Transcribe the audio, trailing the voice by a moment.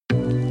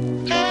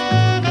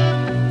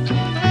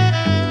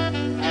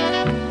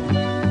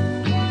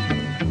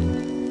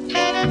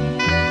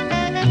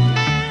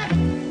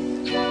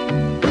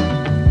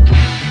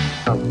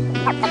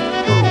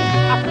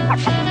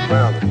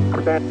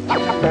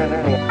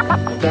Standing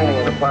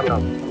in the front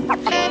of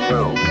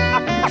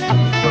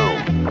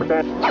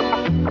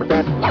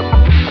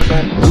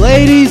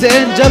Ladies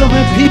and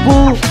gentlemen,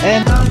 people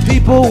and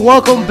non-people,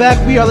 welcome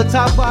back. We are the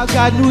Top 5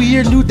 Guy. New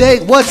year, new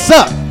day. What's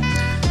up?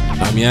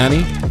 I'm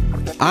Yanni.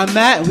 I'm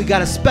Matt, and we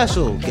got a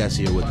special guest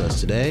here with us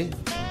today.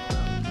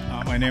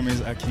 My name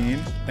is Akin.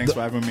 Thanks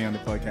for having me on the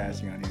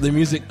podcast, Yanni. The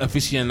music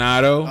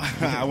aficionado.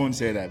 I won't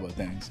say that, but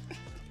thanks.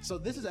 So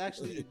this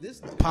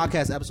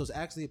podcast episode is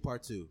actually a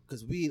part 2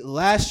 because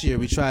last year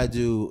we tried to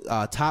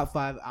do top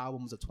 5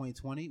 albums of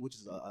 2020, which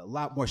is a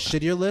lot more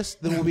shittier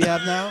list than what we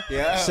have now.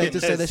 Yeah, safe to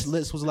say this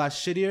list was a lot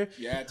shittier.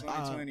 Yeah,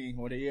 2020,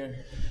 what a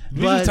year.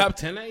 Did we do top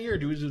 10 that year, or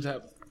did we do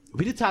top?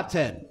 We did top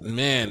 10.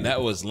 Man,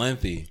 that was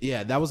lengthy.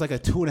 Yeah, that was like a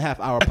 2.5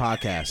 hour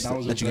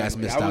podcast that you guys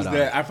missed out on.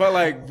 I felt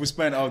like we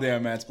spent all day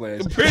at Matt's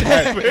place. Pretty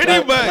much.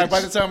 Like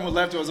by the time we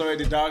left, it was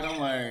already dark. I'm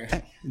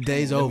like,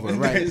 day's over,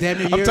 right? Damn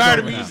near I'm year's tired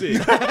of over now.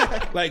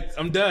 music. Like,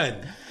 I'm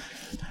done.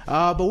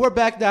 But we're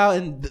back now,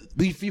 and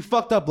we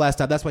fucked up last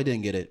time. That's why I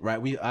didn't get it right.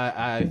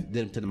 I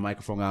didn't turn the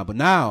microphone on, but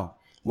now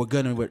we're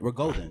good and we're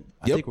golden.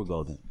 I think we're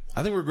golden.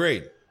 I think we're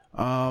great.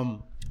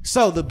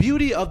 So the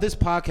beauty of this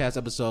podcast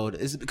episode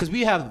is because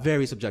we have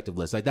very subjective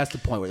lists. Like that's the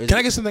point. Can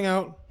I get something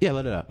out? Yeah,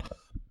 let it out.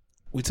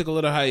 We took a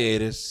little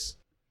hiatus,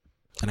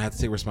 and I had to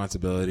take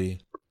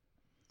responsibility.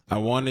 I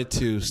wanted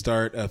to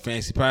start a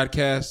fantasy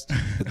podcast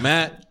with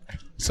Matt,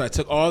 so I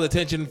took all the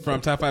attention from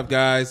Top 5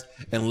 Guys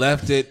and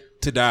left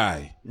it to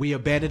die. We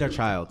abandoned our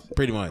child,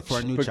 pretty much, for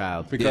a new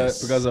child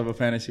because of a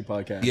fantasy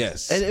podcast.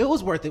 Yes, and it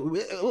was worth it.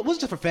 It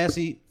wasn't just for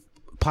fantasy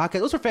podcast.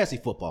 It was for fantasy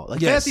football. Like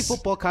fantasy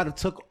football kind of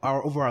took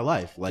over our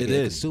life. Like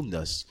it consumed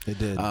us. It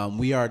did.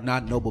 We are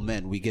not noble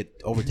men. We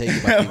get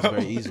overtaken by things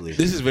very easily.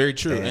 This is very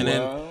true. And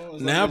then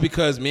now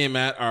because me and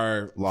Matt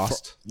are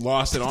lost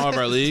in all of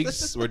our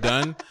leagues, we're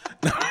done.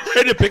 Now we're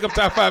ready to pick up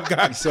Top 5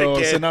 Guys.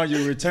 So now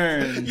you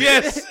return.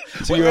 Yes,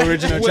 to your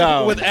original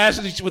child with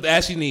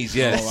ashy knees.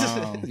 Yes,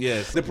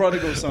 yes. The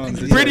prodigal son.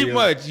 Pretty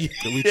much.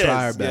 We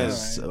try our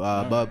best,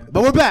 but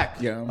we're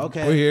back. Yeah,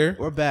 okay, we're here.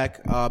 We're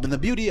back. And the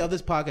beauty of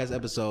this podcast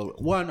episode,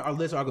 one, our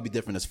lists are gonna be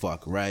different as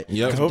fuck, right?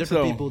 Yep.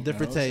 Different people,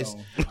 different tastes.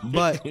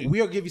 But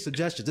we are give you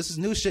suggestions. This is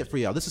new shit for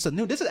y'all. This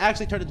is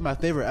actually turned into my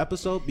favorite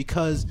episode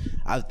because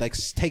I like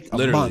take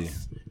a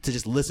month to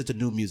just listen to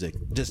new music,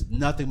 just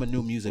nothing but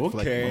new music for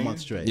like a month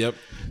straight. Yep.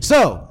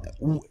 So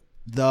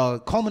the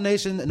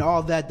culmination and all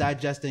of that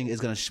digesting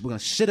is we're gonna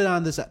shit it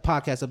on this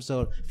podcast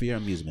episode for your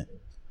amusement.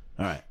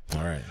 All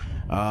right.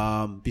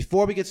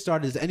 Before we get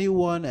started, does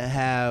anyone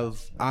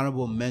have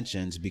honorable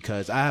mentions?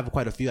 Because I have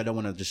quite a few. I don't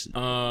want to just.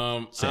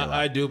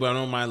 I do, but I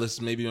don't mind. List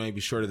maybe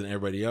be shorter than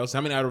everybody else. How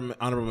many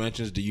honorable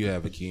mentions do you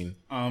have, Akin?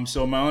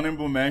 So my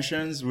honorable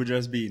mentions would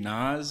just be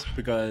Nas,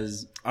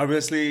 because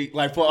obviously,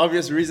 like for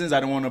obvious reasons, I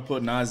don't want to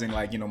put Nas in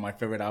like my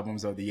favorite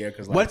albums of the year.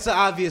 Because what's the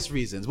obvious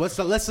reasons?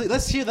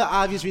 Let's hear the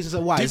obvious reasons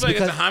of why. Do you feel like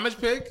it's a homage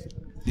pick?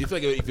 Do you feel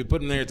like if you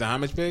put him there, it's a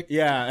homage pick?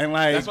 Yeah, and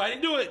like that's why I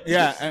didn't do it.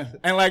 Yeah,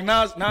 and like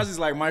Nas is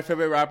like my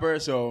favorite rapper.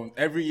 So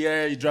every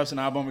year he drops an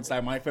album, it's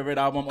like my favorite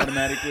album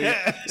automatically.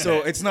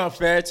 So it's not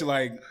fair to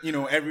like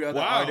every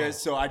other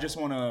artist. So I just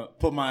want to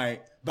put my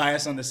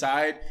bias on the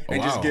side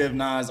and just give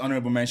Nas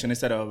honorable mention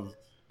instead of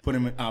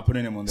putting him on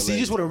the list. So you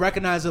just want to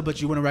recognize it,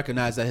 but you want to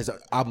recognize that his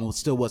album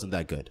still wasn't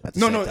that good.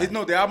 No,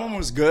 the album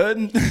was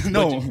good.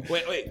 No,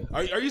 wait.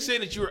 Are you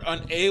saying that you were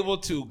unable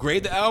to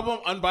grade the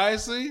album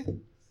unbiasedly?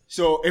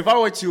 So if I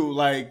were to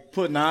like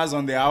put Nas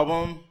on the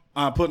album,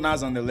 put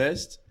Nas on the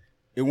list,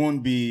 it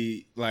wouldn't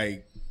be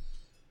like,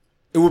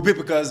 it would be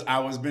because I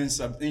was being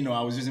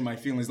I was using my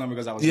feelings, not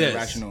because I was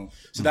irrational.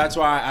 So that's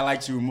why I like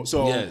to.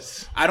 So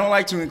I don't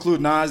like to include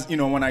Nas,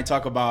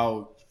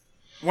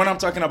 when I'm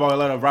talking about a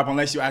lot of rap,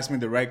 unless you ask me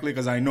directly,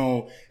 because I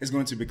know it's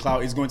going to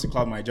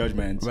cloud my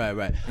judgment.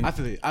 Right. I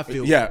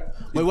feel. Yeah.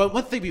 Wait,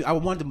 one thing I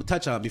wanted to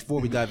touch on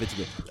before we dive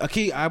into it.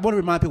 Akin, I want to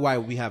remind people why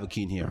we have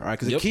Akin here, all right?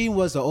 Because Akin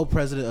was the old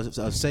president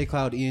of Say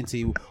Cloud ENT,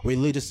 where we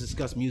literally just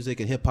discuss music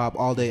and hip hop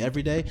all day,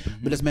 every day.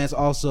 But this man's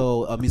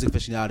also a music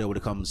aficionado when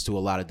it comes to a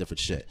lot of different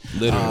shit.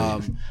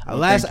 Literally.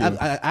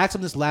 I asked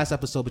him this last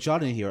episode, but y'all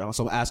didn't hear it.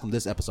 So I'll ask him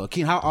this episode.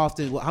 Akin, how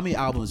many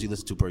albums do you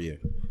listen to per year?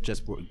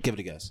 Just give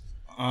it a guess.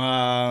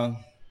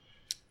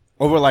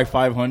 Over like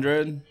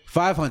 500.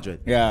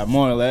 500. Yeah,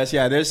 more or less.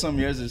 Yeah, there's some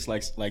years it's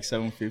like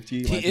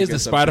 750. He is the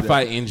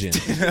Spotify engine.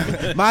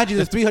 Mind you,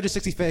 there's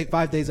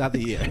 365 days out of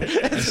the year.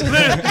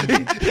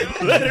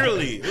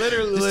 literally.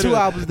 There's 2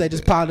 albums they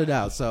just pounded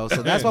out. So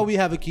that's why we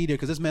have Akin here,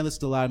 because this man listens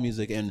to a lot of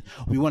music, and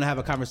we want to have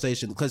a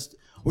conversation because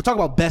we're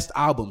talking about best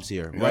albums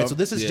here, right? So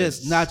this is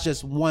just not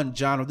just one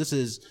genre. This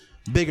is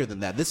bigger than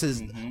that. This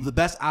is the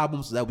best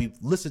albums that we've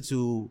listened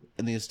to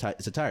in its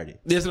entirety.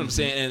 That's what I'm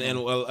saying.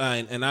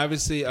 And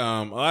obviously, a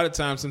lot of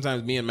times,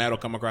 sometimes me and Matt will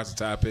come across a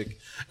topic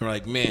and we're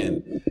like,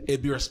 man,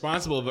 it'd be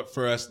responsible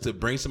for us to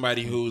bring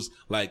somebody who's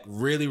like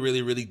really,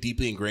 really, really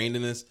deeply ingrained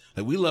in this.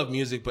 Like, we love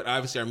music, but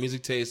obviously our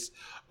music tastes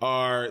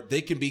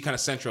they can be kind of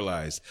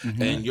centralized,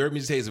 and your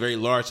music taste is very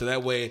large. So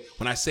that way,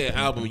 when I say an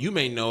album, you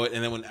may know it,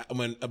 and then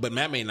but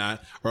Matt may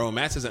not, or when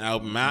Matt says an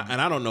album,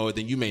 and I don't know it,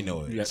 then you may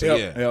know it.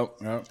 Yep.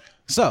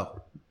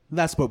 So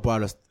That's what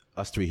brought us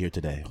three here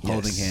today,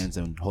 holding hands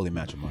and holy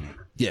matrimony.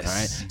 Yes. All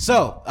right.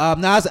 So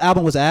Nas'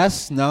 album was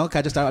ass. No, can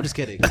I just start? I'm just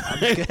kidding. I'm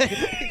just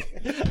kidding.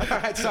 All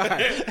right,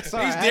 sorry. He's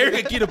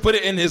daring Key to put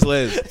it in his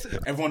list.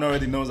 Everyone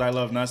already knows I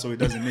love Nas, so it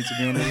doesn't need to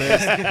be on the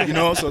list. You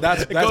know, so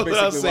that's basically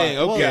what I'm saying.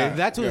 why. Okay. Well,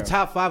 that to the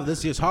top 5 of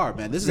this year's hard,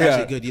 man. This is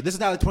actually a good year. This is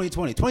not like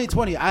 2020.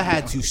 2020, I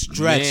had to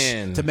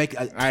stretch to make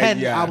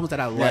 10 albums that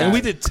I like. And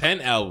we did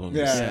 10 albums.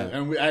 Yeah.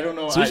 And I don't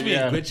know. So we should be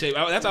in good shape.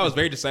 That's why I was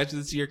very decisive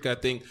this year, because I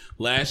think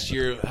last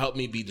year helped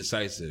me be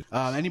decisive.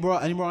 Any more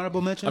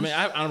honorable mentions? I mean,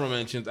 I have honorable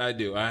mentions. I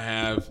do. I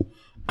have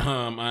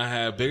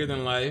Bigger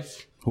Than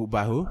Life.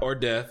 By who? Or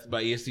Death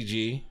by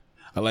ESTG.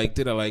 I liked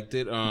it. What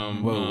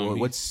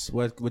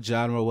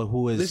genre?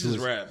 Who is? This is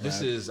rap.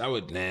 This is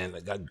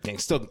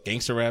still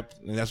gangster rap,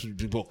 and that's what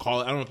people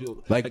call it. I don't know if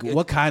people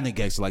what kind of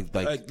gangster? Like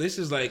this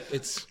is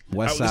it's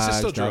West This is Side,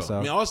 still drill.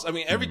 South. I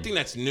mean, everything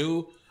that's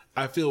new,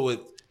 I feel with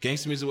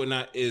gangster music and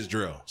whatnot is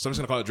drill. So I'm just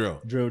gonna call it drill.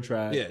 Drill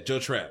trap. Yeah, drill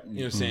trap. You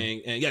know what I'm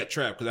saying? And yeah,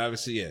 trap, because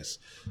obviously yes.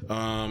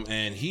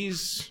 And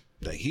he's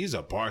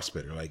a bar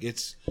spitter. Like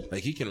it's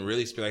like he can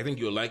really spit. I think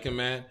you'll like him,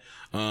 man.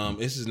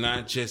 This is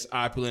not just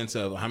opulence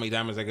of how many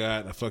diamonds I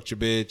got, I fucked your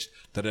bitch,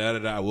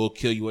 I will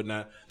kill you,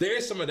 whatnot. There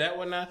is some of that,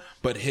 whatnot,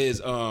 but his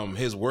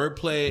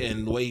wordplay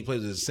and the way he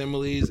plays his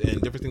similes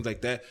and different things like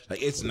that,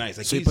 like it's nice.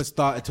 Like so he puts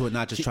thought into it,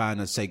 not just trying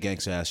to say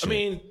gangster ass shit. I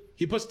mean,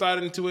 he puts thought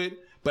into it,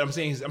 but I'm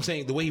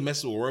saying the way he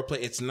messes with wordplay,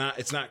 it's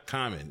not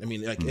common. I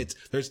mean, like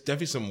there's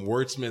definitely some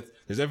wordsmith.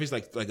 There's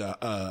definitely like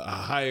a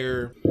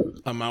higher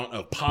amount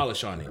of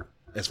polish on it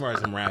as far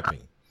as him rapping.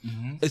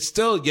 Mm-hmm. It's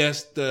still,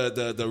 yes,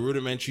 the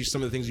rudimentary,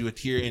 some of the things you would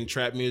hear in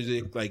trap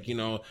music, like, you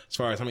know, as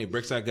far as how many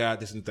bricks I got,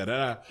 this and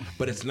that,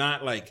 but it's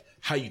not like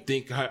how you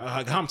think, how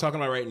I'm talking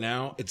about right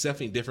now. It's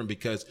definitely different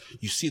because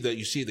you see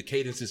the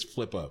cadences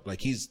flip up. Like,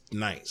 he's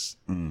nice.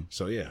 Mm.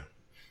 So, yeah.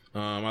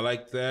 I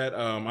like that.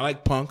 I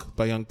like Punk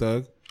by Young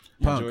Thug.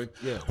 Punk.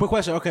 Yeah. Quick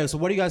question. Okay, so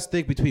what do you guys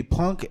think between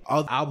Punk,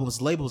 all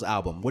albums, Label's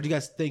album? What do you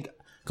guys think,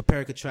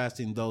 comparing,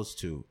 contrasting those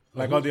two?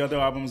 Like all the other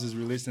albums is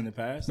released in the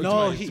past?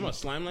 No, he about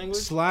Slime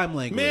Language? Slime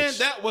Language. Man,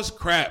 that was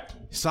crap.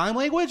 Slime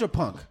Language or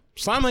Punk?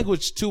 Slime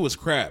Language 2 was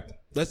crap.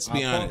 Let's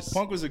be honest.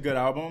 Punk was a good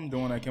album, the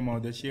one that came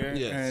out this year.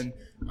 Yes. And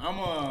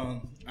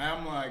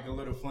I'm like a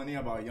little funny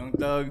about Young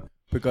Thug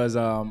because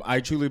I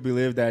truly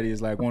believe that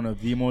he's like one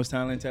of the most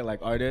talented like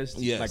artists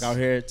like out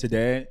here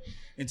today.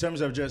 In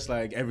terms of just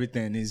like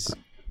everything,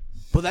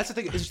 But that's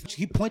the thing.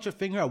 You point your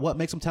finger at what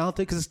makes him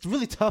talented because it's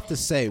really tough to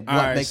say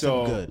what makes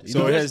him good.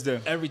 So here's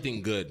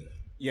everything good.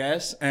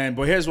 Yes,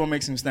 but here's what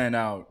makes him stand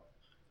out.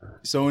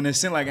 So in a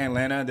scene like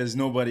Atlanta, there's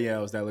nobody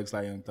else that looks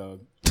like Young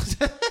Thug.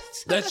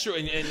 That's true.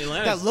 In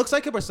Atlanta, that looks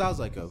like him or sounds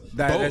like him.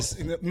 That's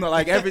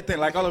like everything,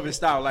 like all of his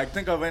style. Like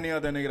think of any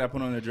other nigga that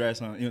put on a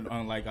dress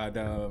on like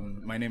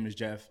My Name Is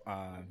Jeff,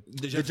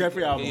 the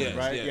Jeffrey album,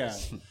 right?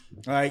 Yes. Yeah.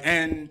 Like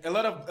and a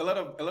lot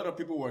of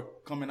people were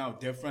coming out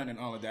different and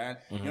all of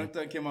that. Mm-hmm. Young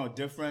Thug came out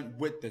different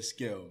with the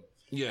skill.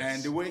 Yes.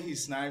 And the way he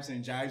snipes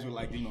and jives with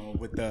like, you know,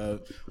 with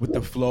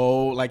the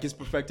flow, like he's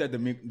perfected the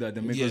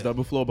Migos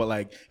double flow, but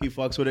like he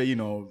fucks with it, you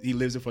know, he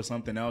lives it for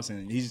something else,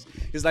 and he's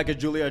like a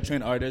Juilliard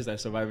trained artist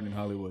that's surviving in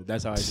Hollywood.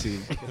 That's how I see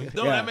it.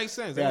 That makes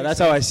sense. That's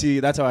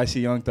how I see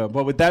Young Thug.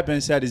 But with that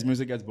being said, his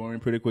music gets boring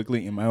pretty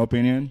quickly, in my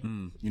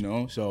opinion. You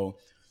know, so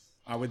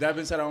with that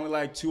being said, I only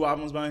like 2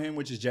 albums by him,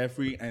 which is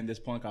Jeffrey and this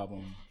Punk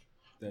album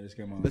that just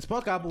came out. This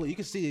Punk album, you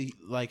can see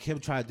like him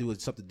try to do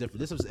something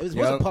different. It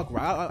wasn't punk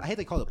rock. I hate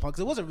they call it punk because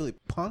it wasn't really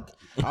punk.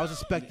 I was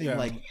expecting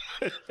like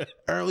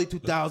early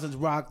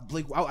 2000s rock.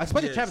 Like I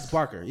expected Travis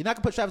Barker. You're not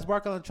gonna put Travis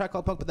Barker on a track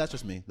called Punk, but that's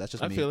just me. That's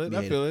just me.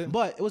 I feel it.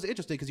 But it was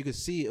interesting because you could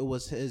see it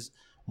was his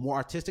more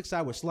artistic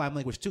side with Slime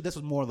Language too. This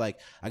was more like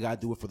I gotta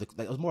do it for the.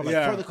 Like, it was more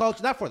like for the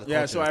culture, not for the culture.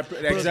 Yeah, so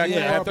exactly.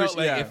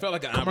 It felt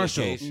like an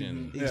commercial.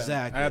 Obligation. Mm-hmm.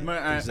 Exactly. I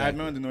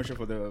admire the notion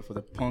for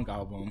the Punk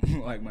album,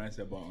 like when I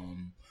said, but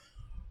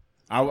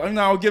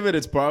I'll give it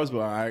its props,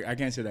 but I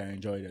can't say that I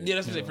enjoyed it. Yeah,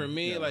 that's what I'm saying. For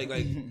me, like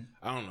I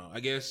don't know. I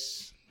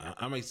guess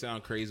I might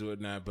sound crazy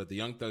with that, but the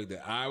Young Thug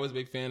that I was a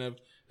big fan of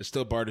is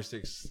still Barter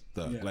 6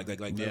 Thug. Yeah. Like I'm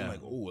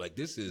like, ooh, like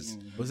this is.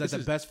 Was that the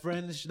best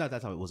friend? Not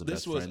that's how it was a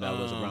best friend. That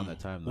was around that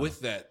time. Though.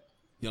 With that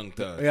Young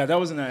Thug. Yeah, that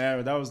was in that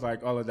era. That was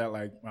like all of that,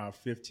 like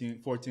 14,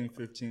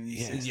 15,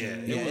 yeah,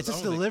 16. Yeah, it's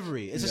just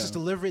delivery. It's just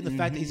delivery, and the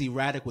fact that he's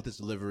erratic with his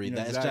delivery.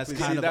 Yeah, that's just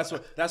kind of that's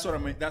what I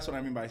mean. That's what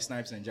I mean by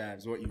snipes and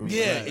jabs. What you mean?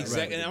 Yeah,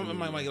 exactly. And I'm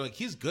like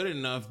he's good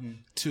enough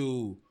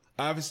to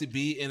obviously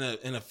be in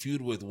a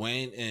feud with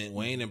Wayne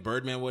and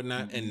Birdman and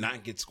whatnot, and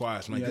not get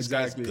squashed. I'm like, this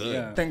guy's good.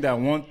 Yeah. I think that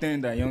one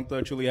thing that Young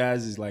Thug truly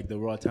has is like the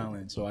raw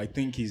talent. So I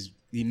think he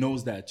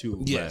knows that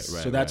too. Yes.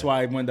 So that's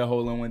why when the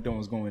whole Lil thing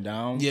was going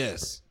down,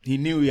 yes, he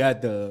knew he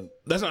had the.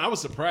 That's why I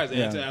was surprised.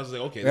 Yeah. I was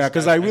like, okay, yeah,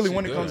 because like really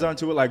when it comes down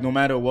to it, like no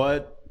matter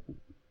what,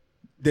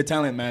 the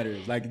talent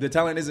matters. Like the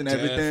talent isn't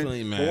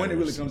everything, but when it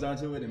really comes down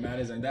to it, it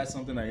matters, and that's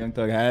something that Young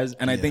Thug has,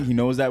 and I think he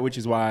knows that, which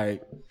is why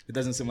it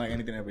doesn't seem like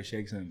anything ever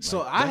shakes him.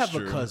 So I have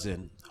a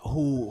cousin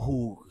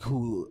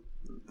who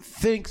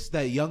thinks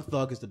that Young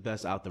Thug is the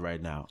best out there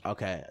right now.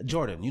 Okay,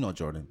 Jordan, you know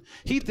Jordan.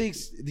 He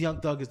thinks the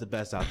Young Thug is the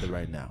best out there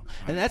right now,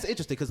 and that's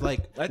interesting because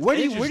like, where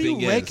do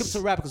you rank him to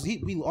rap? Because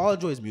we all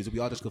enjoy his music. We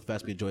all just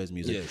confess we enjoy his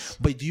music. Yes.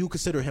 But do you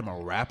consider him a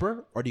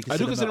rapper, or do you?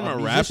 Consider I do consider him a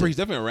musician? rapper. He's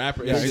definitely a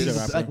rapper. Yeah, he's a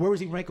rapper. Like, where was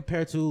he ranked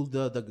compared to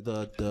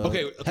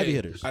the heavy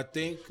hitters? I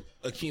think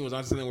Akeem was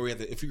on something where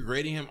if you're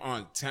grading him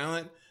on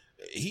talent,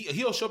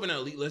 he'll show up in an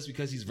elite list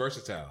because he's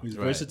versatile. He's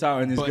versatile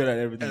and he's good at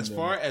everything. As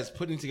far as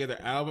putting together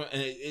album,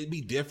 and it'd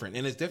be different,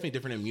 and it's definitely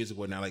different in music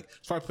now. Like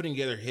as far as putting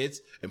together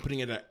hits and putting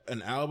together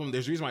an album,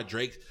 there's a reason why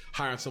Drake's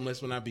higher on some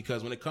lists, whatnot,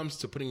 because when it comes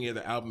to putting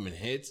together an album and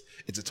hits,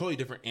 it's a totally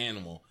different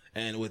animal.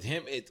 And with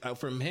him,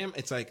 from him,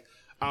 it's like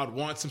I would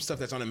want some stuff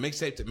that's on a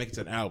mixtape to make it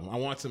to an album. I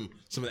want some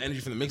of the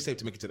energy from the mixtape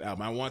to make it to the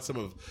album. I want some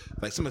of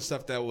the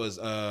stuff that was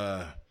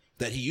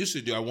that he used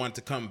to do. I want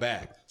to come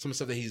back. Some of the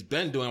stuff that he's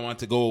been doing, I want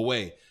to go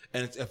away.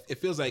 And it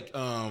feels like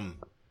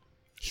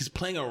he's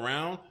playing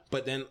around,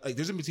 but then like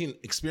there's in between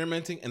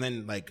experimenting and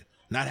then like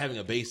not having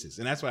a basis,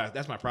 and that's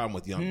my problem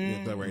with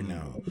Young Thug right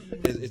now.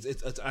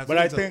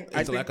 I think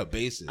it's a lack of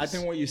basis. I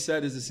think what you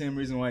said is the same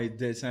reason why he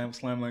did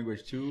Slam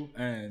Language too,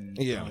 and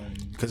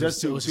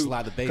because it was just a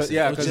lot of basis.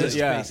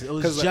 It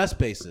was just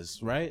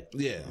basis, right?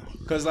 Yeah,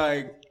 because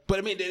like. But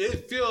I mean,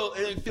 it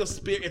didn't feel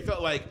spirit. It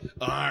felt like,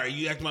 all right,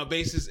 you acting my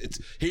basis. It's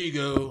here you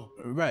go.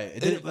 Right. It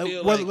didn't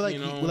feel like,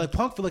 like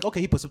Punk feel like,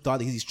 okay, he put some thought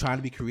that he's trying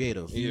to be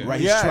creative. Yeah.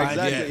 Right. He's trying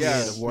exactly. to be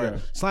creative. Yeah.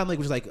 Slam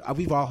Language is like,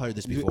 we've all heard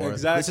this before.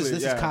 Exactly.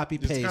 This is copy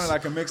paste. It's kind of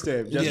like a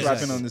mixtape, just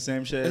rapping on the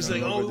same shit. It's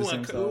like,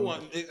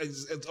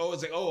 it's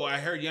always like, I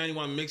heard Yanni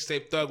want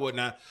mixtape Thug,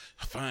 whatnot.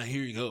 Fine,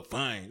 here you go.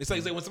 Fine. It's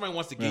like when somebody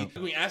wants to give,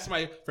 when you ask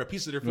somebody for a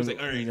piece of their food, it's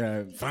like, all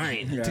right,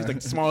 fine. It takes like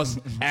the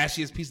smallest,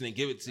 ashiest piece and they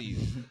give it to you.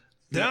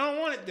 Then I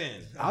don't want it then.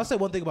 I'll say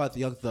one thing about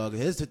the Young Thug.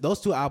 Those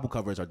two album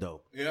covers are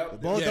dope.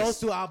 Yep. Those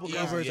two album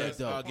covers are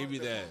dope. I'll give you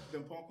that.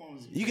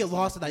 You get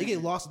lost in that. You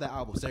get lost in that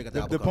album. Sarah got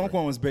the album The cover. Punk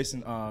one was based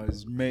in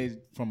is made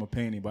from a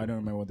painting, but I don't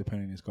remember what the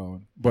painting is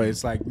called. But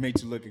it's like made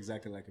to look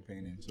exactly like a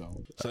painting.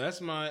 So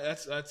that's my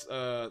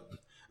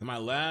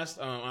last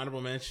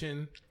honorable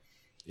mention.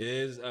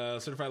 Is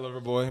Certified Lover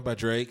Boy by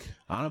Drake.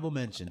 Honorable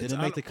mention. Didn't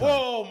make the cut.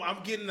 Whoa,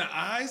 I'm getting the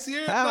eyes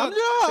here. I'm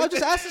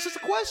just asking. It's just a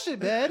question,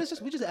 man.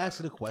 We just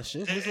asking the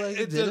question. It's like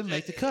it didn't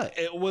make the cut.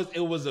 It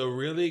was a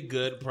really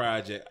good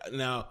project.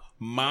 Now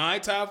my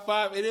top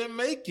 5, it didn't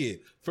make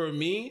it. For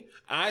me,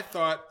 I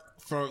thought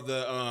for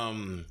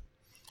the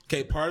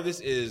part of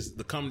this is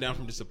the come down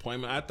from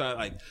disappointment. I thought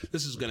like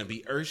this was gonna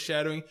be earth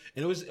shattering,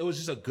 and it was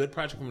just a good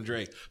project from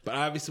Drake. But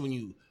obviously, when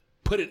you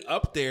put it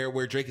up there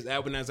where Drake is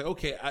at, when I was like,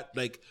 okay,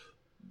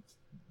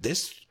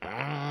 this,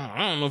 I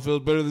don't know if it was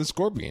better than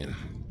Scorpion.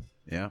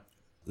 Yeah.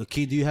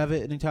 Key, do you have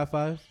it in the top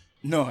 5?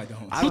 No, I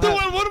don't.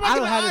 What am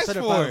I have it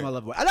certified with my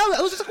love boy. I know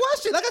it was just a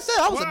question. Like I said,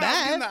 I wasn't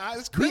mad.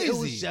 It's crazy. It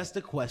was just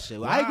a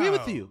question. Wow. I agree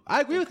with you.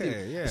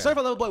 Yeah.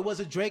 Certified Lover Boy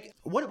was a Drake.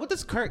 What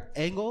does Kurt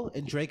Angle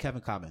and Drake have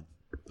in common?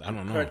 I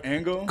don't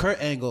know.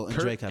 Kurt Angle and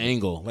Drake have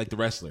Angle, like the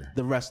wrestler.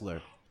 The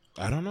wrestler.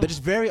 I don't know. They're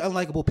just very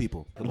unlikable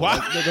people. Wow.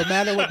 Like, no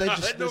matter what they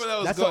just.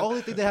 That's the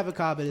only thing they have in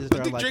common is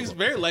they're I think unlikable. Drake's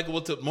very likable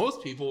to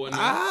most people. It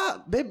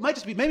might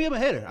just be. Maybe I'm a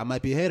hater. I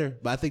might be a hater,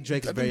 but I think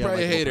Drake is very unlikable.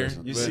 Probably a hater.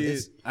 Person. You see,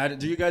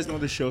 do you guys know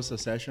the show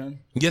Succession?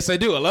 Yes, I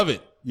do. I love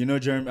it. You know,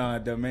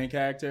 the main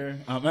character,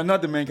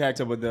 not the main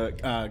character, but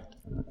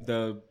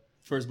the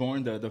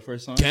firstborn, the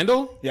first son.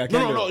 Kendall? Yeah,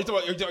 Kendall. No.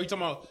 You're talking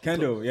about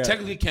Kendall. Yeah,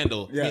 technically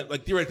Kendall. Yeah,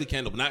 like theoretically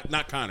Kendall, but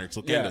not Connor.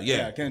 So Kendall.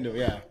 Yeah, Kendall.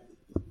 Yeah.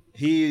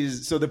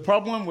 So the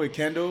problem with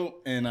Kendall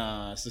in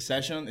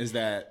Succession is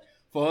that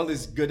for all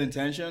his good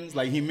intentions,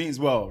 like he means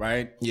well,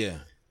 right? Yeah.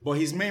 But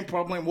his main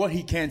problem, what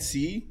he can't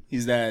see,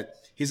 is that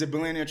he's a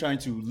billionaire trying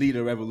to lead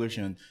a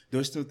revolution.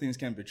 Those two things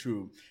can't be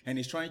true, and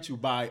he's trying to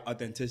buy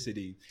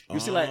authenticity. You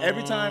see, like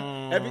every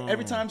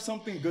time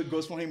something good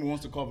goes for him, he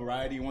wants to call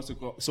variety. He wants to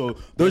call. So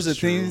those are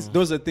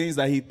things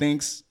that he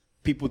thinks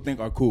people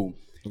think are cool.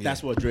 Yeah.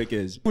 That's what Drake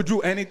is. He would do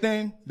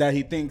anything that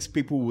he thinks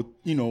people would,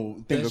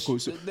 think are cool.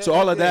 So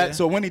all of that. Yeah.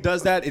 So when he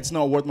does that, it's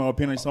not worth my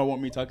opinion. It's not what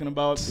me talking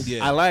about.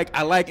 Yeah. I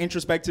like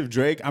introspective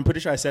Drake. I'm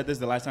pretty sure I said this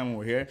the last time we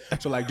were here.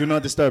 So like, do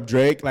not disturb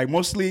Drake. Like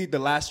mostly the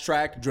last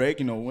track,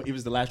 Drake. It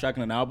was the last track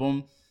on an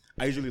album.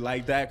 I usually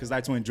like that because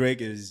that's when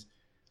Drake is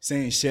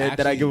saying shit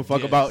that I give a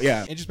fuck about.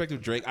 Yeah.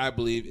 Introspective Drake, I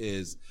believe,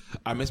 is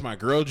I miss my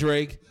girl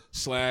Drake /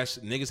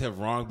 niggas have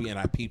wronged me and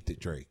I peeped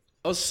it Drake.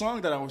 A song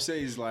that I would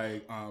say is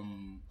like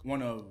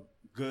one of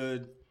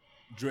good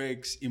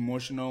Drake's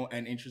emotional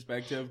and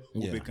introspective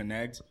will be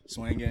Connect,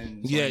 swinging.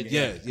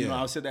 Yeah.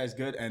 I'll say that's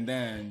good. And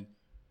then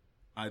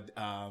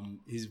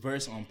his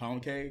verse on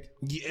Pound Cake.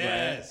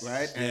 Yes.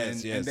 Right? And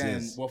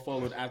then what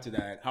followed after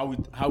that,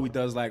 how he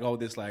does like all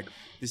this, like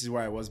this is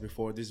where I was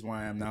before, this is where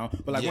I am now.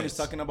 But like when he's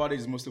talking about it,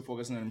 he's mostly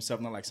focusing on himself,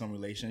 not like some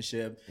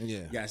relationship.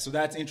 Yeah. So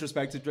that's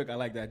introspective Drake. I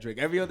like that Drake.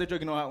 Every other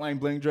Drake, Outline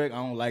Bling Drake, I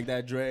don't like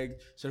that Drake.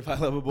 Certified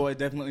Lover Boy,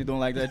 definitely don't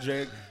like that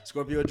Drake.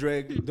 Scorpio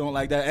Drake, don't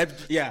like that.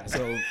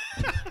 So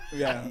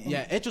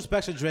Yeah.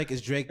 Introspection Drake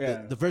is Drake.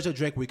 Yeah. The version of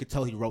Drake where you could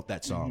tell he wrote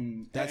that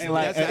song. That's And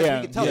like- what you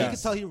can tell. yeah. You can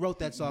tell he wrote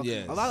that song.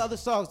 Yes. A lot of other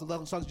songs,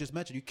 the songs you just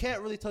mentioned, you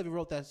can't really tell if he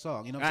wrote that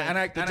song. You know what I'm saying? And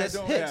I They're just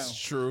don't-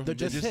 hits. yeah. True. They're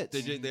just hits.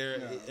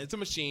 It's a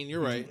machine.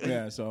 You're right.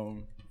 Yeah. So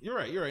You're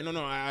right. You're right.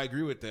 No, I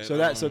agree with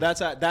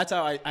that. that's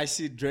how I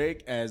see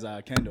Drake as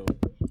Kendall.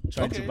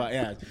 Trying Okay. to buy,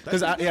 yeah,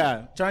 That's because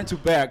good. trying to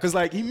back, because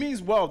like he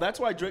means well. That's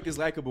why Drake is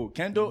likable.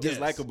 Kendall Yes. is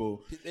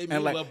likable, They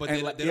mean well, but they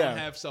don't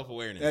have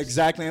self-awareness.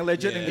 exactly, and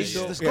legitimately.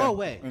 Yeah. Just go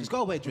away. Just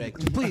go away, Drake.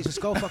 Please,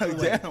 just go fucking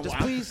away. Damn, Just wow.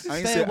 please I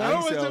ain't stay say- away. I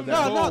ain't say all that.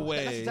 No, Go no,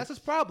 away. that's his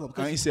problem.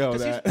 I ain't say all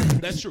 'cause he's-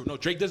 that. That's true. No,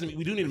 Drake doesn't.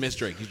 We do need to miss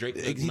Drake. He's Drake.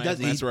 He That's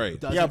does. right.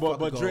 Doesn't Yeah, fucking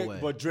but go Drake, away.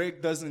 but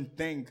Drake doesn't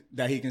think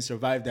that he can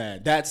survive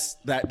that. That's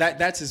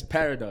his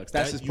paradox.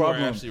 That's That- his you are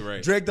problem. absolutely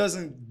right. Drake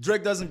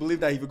doesn't believe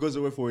that if he goes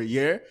away for a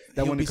year,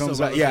 that He'll when be he comes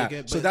so back, yeah.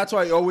 relevant, So but- that's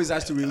why he always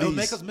has to release. It'll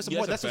make us miss him Yes,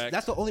 more. a That's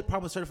fact. the only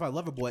problem with Certified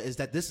Lover Boy is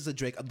that this is a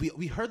Drake.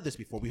 We heard this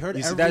before. We heard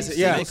every That's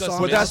single yeah, Make us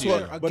song. but that's miss you.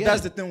 what. But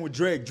that's the thing with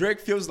Drake. Drake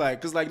feels like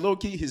because like low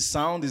key, his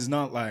sound is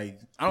not like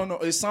I don't know.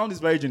 His sound is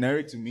very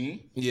generic to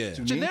me. Yeah.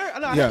 To me. generic.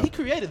 No, Yeah. He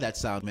created that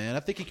sound, man. I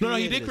think he No,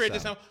 created. he did create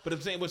this this sound, but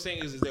what's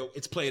saying is that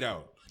it's played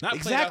out. Not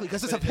played Exactly, out,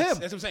 'cause it's but of him. That's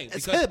what I'm saying.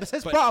 It's Because- him. It's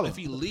his but problem. If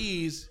he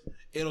leaves,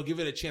 it'll give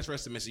it a chance for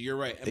us to miss it. You're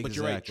right, but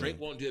you're right. Exactly. Drake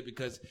won't do it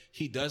because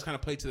he does kind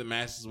of play to the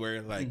masses.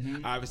 Where like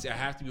obviously I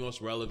have to be most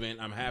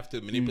relevant. I have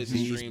to manipulate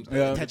the streams,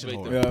 manipulate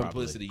whore, the probably.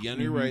 publicity. Yeah,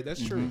 you're right.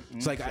 That's true.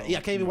 It's like I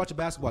can't even watch a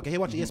basketball. I can't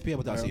watch ESPN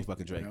without seeing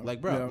fucking Drake. Like,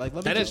 bro, Yeah. like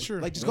let me That is just,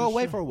 true. Like, just That go is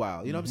away true. for a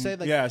while. You know what I'm saying?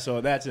 Like, Yeah,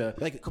 so that's a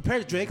like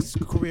compare Drake's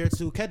career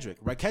to Kendrick,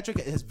 right? Kendrick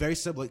is very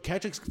similar.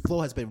 Kendrick's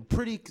flow has been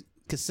pretty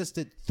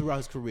consistent throughout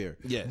his career.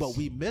 Yes. But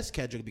we miss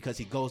Kendrick because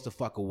he goes the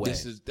fuck away.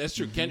 That's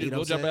true. Kendrick You know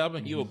will what drop I'm an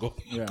album. He will go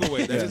away.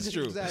 Yeah. That is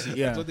true. Exactly.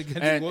 yeah. That's what the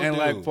Kendrick and will and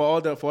do. like for all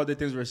the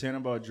things we're saying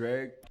about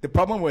Drake, the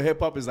problem with hip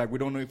hop is like we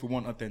don't know if we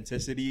want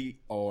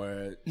authenticity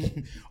or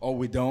or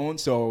we don't.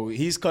 So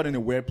he's caught in a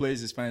weird place.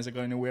 His fans are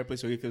caught in a weird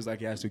place. So he feels like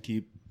he has to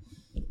keep.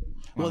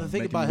 Well, the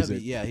thing making about him, music.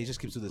 yeah, he just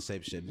keeps doing the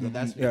same shit.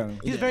 That's Yeah.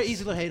 he's very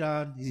easy to hate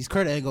on. He's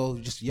Kurt Angle.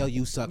 Just yell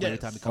 "you suck" every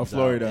time he comes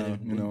Florida, out.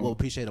 And you know. we'll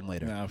appreciate him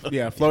later.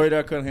 Yeah,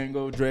 Florida, Kurt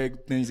Angle,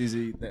 Drake, things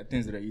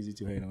that are easy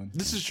to hate on.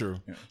 This is true.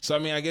 So I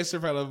mean, I guess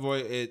Certified Lover Boy,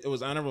 it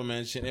was honorable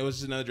mention. It was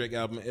just another Drake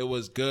album. It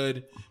was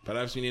good, but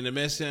obviously we need to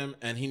miss him,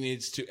 and he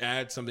needs to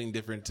add something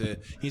different he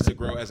needs to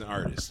grow as an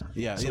artist.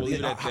 Yeah. So we'll leave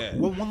it at that.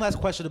 One last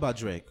question about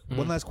Drake.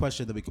 One last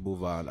question, then we can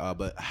move on.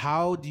 But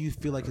how do you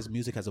feel like his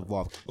music has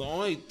evolved? The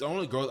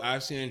only growth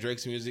I've seen in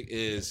Drake's music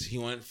is he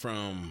went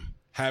from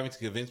having to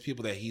convince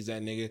people that he's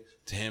that nigga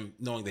to him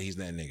knowing that he's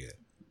that nigga.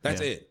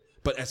 That's Yeah. it.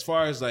 But as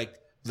far as the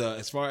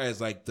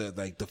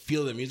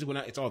feel of the music,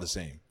 it's all the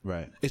same.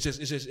 Right. It's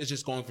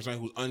just going from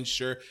someone who's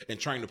unsure and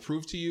trying to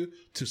prove to you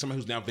to someone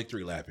who's now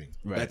victory lapping.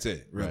 Right. That's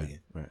it. Really.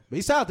 Right. But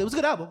he's out. It was a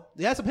good album.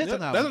 He had some hits Yeah, on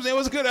the that's what album. I'm saying. It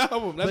was a good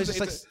album. But That's it's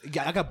what just like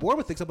I got bored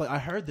with things. I'm like, I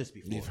heard this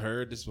before. You've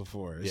heard this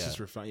before. It's Yeah. just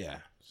refined. Yeah.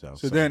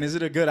 So then, is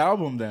it a good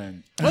album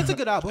then? well, it's a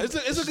good album. It's a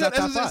just good not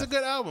top it's a five.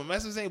 good album.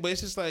 That's the thing. But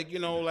it's just like,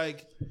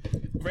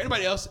 for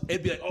anybody else,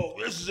 it'd be like, oh,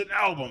 this is an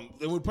album.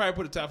 Then we'd probably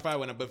put a top 5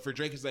 on it. But for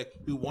Drake, it's like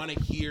we want to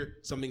hear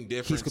something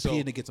different. He's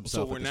competing against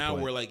himself So at this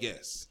point. we're like,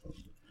 yes.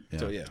 Yeah.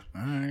 So yeah.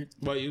 All right.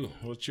 What about you?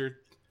 What's your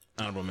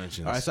honorable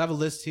mentions? All right, so I have a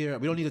list here.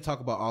 We don't need to talk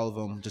about all of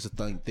them. Just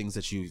the things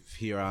that you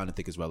hear on and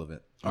think is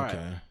relevant. All right.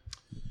 Okay.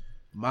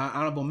 My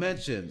honorable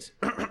mentions.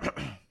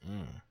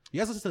 You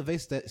guys listen to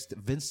the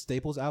Vince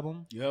Staples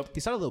album? Yep. He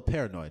sounded a little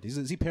paranoid.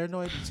 Is he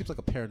paranoid? He seems like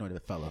a paranoid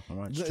fella. All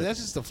right. That's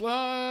just the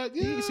flaw.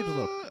 Yeah. He seems a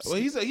little- Well,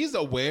 he's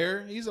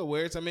aware. He's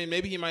aware. So I mean,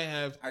 maybe he might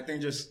have. I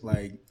think just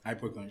like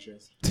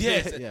hyperconscious.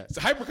 Yes, Yeah.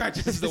 so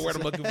hyperconscious is the word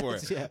I'm looking for.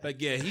 Yeah.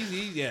 Like, yeah,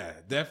 yeah,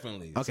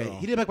 definitely. Okay, So-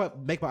 he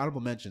didn't make my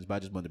honorable mentions, but I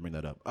just wanted to bring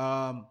that up.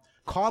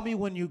 Call Me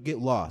When You Get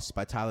Lost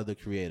by Tyler, the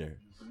Creator.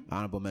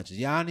 Honorable mentions.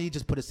 Yanni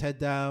just put his head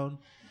down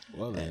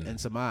Well, then. and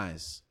some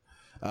eyes.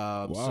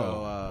 Wow.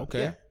 So,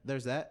 Okay. yeah,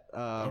 there's that.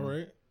 All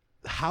right.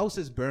 House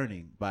is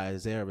Burning by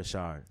Isaiah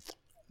Rashad.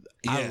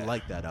 I Yeah.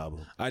 like that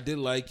album. I did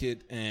like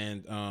it,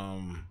 and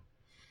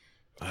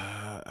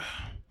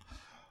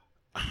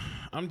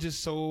I'm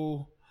just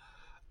so.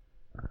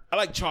 I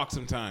like chalk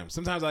sometimes.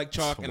 Sometimes I like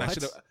chalk, and I What?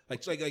 should have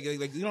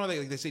like you know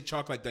like they say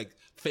chalk like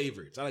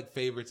favorites. I like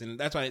favorites, and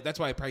that's why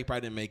I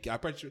probably didn't make it.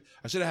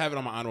 I should have it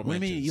on my honorable What do you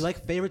mentions. mean? You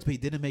like favorites, but you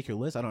didn't make your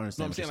list? I don't No,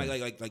 understand. I'm what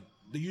saying you're like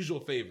the usual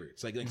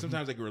favorites. Like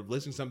sometimes like you're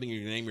listening to something,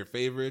 you name your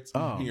favorites,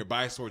 Oh. and you're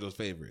biased towards those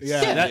favorites.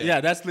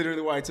 Yeah, that's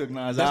literally why I took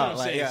Nas That's out.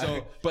 what I'm saying. yeah.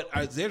 So, but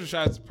Isaiah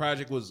Rashad's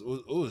project was I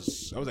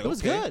was like, It was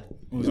okay. good.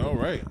 It was all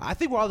right. I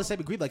think we're all the same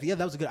agreed. Like, yeah,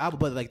 that was a good album,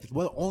 but like,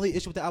 the only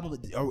issue with the album,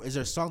 or is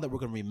there a song that we're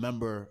gonna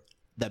remember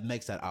that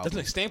makes that album? That's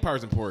like staying power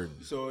is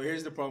important. So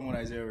here's the problem with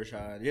Isaiah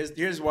Rashad.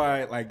 Here's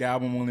why like the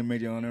album only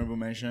made the honorable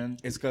mention.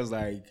 It's because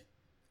like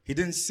he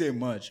didn't say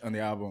much on the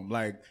album.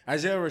 Like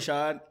Isaiah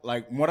Rashad,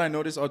 like what I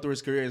noticed all through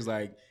his career is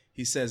like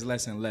he says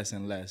less and less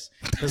and less.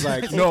 Cause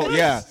like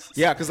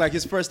cause like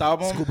his first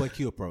album, Schoolboy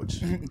Q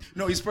approach.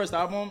 no, his first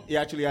album, he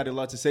actually had a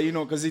lot to say,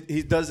 cause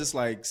he does this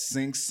like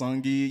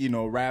sing-songy,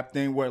 rap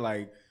thing where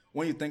like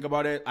when you think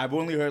about it, I've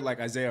only heard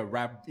like Isaiah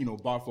rap,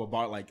 bar for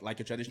bar, like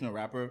a traditional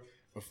rapper.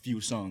 a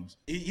few songs.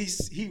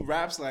 He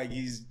raps like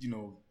he's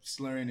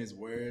slurring his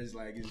words,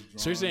 like he's drunk.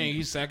 So you're saying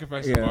he's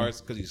sacrificing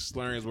bars because he's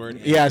slurring his word?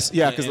 Yes,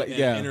 yeah, because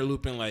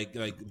interlooping like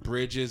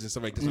bridges and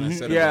stuff like this.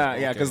 Mm-hmm.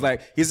 Yeah, because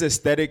like his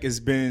aesthetic has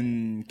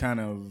been kind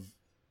of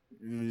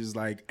just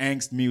like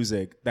angst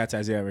music. That's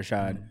Isaiah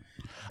Rashad.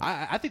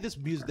 I think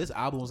this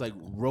album was like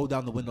roll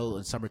down the window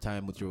in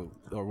summertime with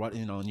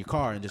in your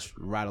car and just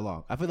ride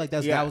along. I feel like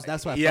that's what I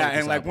felt. Yeah,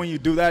 and like when you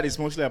do that, it's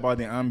mostly about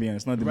the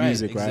ambience, not the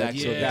music, right?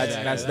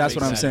 Exactly. So that's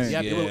what I'm saying.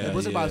 Yeah, it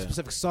wasn't about a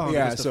specific song.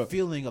 Yeah, so the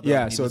feeling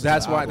of so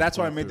that's why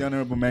I made the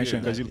honorable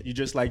mention because you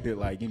just liked it,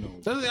 like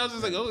Something I was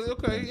just like, oh,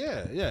 okay,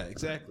 yeah,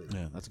 exactly.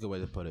 Yeah, that's a good way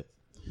to put it.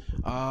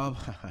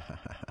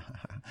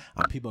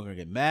 People are gonna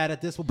get mad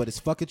at this one, but it's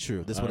fucking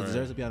true. This one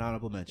deserves to be an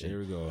honorable mention. Here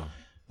we go.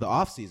 The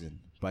Off Season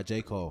by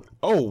J. Cole.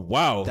 Oh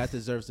wow, that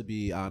deserves to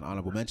be on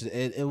honorable mention.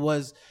 It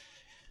was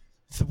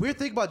the weird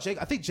thing about J.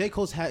 I think J.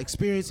 Cole's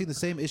experiencing the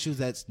same issues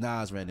that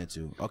Nas ran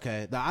into.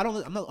 Okay, now I don't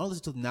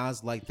listen to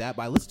Nas like that,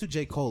 but I listen to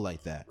J. Cole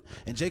like that.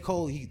 And J.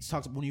 Cole, he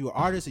talks when you're an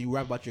artist and you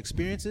rap about your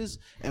experiences,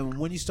 and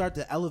when you start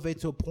to elevate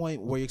to a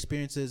point where your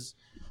experiences.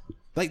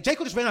 Like, J.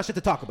 Cole just ran out of shit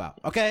to talk about,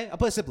 okay? I'll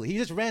put it simply. He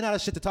just ran out of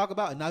shit to talk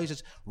about, and now he's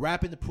just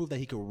rapping to prove that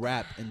he could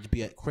rap and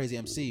be a crazy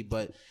MC,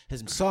 but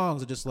his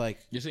songs are just like...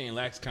 You're saying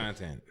lacks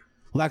content.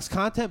 Lacks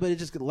content, but it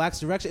just lacks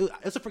direction.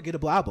 It's a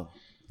forgettable album.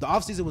 The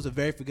Off Season was a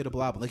very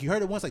forgettable album. Like, you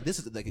heard it once, like, this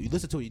is... Like, you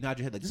listen to it, you nod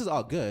your head, like, this is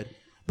all good,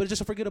 but it's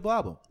just a forgettable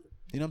album.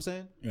 You know what I'm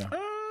saying?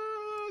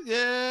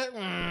 Yeah.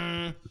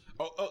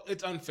 Oh,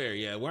 it's unfair,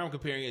 yeah. Where I'm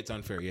comparing it, it's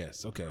unfair,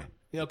 yes. Okay.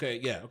 Yeah,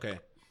 okay.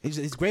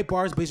 It's great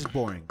bars, but he's just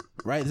boring,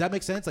 right? Does that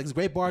make sense? Like, it's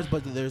great bars,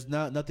 but there's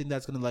nothing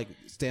that's gonna like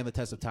stand the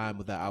test of time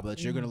with that album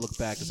that you're gonna look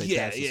back and say,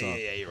 that's the song.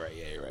 Yeah, you're right.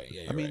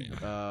 I mean,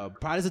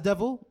 Pride is the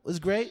Devil is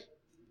great.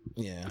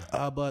 Yeah.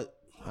 But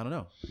I don't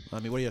know. I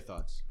mean, what are your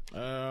thoughts?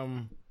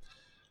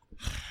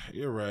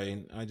 You're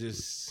right. I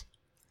just,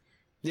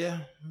 yeah.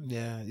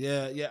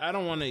 I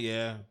don't want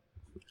to.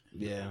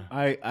 Yeah.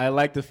 I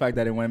like the fact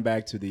that it went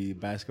back to the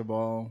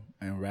basketball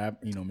and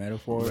rap,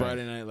 metaphor.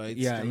 Friday Night Lights.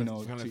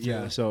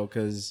 Yeah, so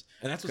because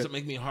and that's what's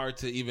make me hard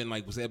to even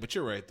like say. But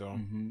you're right though.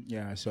 Mm-hmm,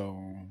 yeah. So,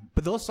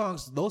 but those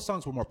songs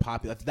were more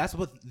popular. That's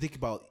what I think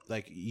about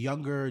like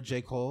younger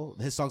J. Cole.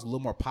 His songs are a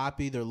little more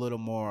poppy. They're a little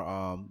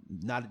more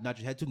not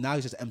your head to. Now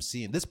he's just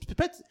MCing. This,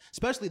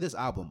 especially this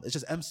album, it's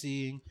just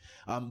MCing.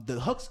 The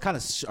hooks kind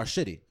of are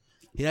shitty.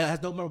 He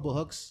has no memorable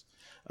hooks.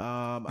 You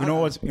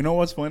know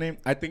what's funny?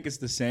 I think it's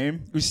the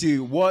same. You see,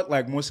 what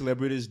like most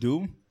celebrities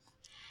do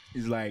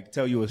is like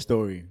tell you a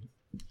story,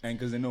 and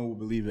because they know we'll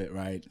believe it,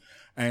 right?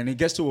 And it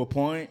gets to a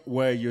point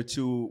where they're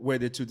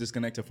too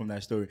disconnected from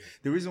that story.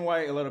 The reason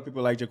why a lot of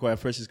people like J. Cole at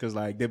first is because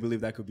like they believe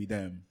that could be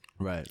them.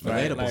 Right.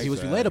 Relatable. Like, he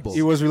was relatable.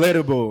 He was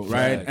relatable,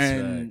 right?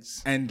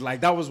 And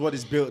like that was what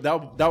is built.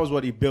 That was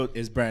what he built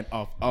his brand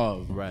off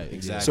of. Right.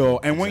 Exactly.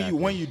 So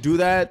when you do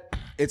that,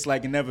 it's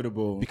like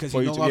inevitable because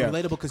you're no longer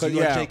relatable because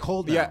you are J.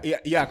 Cole now.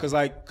 Yeah.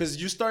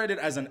 Because you started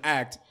as an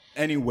act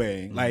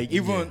anyway. Like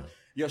even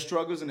your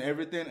struggles and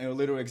everything are a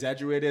little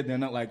exaggerated. They're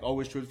not like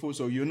always truthful.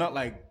 So you're not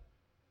like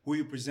who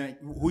you present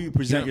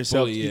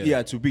yourself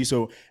to be.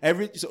 So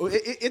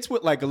it's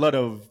with like a lot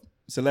of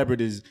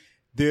celebrities.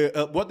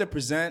 What they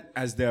present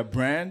as their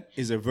brand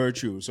is a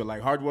virtue. So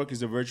like hard work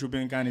is a virtue,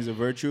 being kind is a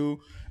virtue,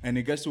 and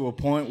it gets to a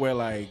point where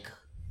like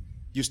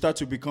you start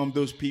to become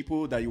those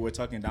people that you were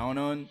talking down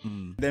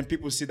on. Then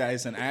people see that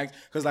it's an act.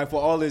 Because like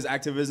for all this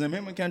activism,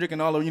 him and Kendrick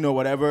and all of,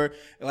 whatever,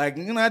 like,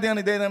 at the end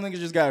of the day, them niggas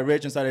just got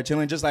rich and started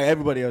chilling just like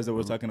everybody else that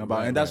we're talking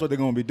about. And that's what they're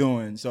going to be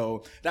doing.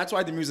 So that's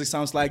why the music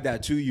sounds like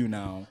that to you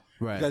now.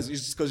 Right. Because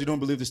it's just because you don't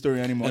believe the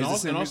story anymore. And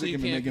also you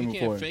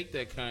can't fake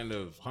that kind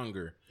of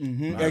hunger.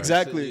 Mm-hmm. Right.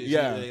 Exactly.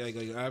 So,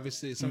 like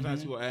obviously,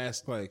 sometimes people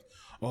ask like,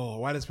 "Oh,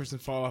 why does this person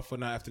fall off or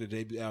not after the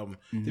debut album?"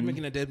 They're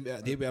making a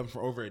debut album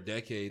for over a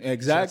decade.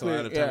 Exactly. So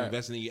that's a lot of time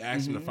investing. You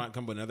ask them to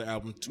come up with another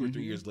album 2 or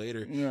 3 years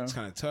later. Yeah. It's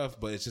kind of tough,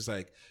 but it's just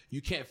like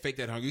you can't fake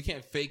that hunger. You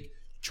can't fake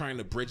trying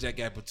to bridge that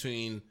gap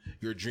between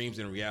your dreams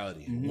and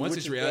reality. Once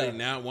it's reality,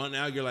 now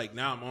you're like,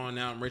 now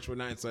I'm rich,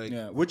 whatnot. It's like,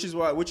 which is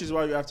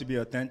why you have to be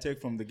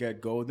authentic from the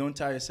get go. Don't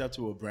tie yourself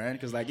to a brand,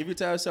 because like if you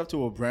tie yourself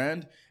to a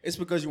brand, it's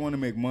because you want to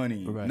make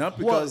money, not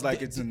because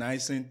it's a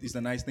nice thing. It's a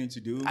nice thing to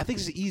do. I think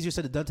it's easier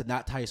said than done to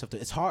not tie yourself to.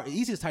 It's hard,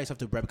 easier to tie yourself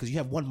to a brand because you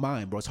have one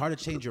mind, bro. It's hard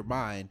to change your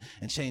mind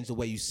and change the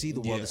way you see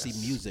the world and see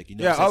music.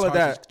 All of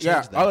that.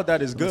 All of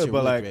that is good,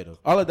 but like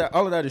all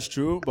of that is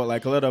true. But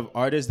like a lot of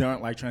artists, they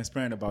aren't like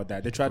transparent about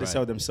that. They try to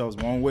sell themselves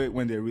one way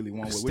when they really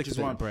want it, which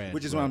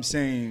is why I'm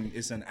saying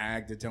it's an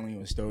act. They're telling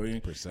you a story,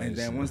 precisely. And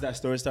then once that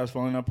story starts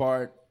falling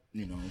apart,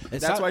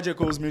 that's why J.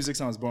 Cole's music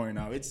sounds boring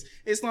now. It's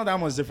not that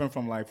much different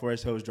from like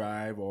Forest Hills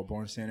Drive or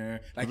Born Sinner.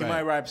 Like you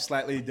might rap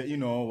slightly,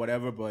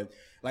 whatever, but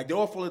like they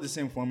all follow the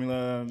same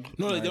formula.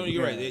 No, they don't.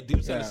 You're right. They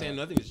do sound the same.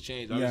 Nothing has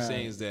changed. All I'm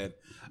saying is that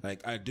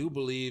like I do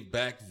believe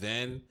back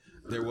then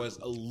there was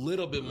a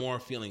little bit more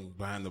feeling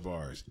behind the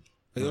bars.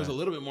 Like, there was a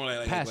little bit more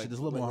like passion. There's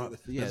a little more.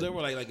 There's a little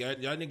more like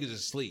y'all niggas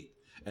asleep.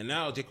 And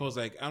now J. Cole's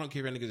like, I don't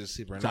care if niggas are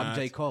sleep or So not. I'm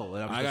J. Cole,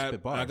 and I'm I just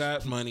spit bars.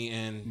 got money,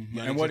 and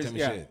And what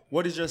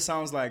it just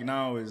sounds like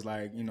now is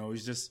like, you know,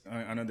 it's just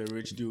another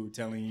rich dude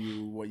telling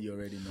you what you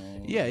already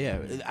know. Yeah.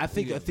 I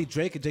think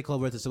Drake and J. Cole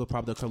were at the similar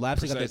problem. They're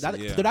collapsing.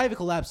 Precisely, They're not even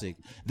collapsing.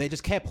 They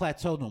just can't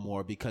plateau no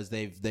more because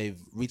they've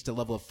reached a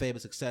level of fame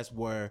and success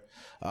where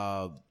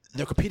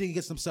they're competing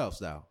against themselves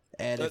now.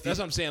 And that's what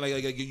I'm saying.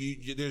 Like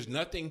there's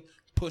nothing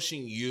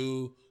pushing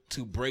you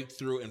to break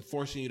through and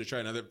forcing you to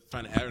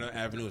find another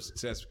avenue of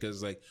success,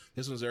 because like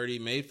this one's already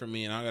made for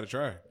me and I got to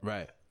try.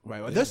 Right.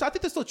 I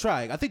think they're still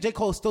trying. I think J.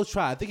 Cole is still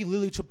trying. I think he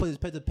literally put his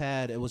pen to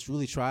pad and was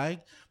really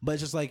trying, but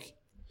it's just like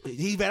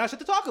he ran out of shit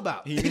to talk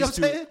about. He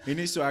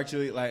needs to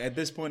actually, like, at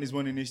this point is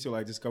when he needs to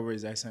like discover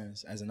his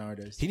essence as an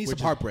artist. He needs some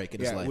heartbreak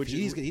in his life.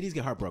 He needs to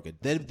get heartbroken.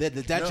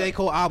 That J.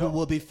 Cole album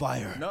will be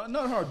fire. No,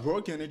 not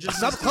heartbroken. It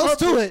just I'm close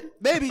to it.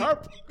 Maybe.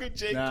 Heartbroken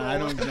J. Cole. I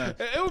don't.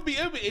 It would be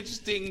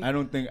interesting. I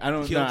don't think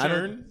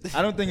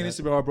it needs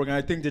to be heartbroken.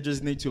 I think they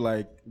just need to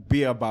like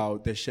be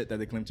about the shit that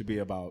they claim to be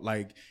about.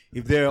 Like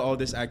if they're all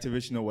this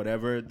activation or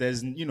whatever,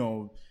 there's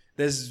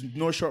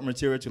no short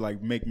material to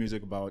like make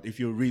music about if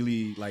you're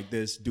really like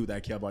this dude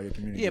that care about your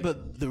community. Yeah, but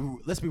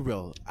let's be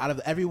real. Out of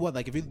everyone,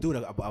 like if you do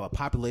a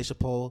population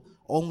poll,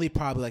 only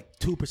probably like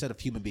 2% of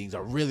human beings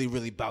are really,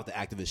 really about the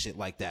activist shit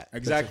like that.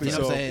 Exactly. You know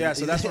what I'm saying? Yeah,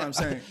 so that's what I'm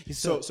saying.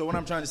 So what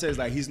I'm trying to say is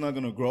like he's not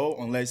gonna grow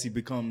unless he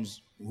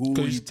becomes who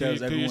he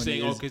tells everyone you're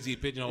saying, he is. because he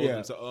pigeonholed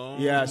himself.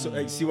 Yeah, so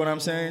like, see what I'm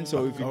saying?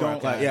 So if you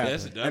don't like, yeah,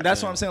 and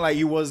that's what I'm saying. Like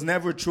he was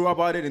never true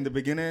about it in the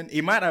beginning.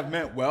 He might have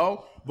meant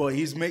well, but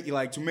he's making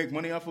like to make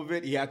money off of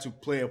it. He had to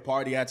play a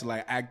part. He had to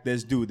like act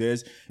this, do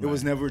this. It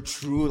was never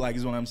true. Like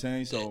is what I'm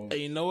saying. So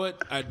you know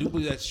what? I do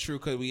believe that's true,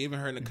 because we even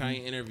heard in the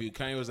Kanye interview.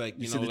 Kanye was like,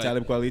 you know, see the like,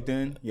 Talib Kweli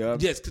thing.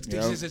 Yep. Yes,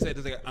 because he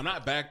said, like, I'm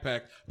not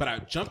backpack, but I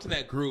jumped in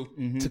that group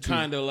to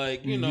kind of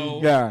like, you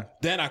know. Yeah.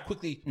 Then I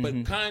quickly, but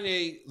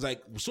Kanye,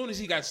 like, as soon as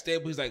he got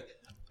stable, he's like,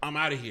 I'm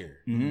out of here.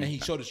 And he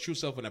showed his true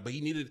self in that. But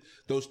he needed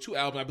those two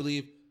albums, I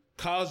believe.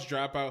 College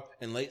Dropout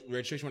and Late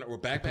Registration were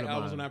backpack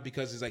albums or not,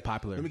 because it's like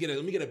popular. Let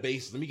me get a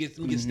basis. Let me get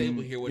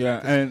stable here.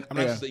 And I'm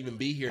not supposed to even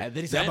be here. And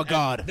then he's like, I'm a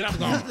god. Then I'm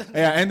gone.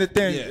 Yeah, and the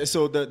thing.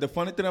 So the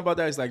funny thing about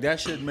that is like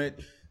that shit made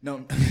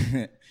no.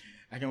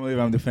 I can't believe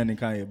I'm defending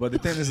Kanye, but the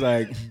thing is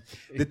like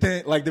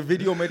the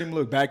video made him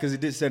look bad because he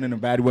did say it in a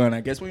bad way, and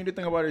I guess when you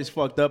think about it, it's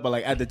fucked up. But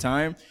like at the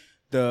time,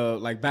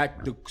 quote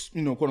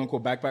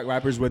unquote backpack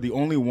rappers were the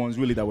only ones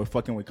really that were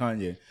fucking with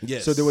Kanye.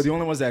 Yes. So they were the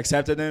only ones that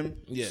accepted him.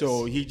 Yes.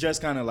 So he just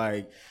kind of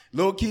like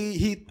low key,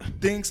 he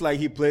thinks like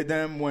he played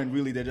them when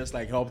really they just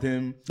like helped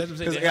him. That's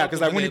what I'm saying. Because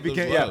like when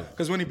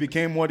he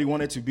became what he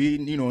wanted to be,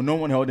 you know, no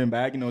one held him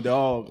back. You know, they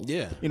all,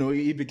 you know,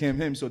 he became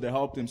him, so they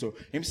helped him. So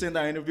him saying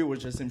that interview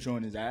was just him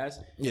showing his ass.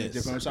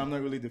 Yes. So I'm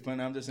not really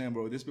defending. I'm just saying,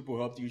 bro, these people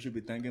helped you. You should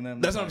be thanking them.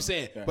 That's what I'm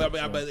saying. Yeah, but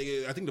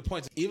I think the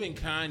point is, even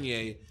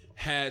Kanye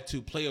had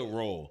to play a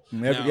role.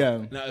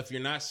 Now, if you're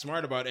not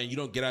smart about it and you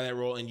don't get out of that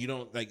role and you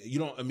don't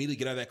immediately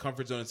get out of that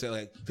comfort zone and say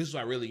like, this is who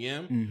I really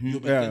am, you'll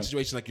be in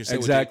situations like you're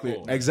saying with J.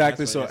 Cole.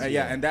 Exactly. So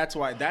and that's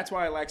why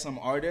I like some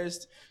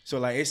artists. So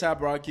like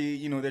A$AP Rocky,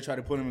 you know, they try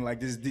to put him in like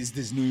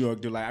this New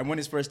York dude. Like when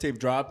his first tape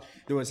dropped,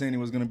 they were saying he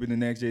was gonna be the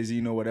next Jay-Z,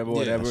 you know, whatever.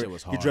 That shit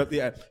was hard.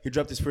 He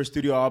dropped his first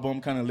studio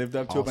album, kind of lived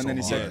up to it, and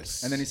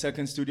then his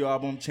second studio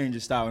album changed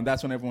his style, and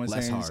that's when everyone's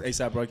saying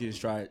A$AP Rocky is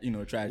trash.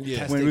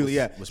 Yeah. When really,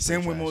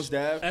 same with Mos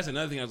Def. That's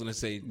another thing I was gonna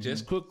say.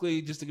 Just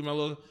quickly, just to give my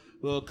little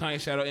Kanye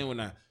shout out and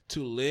whatnot,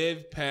 to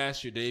live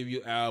past your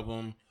debut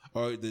album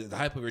or the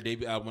hype of your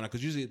debut album,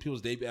 because usually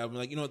people's debut album,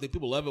 like, you know,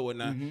 people love it,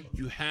 whatnot.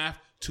 You have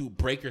to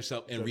break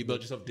yourself and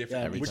rebuild yourself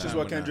different every time. Which is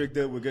what Kendrick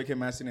did with Good Kid,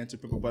 Mad City and To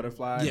Pimp a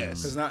Butterfly.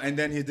 Yes. And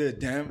then he did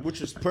Damn,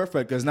 which is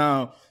perfect, because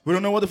now we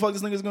don't know what the fuck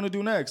this nigga's gonna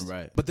do next.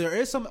 Right. But there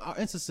is some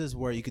instances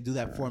where you could do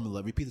that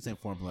formula, repeat the same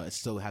formula, and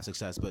still have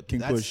success. But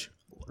King Kush.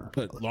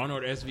 But Law and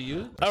Order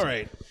SVU. All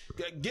right,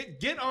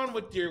 get on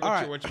with your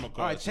whatchamacallit.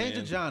 All right, change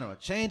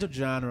of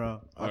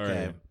genre.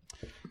 Okay. Right.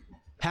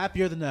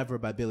 Happier Than Ever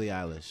by Billie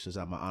Eilish is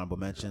on my honorable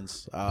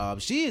mentions.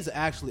 She is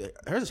actually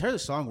her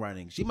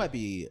songwriting. She might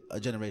be a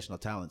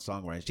generational talent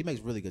songwriting. She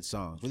makes really good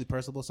songs, really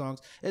personable songs.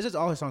 It's just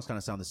all her songs kind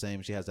of sound the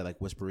same. She has that like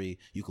whispery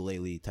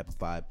ukulele type of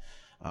vibe.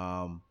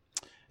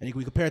 And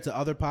we compare it to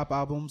other pop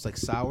albums like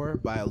Sour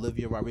by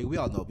Olivia Rodrigo. We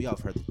all have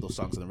heard those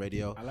songs on the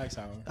radio. I like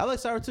Sour. I like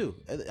Sour too.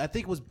 I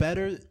think it was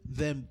better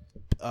than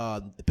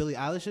Billie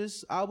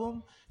Eilish's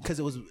album because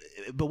it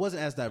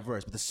wasn't as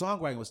diverse, but the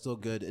songwriting was still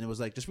good and it was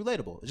like just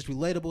relatable. Just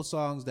relatable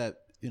songs that,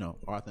 you know,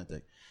 are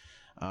authentic.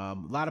 A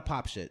lot of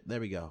pop shit.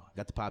 There we go.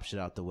 Got the pop shit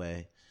out the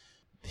way.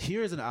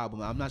 Here's an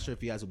album. I'm not sure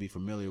if you guys will be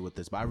familiar with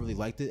this, but I really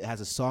liked it. It has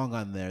a song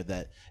on there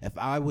that if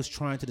I was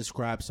trying to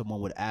describe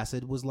someone what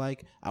acid was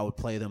like, I would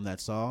play them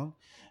that song.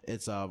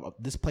 It's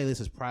this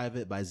playlist is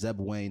Private by Zeb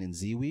Wayne and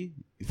Ziwi.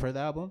 You've heard the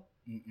album?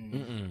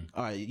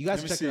 All right, you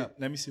guys check it out.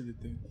 Let me see the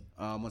thing.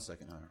 1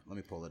 second. All right, let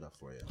me pull it up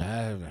for you. I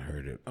haven't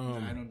heard it. I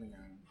don't think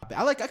I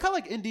am. I kind of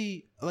like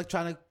indie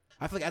electronic.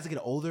 I feel like as I get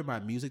older, my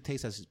music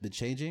taste has been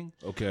changing.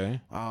 Okay.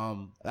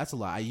 That's a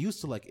lot. I used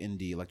to like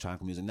indie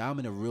electronic music. Now I'm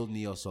in a real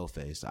neo soul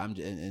phase. And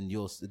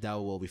that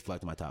will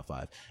reflect in my top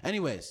 5.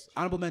 Anyways,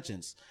 honorable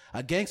mentions: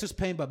 Gangster's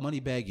Pain by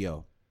Moneybagg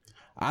Yo.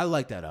 I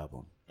like that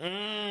album.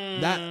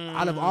 That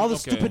out of all the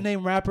stupid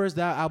name rappers,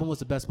 that album was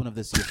the best one of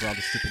this year for all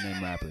the stupid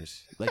name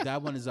rappers. Like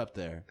that one is up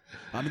there.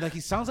 I mean, like he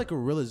sounds like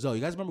Gorilla Zoe.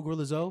 You guys remember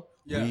Gorilla Zoe?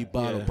 Yeah. We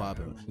bottle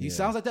popping. He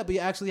sounds like that, but he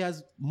actually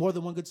has more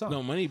than one good song.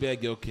 No,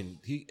 Moneybagg Yo can.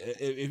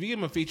 If you give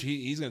him a feature,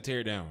 he's gonna tear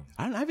it down.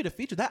 I don't have it a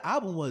feature. That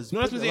album was. No,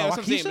 that's what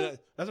I'm saying.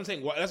 That's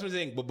what I'm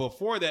saying. But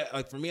before that,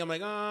 like for me, I'm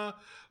like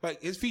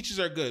his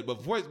features are good. But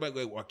before, like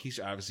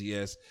Waukesha, obviously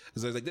yes.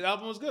 It's like the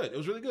album was good. It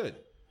was really good.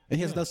 And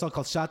he has another song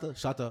called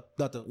Shata,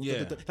 Dutta.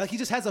 Yeah. Like he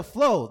just has a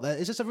flow.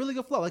 It's just a really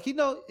good flow. Like he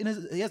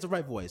has the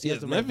right voice. He has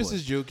the right Memphis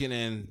voice. is juking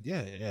and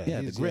yeah,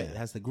 the grit. It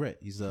has the grit.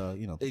 He's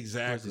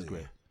exactly.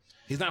 Grit.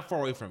 He's not far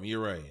away from you.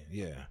 You're right.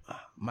 Yeah.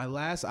 My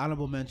last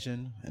honorable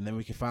mention, and then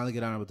we can finally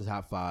get on with the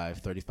top 5,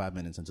 35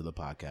 minutes into the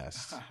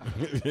podcast.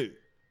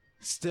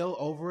 Still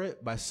Over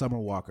It by Summer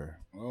Walker.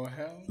 Oh,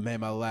 hell.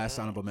 Man, my last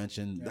honorable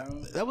mention.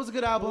 That was a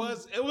good album.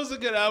 It was a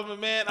good album,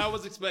 man. I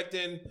was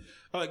expecting,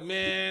 like,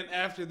 man,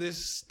 after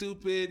this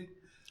stupid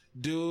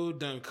dude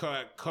done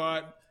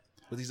caught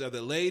with these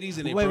other ladies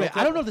and they wait. up.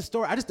 I don't know the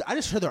story. I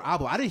just heard their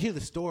album. I didn't hear the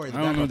story. I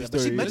don't know the story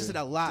But she either. mentions it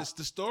a lot.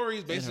 The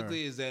story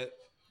basically is that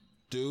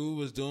dude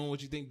was doing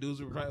what you think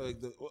dudes were probably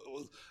like.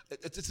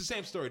 It's the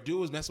same story. Dude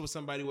was messing with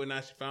somebody,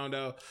 whatnot. She found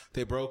out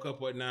they broke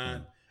up,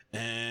 whatnot.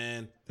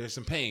 And there's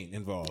some pain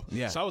involved.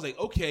 Yeah. So I was like,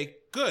 okay,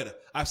 good.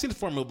 I've seen the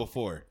formula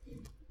before.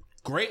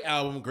 Great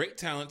album, great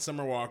talent.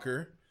 Summer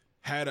Walker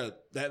had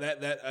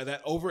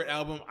that Over It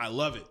album. I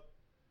love it.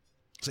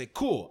 It's like,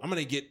 cool. I'm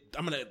gonna get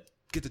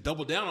to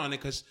double down on it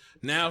because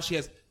now she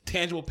has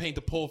tangible pain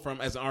to pull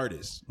from as an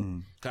artist.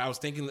 Cause I was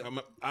thinking,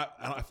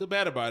 I feel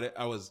bad about it.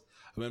 I've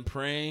been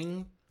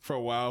praying for a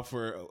while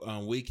for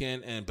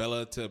Weeknd and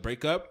Bella to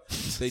break up.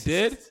 They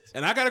did,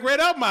 and I got a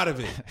great album out of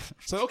it.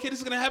 So okay, this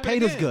is gonna happen.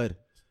 Pain again. is good.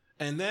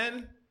 And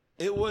then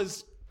it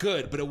was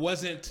good, but it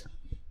wasn't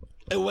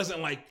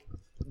like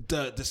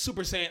the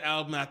Super Saiyan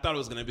album I thought it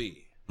was gonna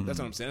be. That's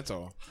what I'm saying. That's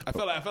all. I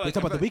felt like. You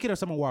talking about The Weeknd or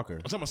Summer Walker?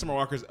 I'm talking about Summer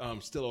Walker's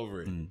Still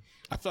Over It.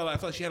 I felt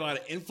like she had a lot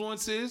of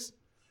influences,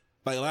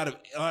 like a lot of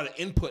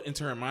input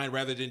into her mind,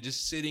 rather than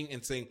just sitting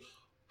and saying,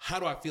 "How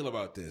do I feel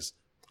about this?"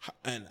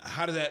 And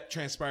how does that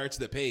transpire to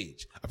the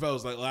page? I felt it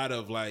was like a lot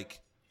of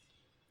like,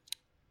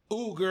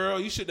 "Ooh, girl,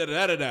 you should da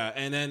da da da,"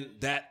 and then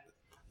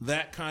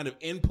that kind of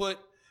input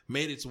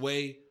made its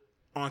way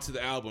onto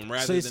the album.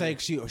 Rather, so you're than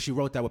saying she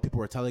wrote that what people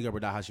were telling her,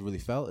 but not how she really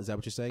felt? Is that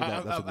what you're saying?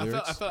 I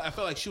felt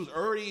like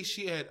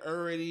she had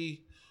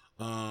already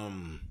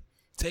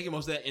taken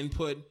most of that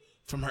input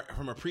from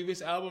her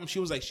previous album.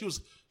 She was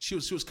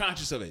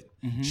conscious of it.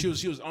 Mm-hmm.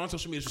 She was on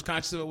social media. She was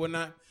conscious of it,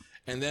 whatnot.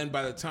 And then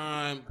by the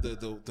time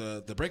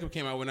the breakup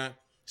came out, whatnot,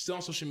 still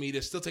on social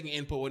media, still taking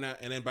input, whatnot.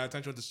 And then by the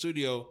time she went to the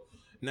studio,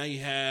 now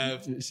you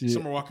have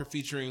Summer Walker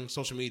featuring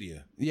social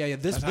media. Yeah.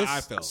 That's how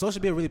I felt.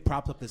 Social media really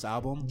propped up this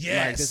album.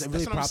 Yes, it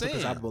really propped up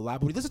this album a lot.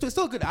 But listen to it, it's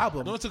still a good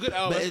album. No, it's a good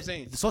album. That's what I'm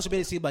saying. The social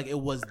media seemed like it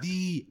was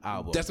the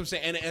album. That's what I'm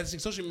saying. And I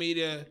think social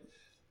media,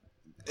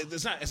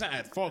 it's not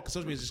at fault because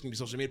social media is just gonna be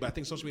social media. But I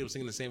think social media was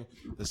thinking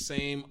the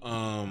same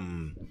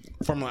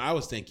formula I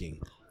was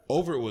thinking.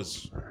 Over It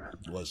was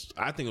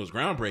I think it was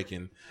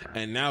groundbreaking,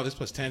 and now this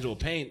plus Tangible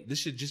Pain. This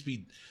should just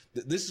be.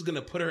 This is going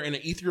to put her in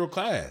an ethereal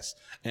class,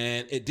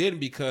 and it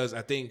didn't because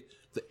I think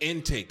the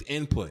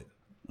input,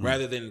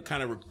 rather than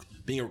kind of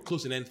being a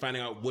recluse and then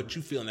finding out what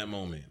you feel in that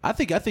moment. I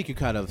think you're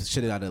kind of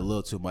shitting on it a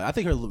little too much. I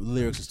think her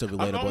lyrics are still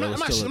relatable.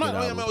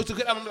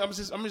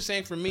 I'm just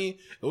saying for me,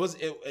 it was.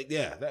 I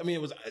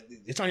mean,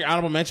 it's on your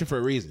honorable mention for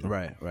a reason.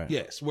 Right.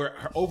 Yes, where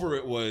her Over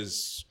It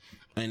was.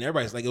 And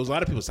everybody's like, it was a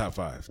lot of people's top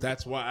 5.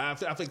 That's why I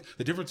think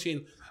the difference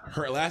between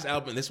her last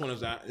album and this one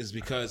is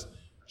because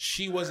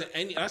she wasn't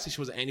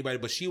anybody,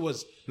 but she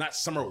was not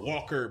Summer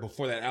Walker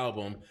before that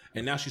album,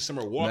 and now she's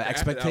Summer Walker. The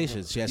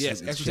expectations, yes,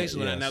 expectations.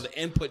 Yes. Now the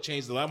input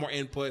changed, a lot more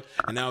input,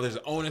 and now there's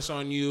an onus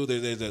on you.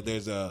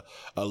 There's a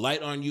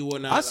light on you.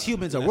 Whatnot. Us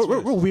humans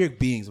we're weird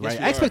beings, right?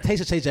 Yes,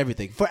 expectations change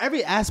everything for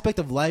every aspect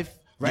of life.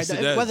 Right,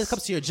 yes, whether it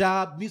comes to your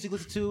job, music,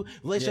 listen to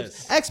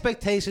relationships,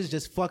 expectations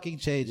just fucking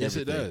change. Yes,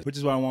 everything. it does. Which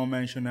is why I won't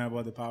mention that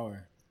about the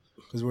power,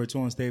 because we're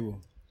too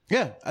unstable.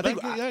 Yeah, I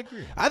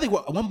agree. I think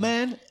one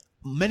man,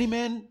 many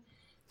men,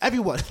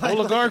 everyone,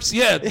 oligarchs.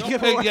 Yeah, we're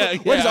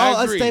just all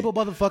unstable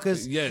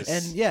motherfuckers. Yes,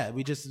 and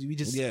we just we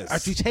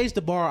change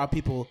the bar on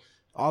people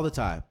all the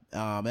time.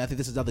 And I think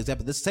this is another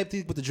example. This is the same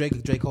thing with the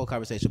Drake Cole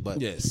conversation, but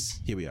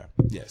yes, here we are.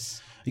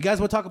 Yes, you guys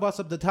want to talk about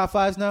the top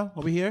 5s now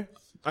over here?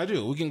 I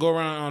do. We can go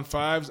around on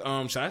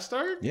 5s. Should I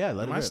start? Yeah,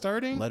 Am I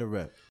starting? Let it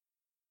rip.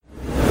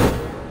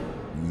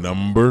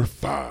 Number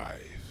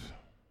 5.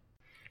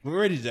 We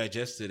already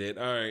digested it.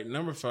 All right,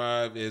 number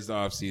 5 is the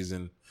off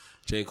season.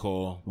 J.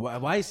 Cole.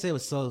 Why you say it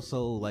was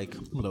so like?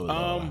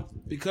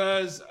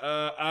 Because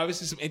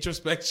obviously some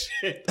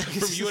introspection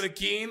from you and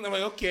Akeem. I'm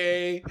like,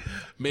 okay,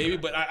 maybe,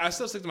 but I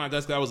still stick to my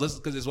guts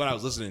because it's what I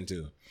was listening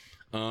to.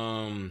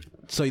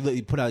 So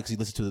you put out because you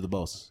listened to the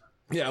most.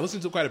 Yeah, I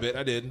listened to it quite a bit.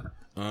 I did,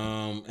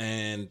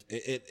 and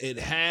it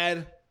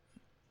had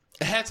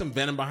some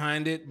venom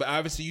behind it, but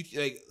obviously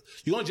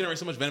you only generate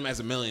so much venom as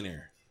a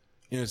millionaire.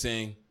 You know what I'm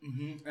saying?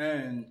 Mm-hmm.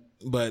 And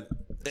but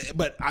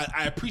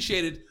I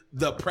appreciated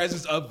the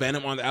presence of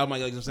Venom on the album.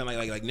 Like I'm saying,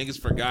 like niggas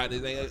forgot.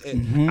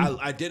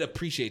 I did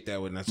appreciate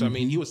that with that. So I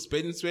mean, he was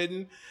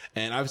spitting,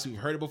 and obviously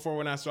we've heard it before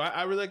when so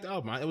I really liked the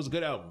album. It was a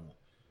good album.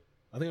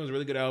 I think it was a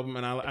really good album,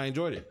 and I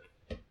enjoyed it.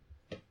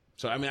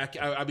 So I mean,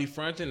 I'd be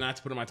fronting not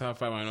to put it in my top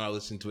 5. I know I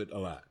listened to it a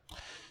lot.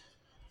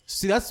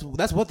 See, that's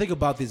one thing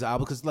about these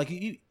albums, because like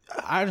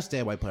I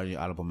understand why you put on your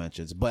honorable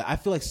mentions, but I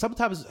feel like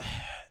sometimes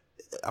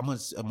I'm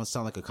gonna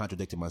sound like a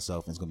contradicting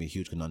myself, and it's gonna be a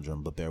huge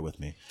conundrum. But bear with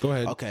me. Go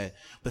ahead. Okay,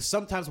 but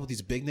sometimes with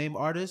these big name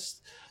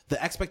artists,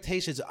 the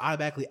expectations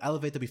automatically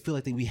elevate that we feel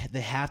like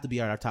they have to be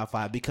on our top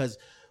 5 because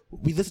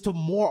we listen to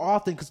them more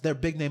often because they're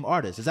big name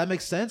artists. Does that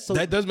make sense? So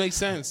that does make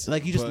sense.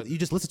 Like you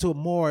just listen to it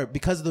more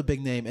because of the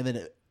big name, and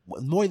then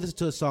the more you listen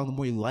to a song, the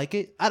more you like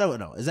it. I don't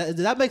know. Does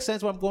that make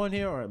sense? Where I'm going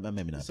here, or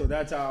maybe not? So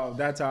that's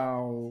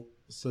how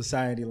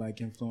society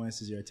like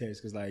influences your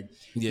taste. Because like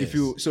yes.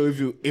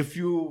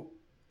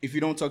 if you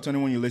don't talk to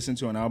anyone, you listen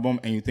to an album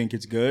and you think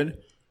it's good,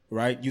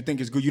 right? You think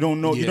it's good. You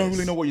don't know. Yes. You don't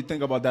really know what you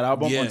think about that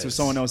album until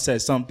someone else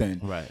says something.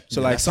 Right.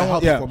 So like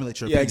someone, formulate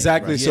your opinion,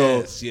 exactly.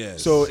 Right?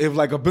 So if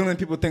like a billion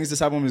people thinks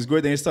this album is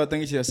good, then you start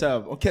thinking to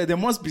yourself, okay, there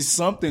must be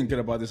something good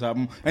about this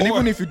album. And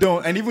even if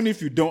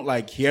you don't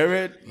like hear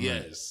it,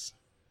 yes,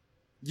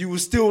 you will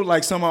still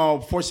like somehow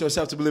force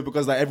yourself to believe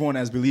because like everyone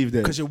has believed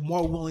it. Because you're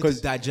more willing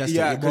to digest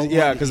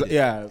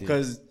it.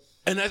 Because.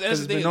 And that's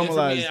the thing.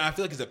 For me, I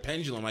feel like it's a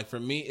pendulum. Like for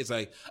me, it's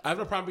like I have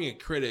no problem being a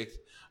critic,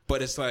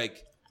 but it's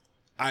like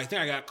I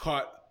think I got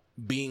caught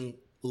being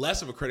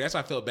less of a critic. That's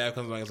why I felt bad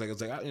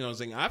because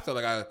I felt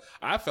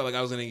like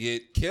I was gonna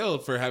get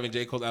killed for having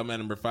J. Cole's album at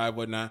number 5,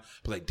 whatnot.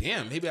 But like,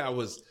 damn, maybe I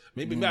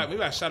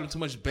shot him too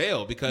much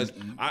bail because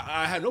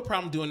I had no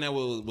problem doing that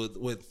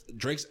with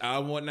Drake's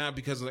album, whatnot.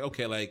 Because like,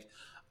 okay, like.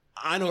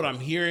 I know what I'm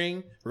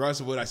hearing, regardless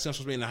of what I see on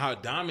social media and how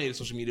it dominated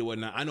social media,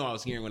 whatnot. I know I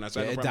was hearing when I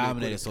started. It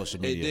dominated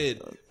social media. It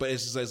did, but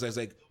it's just it's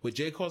like with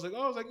J. Cole, it's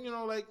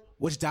like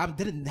which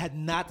had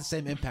not the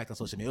same impact on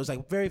social media. It was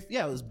like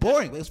it was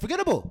boring. It was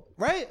forgettable,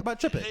 right? About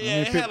tripping.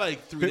 Yeah, it had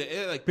like 3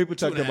 days. People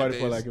talked about it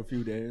for like a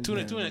few days. Two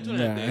and a half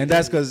days. And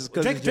that's because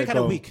Drake had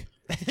a week.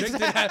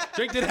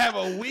 Drake did have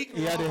a week.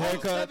 He had a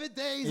haircut. 7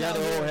 days. He had a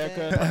whole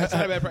haircut. That's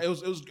not a bad part. It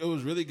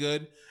was really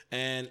good.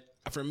 And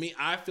for me,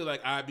 I feel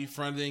like I'd be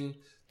fronting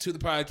to the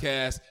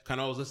podcast, kind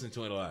of always listening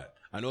to it a lot.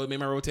 I know it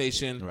made my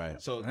rotation,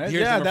 right? So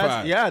here's number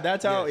 5.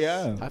 That's how.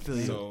 Yeah, I feel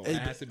you. So it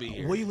has to be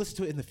here. Will you listen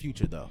to it in the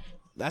future, though?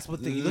 That's what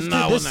thing. You listen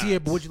to it this year,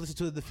 but would you listen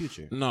to it in the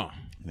future? No,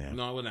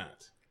 I would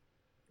not.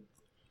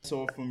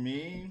 So for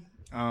me,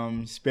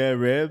 Spare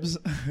Ribs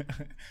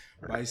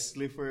by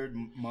Sleaford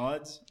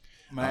Mods.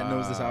 Matt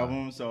knows this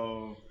album,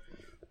 so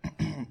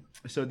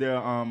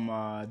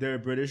they're a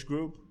British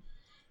group.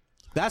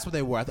 That's what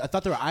they were. I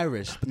thought they were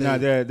Irish. But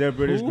they're a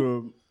British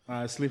group.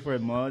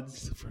 Sleaford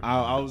Mods.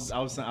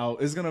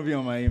 It's gonna be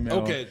on my email.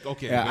 Okay.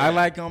 Yeah, I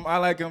like them. I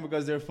like them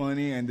because they're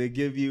funny and they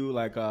give you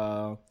like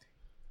an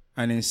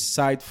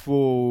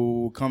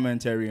insightful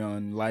commentary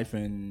on life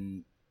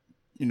in,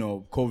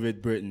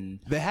 COVID Britain.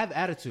 They have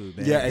attitude,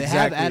 man. Yeah, they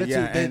exactly. have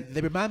attitude. Yeah,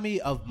 they remind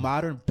me of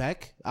modern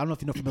Beck. I don't know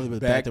if you're familiar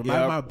with Beck. They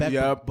remind me of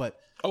Beck, but.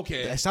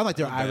 Okay, they sound like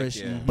they're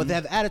Irish, but they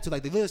have attitude.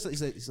 Like they literally,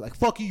 it's like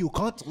 "fuck you,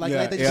 cunt." Like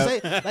they just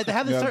say, like they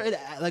have this certain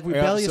like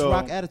rebellious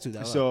rock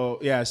attitude. So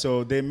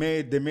they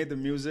made the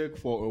music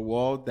for a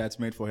world that's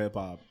made for hip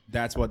hop.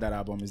 That's what that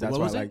album is. That's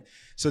why like.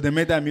 So they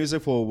made that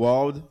music for a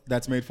world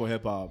that's made for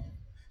hip hop.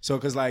 So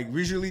because like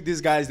usually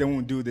these guys they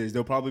won't do this.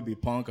 They'll probably be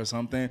punk or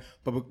something.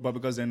 But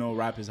because they know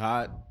rap is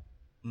hot.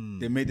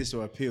 They made this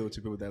to appeal to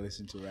people that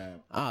listen to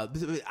rap.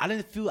 I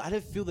didn't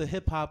feel the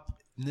hip hop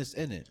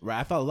in it, right?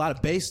 I felt a lot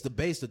of bass, the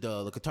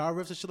guitar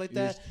riffs and shit like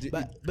that.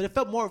 But it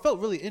felt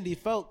really indie. It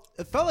felt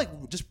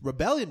like just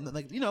rebellion,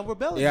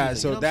 rebellion. Yeah,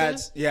 music, so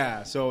that's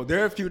So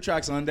there are a few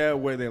tracks on there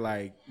where they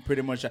like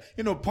pretty much,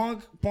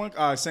 punk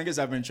singers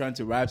have been trying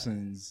to rap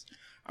since.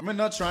 I mean,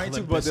 not trying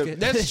to, but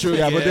that's true.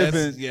 Yeah, but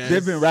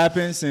they've been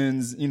rapping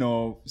since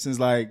since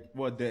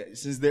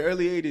the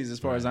early '80s, as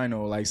far as I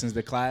know, like since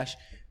the Clash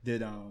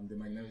did the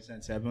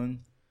Magnificent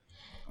Seven,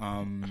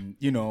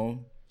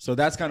 So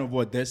that's kind of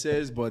what this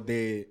is, but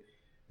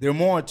they're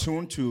more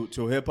attuned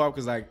to hip hop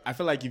because like I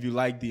feel like if you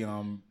like the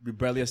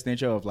rebellious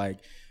nature of like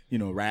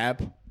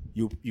rap,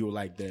 you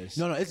like this.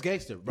 No, it's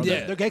gangster, bro.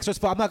 Yeah. They're gangsters.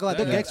 I'm not gonna lie,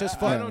 they're gangsters.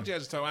 I know what you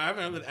guys are talking about. I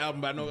haven't heard the album,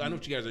 but I know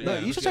what you guys are. No,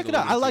 you should check it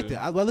out. I liked it.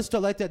 I listened to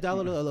it like that.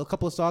 Downloaded a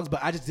couple of songs,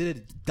 but I just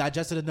didn't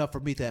digest it enough for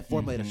me to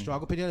formulate a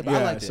strong opinion. But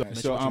I liked it.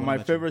 So my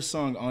favorite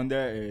song on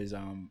there is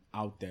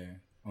 "Out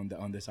There"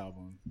 on this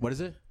album. What is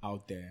it?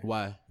 "Out There."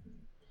 Why?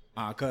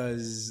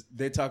 Because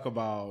they talk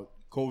about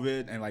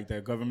COVID and like the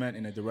government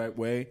in a direct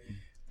way,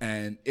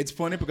 And it's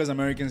funny because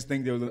Americans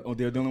think they're the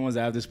only ones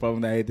that have this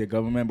problem, that hate their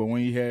government. But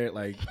when you hear it,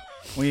 like,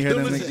 when you hear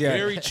them,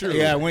 very true.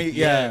 Yeah,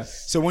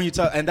 Yes. So when you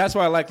talk, and that's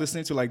why I like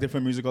listening to like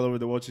different music all over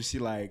the world to see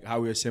like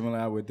how we're similar,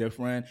 how we're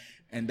different,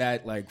 and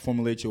that like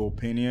formulates your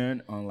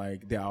opinion on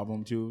like the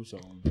album too. So.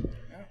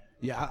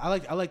 Yeah, I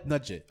like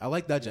Nudge It. I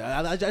like Nudge It.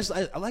 I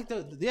like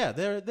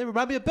they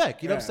remind me of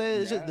Beck. You know what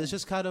I'm saying? It's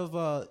just kind of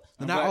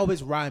they're not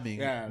always rhyming,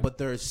 but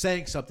they're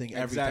saying something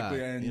every time.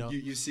 Exactly, and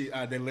you see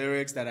the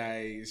lyrics that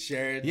I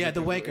shared. Yeah,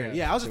 the wanker.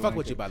 Yeah, I was just fucking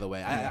with you, by the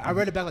way. I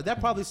read it back like that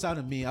probably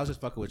sounded mean. I was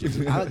just fucking with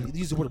you. I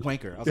used the word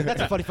wanker. I was like,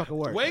 that's a funny fucking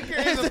word.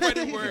 Wanker is a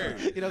funny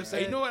word. You know what I'm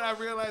saying? You know what I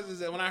realized is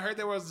that when I heard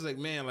that word, I was like,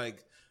 man,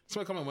 like.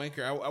 Someone call me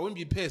wanker, I wouldn't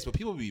be pissed, but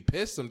people would be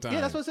pissed sometimes.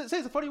 Yeah, that's what it says.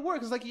 It's a funny word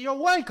because like you're a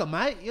wanker,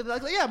 mate. You're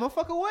like, yeah, I'm a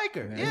fucking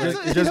wanker. Yeah, you know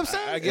what I'm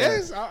saying? I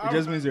guess it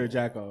just means you're a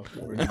jack off.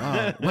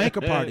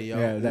 Wanker party, yo.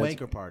 Yeah,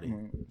 wanker party.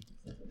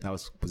 That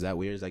was that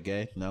weird? Is that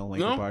gay? No,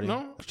 wanker party.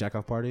 No. Jack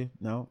off party.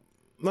 No.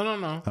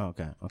 No. Oh,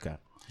 okay.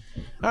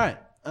 All right.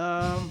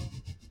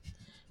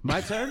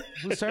 My turn.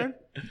 Whose turn?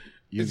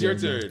 It's your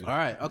turn. All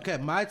right. Okay,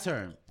 my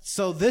turn.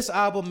 So this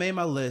album made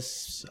my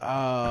list.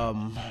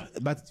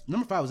 But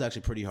number 5 was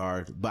actually pretty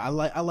hard, but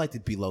I like to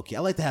be low key.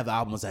 I like to have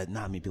albums that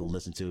not many people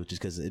listen to, just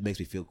because it makes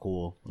me feel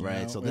cool,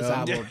 right? So this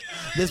album,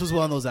 this was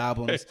one of those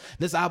albums.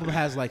 This album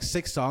has like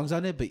 6 songs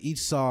on it, but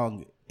each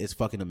song is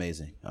fucking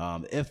amazing.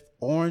 If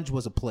Orange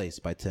Was a Place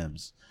by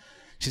Tems.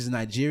 She's a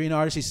Nigerian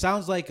artist. She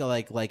sounds like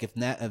if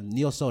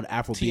Neo Soul and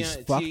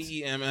Afrobeats fucked.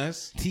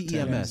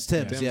 Tems.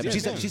 Tems. Yeah,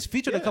 but she's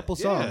featured a couple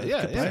songs.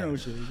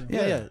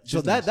 Yeah. So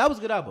that was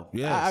a good album.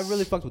 Yes. I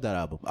really fucked with that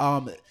album.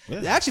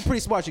 Actually pretty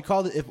smart. She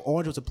called it If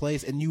Orange Was a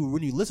Place, and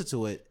when you listen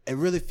to it, it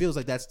really feels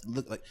like that's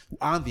like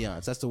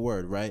ambiance. That's the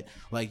word, right?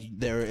 Like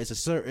there is a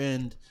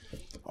certain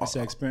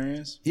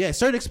experience. Yeah,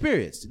 certain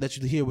experience that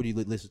you hear when you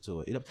listen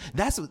to it. You know,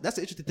 that's the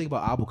interesting thing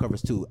about album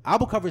covers too.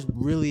 Album covers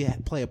really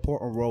play a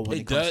important role when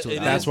it comes to it.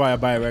 That's why I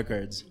buy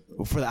records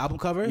for the album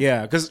cover.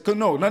 Yeah, because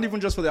no, not even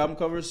just for the album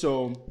cover.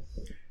 So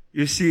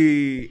you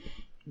see,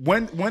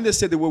 when they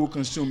say the way we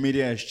consume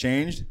media has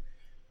changed,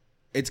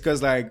 it's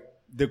because like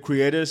the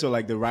creators or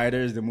like the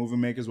writers, the movie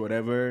makers,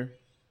 whatever,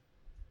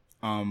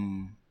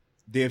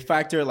 they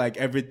factor like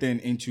everything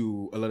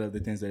into a lot of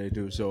the things that they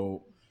do.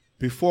 So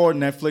before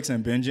Netflix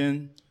and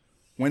binging,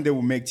 when they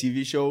will make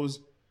TV shows,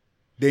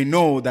 they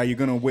know that you're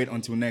gonna wait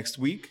until next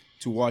week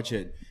to watch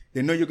it.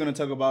 They know you're gonna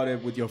talk about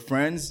it with your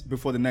friends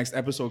before the next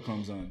episode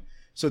comes on.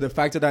 So they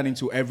factor that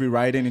into every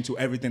writing, into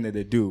everything that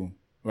they do,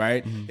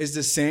 right? Mm-hmm. It's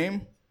the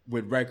same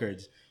with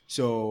records.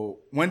 So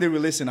when they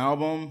release an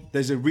album,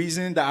 there's a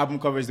reason the album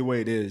cover is the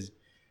way it is.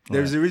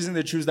 There's a reason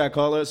they choose that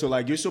color. So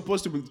like you're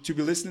supposed to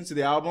be listening to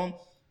the album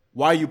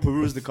while you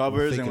peruse the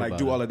covers and like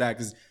do all of that,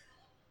 because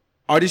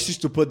artists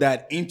used to put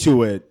that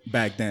into it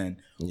back then.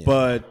 Yeah.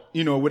 But,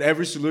 with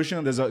every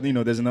solution, there's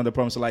another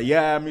problem. So like,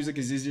 music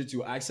is easier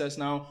to access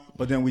now,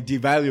 but then we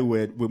devalue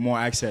it with more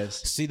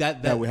access. See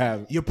that we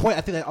have. Your point,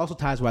 I think that also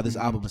ties why this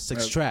album is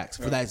 6 tracks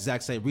for that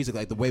exact same reason,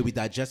 like the way we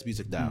digest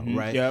music now,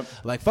 right? Yep.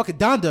 Like fucking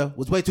Donda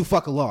was way too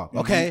fucking long,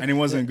 okay? And it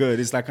wasn't good.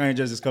 It's like Kanye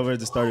just discovered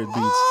the started beats.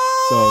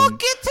 Oh, so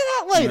get to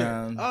that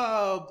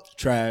later.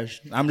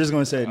 Trash. I'm just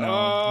gonna say it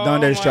now.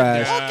 Donda's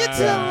trash. I'll get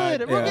to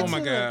that later. Oh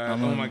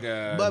my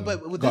god.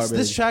 But with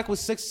this track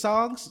was 6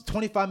 songs,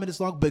 25 minutes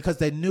long, because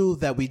they knew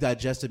that we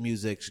digested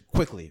music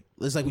quickly.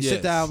 It's like we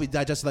sit down, we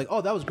digest it, like,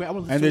 oh, that was great. I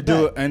want to listen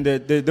to and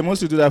they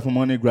mostly do that for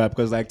money grab,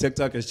 because like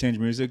TikTok has changed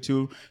music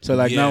too. So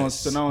like now on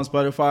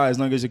Spotify, as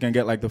long as you can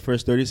get like the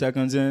first 30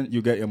 seconds in,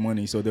 you get your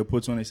money. So they'll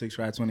put 26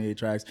 tracks, 28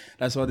 tracks.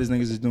 That's what these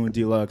niggas is doing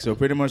deluxe. So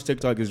pretty much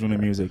TikTok is running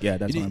music. Yeah,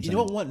 that's what I'm saying. You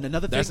know what?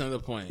 That's another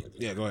point.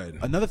 Yeah, go ahead.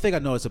 Another thing I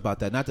noticed about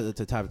that, not the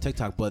type of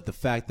TikTok, but the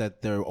fact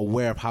that they're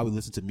aware of how we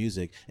listen to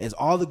music, is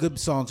all the good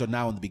songs are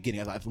now in the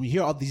beginning. Like, when you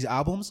hear all these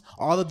albums,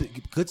 all of the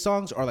good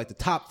songs are like the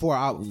top 4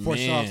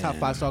 songs, top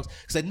 5 songs.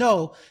 Because they know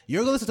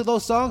you're gonna listen to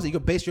those songs, and you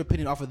can base your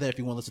opinion off of that if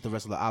you want to listen to the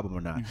rest of the album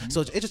or not. Mm-hmm. So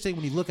it's interesting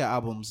when you look at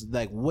albums,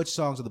 like which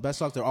songs are the best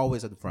songs. They're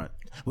always at the front.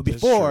 But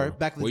before,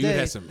 back in the day, you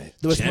had some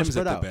gems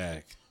at the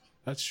back.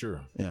 That's true.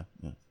 Yeah.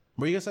 What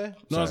were you gonna say?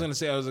 No, I was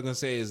gonna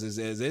say is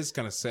it's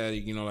kind of sad.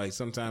 Like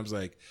sometimes,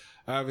 like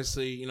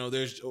obviously,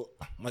 there's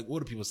like, what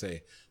do people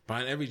say?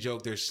 Behind every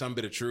joke, there's some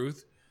bit of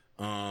truth.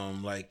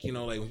 Like when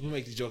people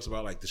make these jokes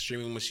about like the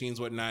streaming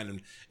machines, whatnot,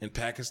 in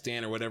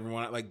Pakistan or whatever,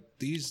 like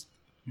these.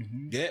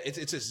 Mm-hmm. Yeah,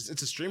 it's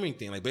a streaming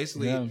thing. Like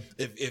basically,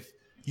 if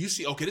you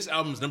see, okay, this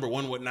album's number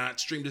 1, whatnot,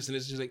 stream this and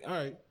this, just like, all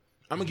right,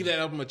 I'm gonna give that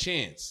album a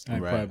chance. I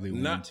probably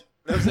won't.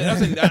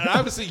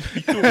 Obviously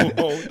you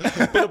won't.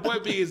 But the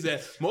point being is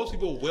that most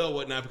people will,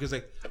 whatnot, because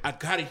like I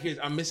gotta hear,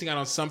 I'm missing out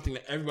on something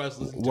that everybody's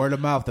listening to. Word of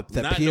mouth, the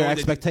peer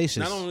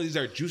expectations. Not only these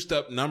are juiced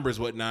up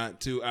numbers,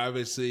 whatnot, to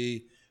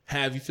obviously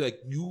have you feel like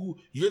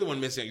you're the one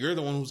missing out. You're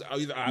the one who's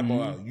either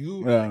eyeball out.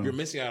 You're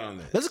missing out on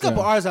that. There's a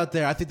couple artists out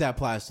there I think that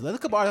applies to. There's a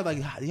couple artists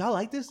like, y'all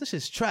like this? This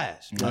shit's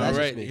trash. All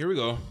right, here we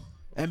go.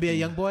 NBA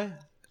Youngboy?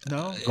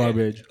 No?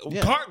 Garbage.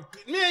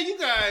 Man, you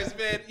guys,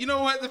 man. You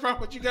know what the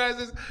problem with you guys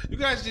is? You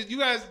guys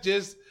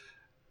just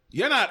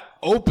You're not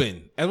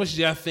open as much as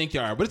y'all think you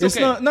are, but it's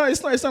okay.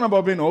 It's not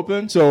about being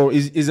open. So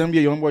is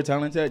NBA Youngboy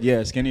talented?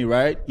 Yes. Can he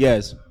write?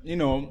 Yes. You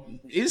know,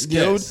 he's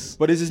skilled,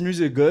 but is his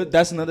music good?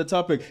 That's another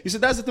topic. You see,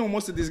 that's the thing with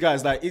most of these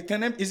guys. Like,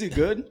 is it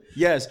good?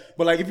 Yes.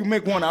 But like, if you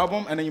make one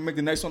album and then you make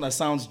the next one that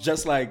sounds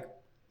just like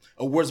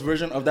a worse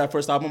version of that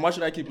first album, why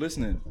should I keep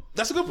listening?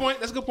 That's a good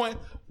point.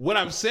 What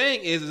I'm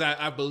saying is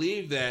I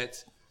believe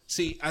that.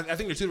 See, I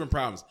think there's two different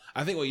problems.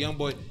 I think what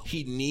YoungBoy,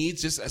 he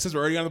needs, just since we're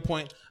already on the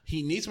point,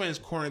 he needs somebody in his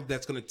corner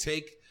that's going to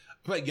take. I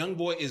feel like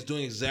YoungBoy is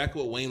doing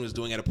exactly what Wayne was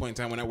doing at a point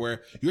in time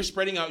where you're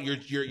spreading out your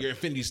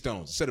Infinity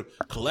Stones instead of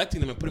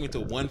collecting them and putting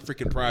them into one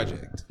freaking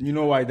project. You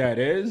know why that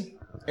is?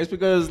 It's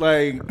because,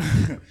 like,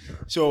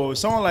 so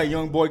someone like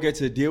YoungBoy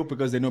gets a deal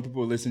because they know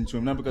people listen to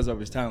him, not because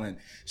of his talent.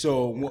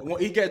 So when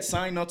he gets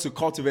signed up to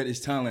cultivate his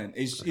talent,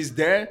 he's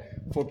there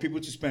for people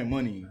to spend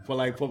money,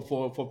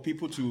 for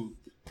people to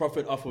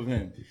profit off of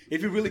him. If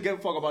he really gave a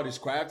fuck about his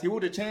craft, he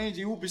would have changed.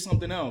 He would be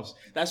something else.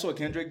 That's what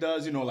Kendrick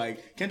does. You know,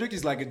 like, Kendrick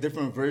is like a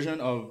different version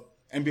of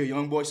NBA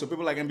Youngboy. So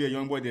people like NBA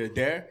Youngboy, they're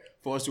there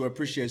for us to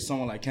appreciate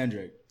someone like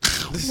Kendrick.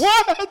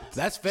 What?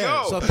 That's fair.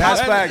 Yo, so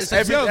that's facts.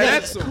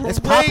 It's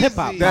pop hip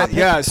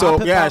hop. So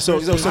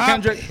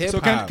Kendrick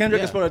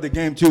is part of the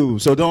game too.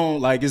 So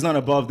don't, like, it's not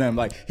above them.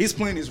 Like, he's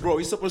playing his role.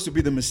 He's supposed to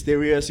be the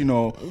mysterious, you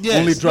know,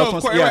 only drop.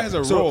 Everyone has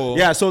a role.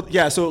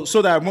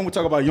 So that when we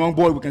talk about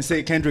YoungBoy, we can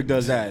say Kendrick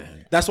does that.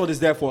 That's what it's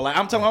there for. Like,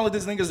 I'm telling all of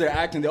these niggas, they're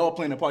acting, they're all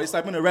playing a part. It's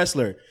like being a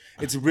wrestler.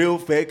 It's real,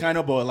 fake, kind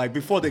of, but like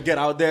before they get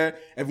out there,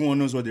 everyone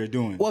knows what they're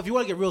doing. Well, if you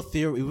want to get real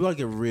theory, if you want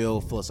to get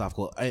real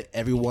philosophical,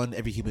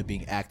 every human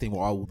being acting,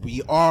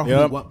 we are who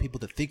we want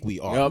people to think we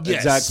are. Yep,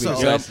 exactly.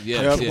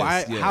 So,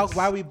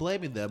 why are we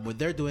blaming them when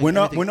they're doing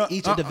everything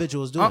each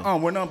individual is doing?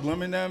 We're not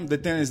blaming them. The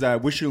thing is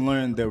that we should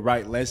learn the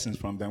right lessons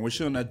from them. We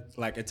shouldn't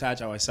like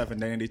attach our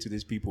self-identity to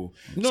these people.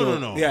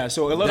 No. Yeah,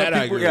 so a lot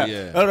of people,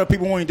 a lot of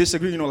people when you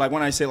disagree, you know, like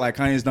when I say like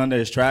Kanye's done that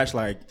is trash,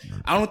 like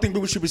I don't think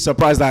people should be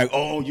surprised. Like,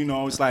 oh, you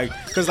know, it's like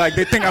because like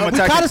they think I'm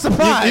attacking. Kind of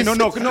surprised.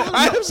 No,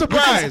 I am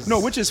surprised.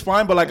 Which is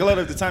fine, but like a lot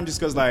of the time, just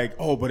because like,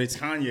 oh, but it's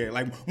Kanye.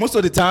 Like most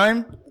of the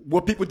time,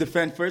 what people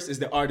defend first is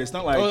the artist,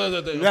 not like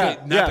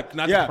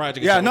the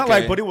project. Yeah, not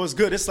like, but it was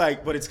good. It's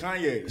like, but it's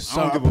Kanye.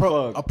 So I don't give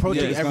a fuck.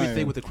 Approaching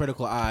everything with a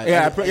critical eye.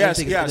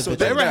 So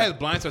everyone has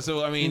blind spots.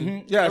 So I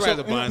mean, everyone has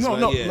a blind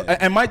spot.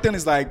 And my thing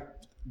is like,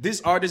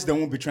 these artists, they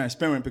won't be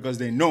transparent because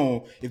they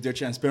know if they're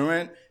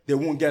transparent, they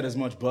won't get as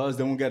much buzz.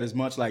 They won't get as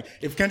much like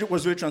if Kendrick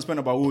was really transparent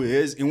about who he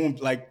is, it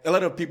won't like a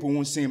lot of people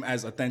won't see him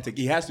as authentic.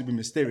 He has to be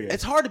mysterious.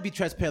 It's hard to be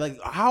transparent.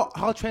 Like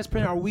how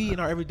transparent are we in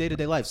our everyday to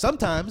day life?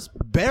 Sometimes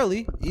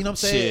barely. You know what I'm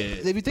saying?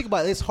 Shit. If you think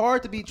about it, it's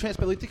hard to be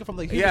transparent. You think from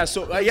like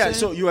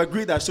so you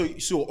agree that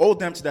so hold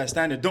them to that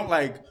standard. Don't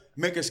like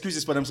make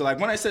excuses for them. So like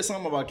when I say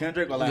something about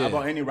Kendrick or like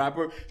about any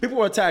rapper, people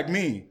will attack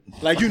me.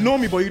 Like you know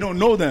me, but you don't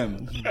know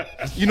them.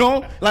 You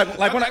know,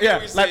 like when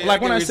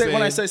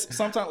I say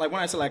sometimes like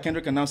when I say like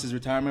Kendrick announced his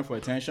retirement for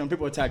attention,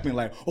 people attack me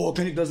like, oh,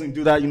 Kendrick doesn't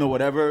do that, you know,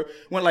 whatever.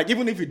 When like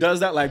even if he does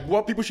that, like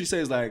what people should say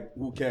is like,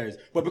 who cares?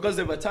 But because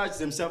they've attached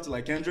themselves to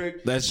like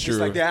Kendrick, that's true.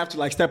 It's like they have to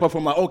like step up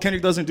from like, oh,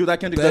 Kendrick doesn't do that.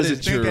 Kendrick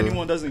doesn't think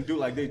anyone doesn't do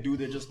like they do.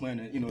 They're just playing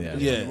it, you know.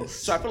 Yeah.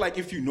 So I feel like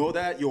if you know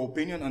that, your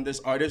opinion on this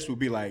artist would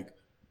be like.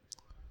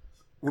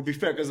 Would be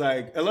fair because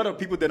like a lot of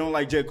people they don't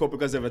like J. Cole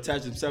because they've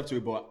attached themselves to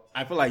it, but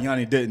I feel like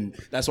Yanni didn't.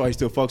 That's why he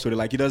still fucks with it.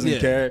 Like he doesn't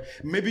care.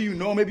 Maybe you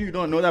know, maybe you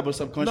don't know that, but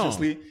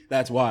subconsciously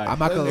that's why. I'm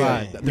not gonna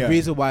lie. The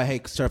reason why I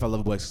hate Certified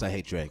Lover Boy is because I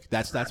hate Drake.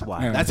 That's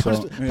why. Yeah, that's so,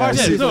 part yeah. of it. I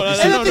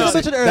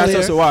mentioned earlier. That's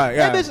also why.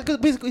 Yeah.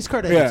 Because he's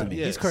Kurt Angle to me.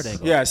 He's Kurt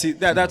Angle. Yeah. See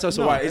that's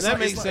also why. And that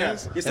makes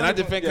sense. And I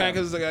defend Kanye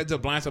because it's a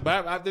blind spot.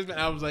 But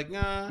I was like,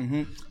 nah.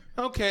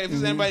 Okay, if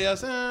there's anybody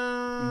else,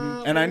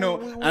 and I know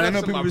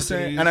people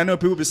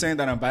be saying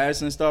that I'm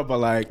biased and stuff, but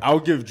like I'll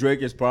give Drake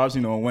his props,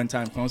 you know, when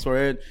time comes for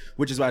it,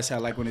 which is why I say I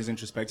like when he's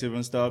introspective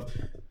and stuff.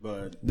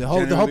 But the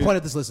whole point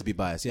of this list is to be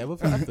biased. Yeah,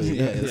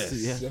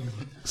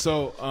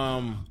 So,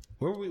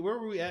 where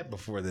were we at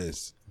before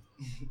this?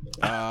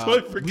 I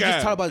totally forgot. We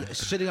just talked about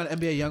shitting on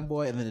NBA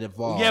Youngboy and then it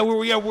evolved. Yeah,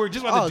 we're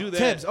just about to do that.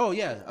 Timbs. Oh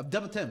yeah, I'm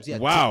done with Timbs. Yeah.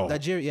 Wow.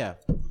 Nigeria.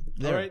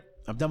 Yeah. All right.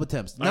 I'm done with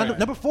Timbs.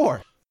 Number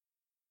 4.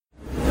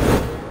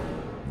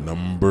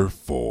 Number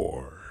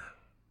 4.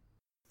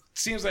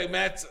 Seems like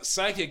Matt's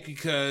psychic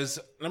because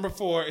number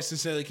 4 is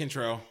Sincerely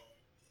Kentrell.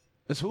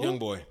 It's who?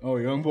 YoungBoy. Oh,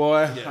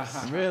 YoungBoy.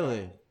 Yes.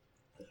 Really?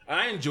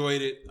 I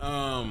enjoyed it.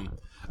 I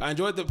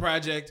enjoyed the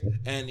project,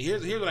 and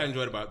here's what I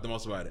enjoyed the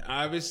most about it.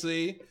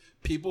 Obviously,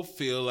 people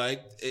feel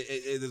like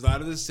it is a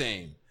lot of the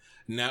same.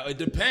 Now it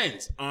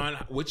depends on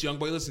which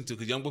YoungBoy you listen to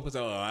because YoungBoy puts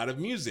out a lot of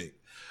music.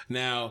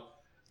 Now.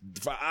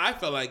 I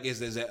felt like is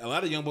that a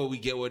lot of YoungBoy we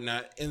get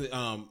whatnot in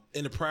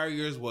the prior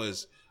years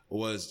was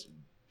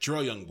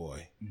Drill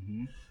YoungBoy.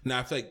 Mm-hmm. Now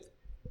I feel like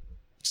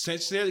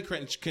Sincerely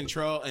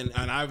Kentrell and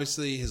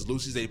obviously his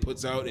Lucy's that he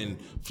puts out and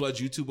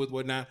floods YouTube with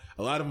whatnot.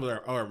 A lot of them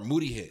are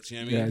moody hits. You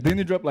know what I mean? Yeah. Didn't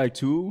he drop like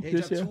 2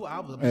 this year? He dropped 2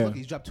 albums. Yeah.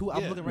 He's dropped 2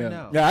 albums right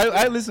now. Yeah,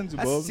 I listened to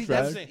both. You're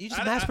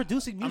just mass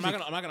producing music.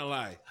 I'm not gonna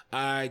lie.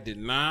 I did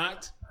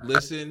not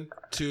listen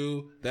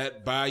to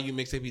that Bayou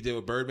mixtape he did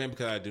with Birdman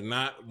because I do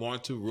not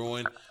want to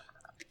ruin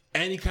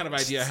any kind of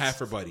idea I have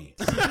for Buddy.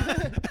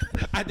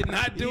 I did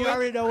not do it. You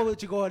already know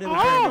what you're going in. I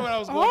already knew what I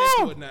was going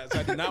into with that, so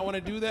I did not want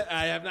to do that.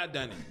 I have not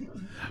done it.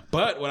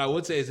 But what I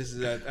would say is this: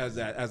 is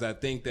as I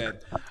think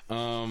that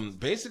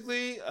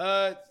basically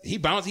he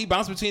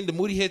bounced between the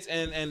Moody hits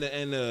and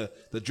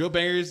the drill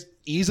bangers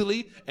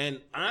easily. And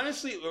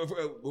honestly,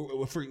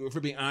 if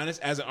we're being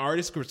honest, as an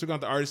artist, we're still going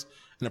to the artist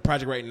in the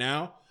project right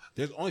now.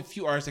 There's only a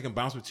few artists that can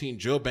bounce between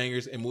drill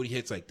bangers and Moody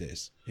hits like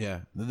this. Yeah.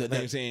 You know what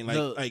I'm saying?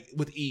 Like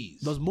with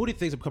ease. Those Moody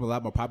things have become a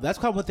lot more popular. That's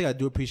kind of one thing I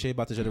do appreciate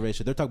about the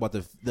generation. They're talking about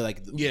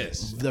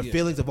the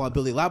feelings of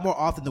vulnerability a lot more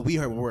often than we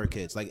heard when we were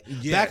kids. Like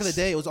back in the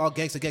day, it was all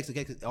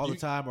gangsta all the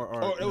time.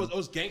 Or it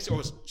was gangster or it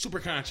was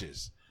super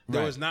conscious.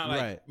 There was not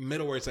like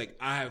middle where it's like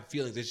I have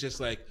feelings. It's just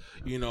like,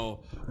 you know,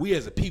 we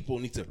as a people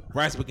need to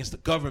rise up against the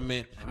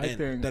government. I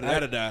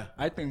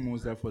think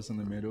Mos Def was in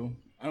the middle.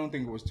 I don't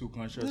think it was too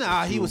conscious.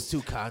 Nah, he was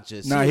too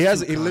conscious. Nah, he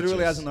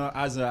literally has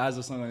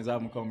a song on his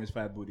album called Miss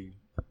Fat Booty.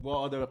 What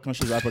other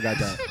conscious rapper got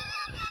that?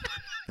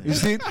 You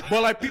see,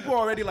 but like people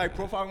already like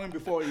profiling him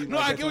before. You know,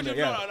 I get what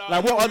you're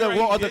like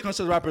what other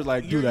conscious rappers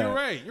like do that? You're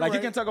right. Like you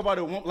can talk about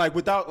it like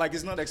without like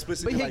it's not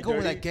explicit. But he like, go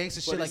with like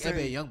gangster shit like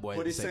NBA Youngboy.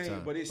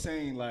 But he's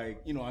saying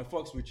like, you know, I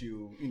fucks with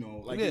you. You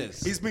know, like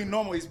he's being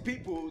normal. It's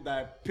people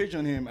that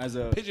pigeon him as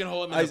a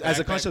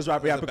conscious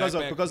rapper. Yeah, because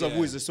of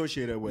who he's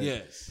associated with.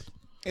 Yes.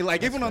 And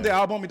like even on the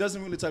album, it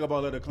doesn't really talk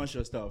about other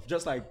conscious stuff.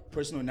 Just like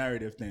personal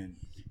narrative thing.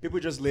 People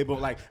just label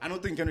like I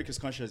don't think Kendrick is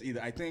conscious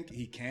either. I think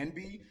he can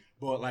be,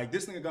 but like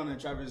this nigga got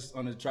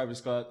on the Travis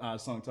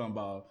Scott song talking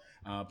about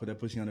put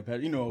that pussy on the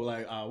pad. You know,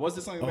 like what's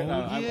the song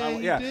about?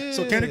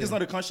 So Kendrick is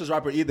not a conscious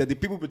rapper either. The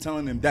people be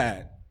telling him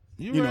that.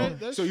 You know,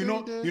 so you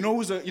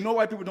know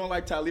why people don't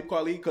like Talib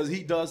Kweli? Because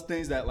he does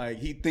things that like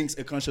he thinks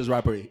a conscious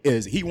rapper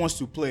is. He wants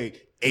to play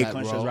a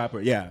conscious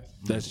rapper. Yeah,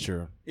 that's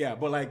true. Yeah,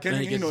 but like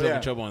Kendrick, he gets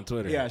in trouble on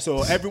Twitter. Yeah,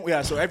 so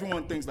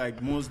everyone thinks like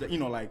most, you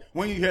know, like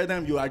when you hear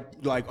them, you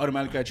like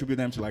automatically attribute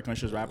them to like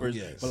conscious rappers.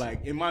 Yes. But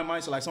like in my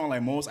mind, so like someone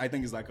like Mos, I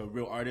think is like a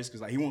real artist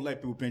because like he won't let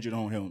people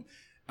pigeonhole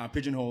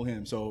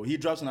him. So he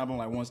drops an album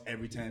like once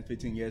every 10,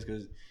 15 years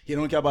because he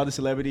don't care about the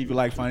celebrity. If you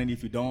like, find it.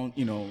 If you don't,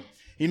 you know,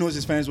 he knows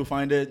his fans will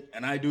find it,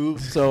 and I do.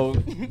 So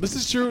this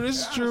is true.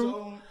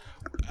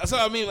 So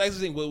I mean, like I was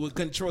saying, with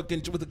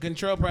the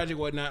Control project,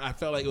 whatnot, I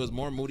felt like it was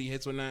more Moody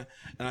hits, whatnot.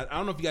 And I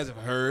don't know if you guys have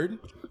heard.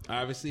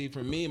 Obviously,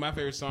 for me, my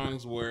favorite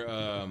songs were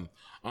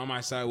 "On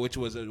My Side," which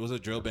was a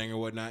drill banger,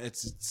 whatnot.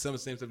 It's some of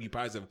the same stuff you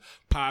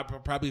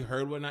probably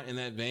heard, whatnot, in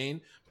that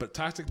vein. But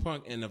Toxic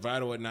Punk and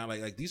Nevada, whatnot,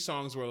 like these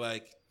songs were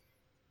like.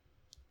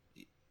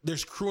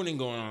 There's crooning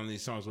going on in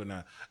these songs,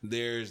 whatnot.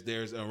 There's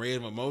a array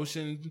of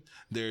emotion.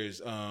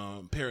 There's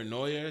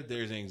paranoia.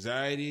 There's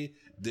anxiety.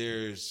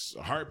 There's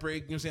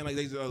heartbreak. You know what I'm saying? Like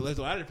there's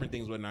a lot of different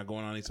things, whatnot,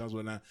 going on in these songs,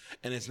 whatnot.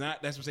 And it's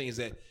not. That's what I'm saying is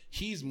that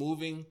he's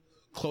moving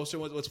closer.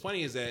 What's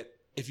funny is that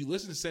if you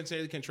listen to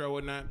Sensitivity Control,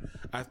 whatnot,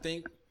 I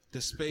think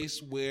the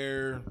space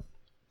where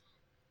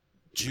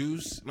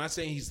Juice. I'm not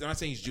saying he's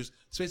Juice.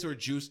 Space where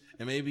Juice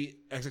and maybe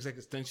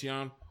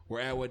XXXTentacion. We're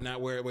at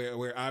whatnot,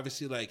 where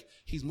obviously like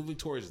he's moving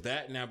towards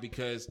that now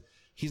because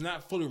he's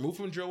not fully removed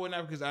from drill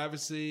whatnot because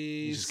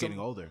obviously he's just getting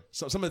older.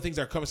 So some of the things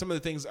are coming. Some of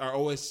the things are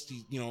always,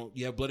 you know,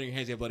 you have blood in your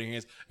hands, and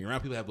you're around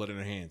people that have blood in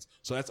their hands.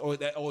 So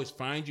that always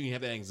finds you. You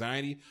have that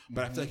anxiety,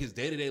 but I feel like his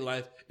day-to-day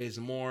life is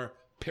more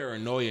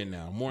paranoia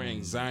now, more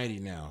anxiety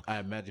now. I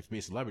imagine for me,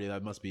 a celebrity,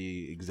 that must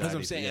be anxiety. That's what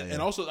I'm saying,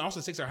 and also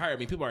the stakes are higher. I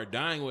mean, people are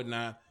dying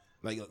whatnot.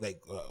 Like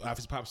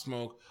Office Pop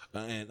Smoke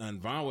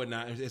and Von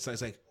whatnot. It's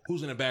like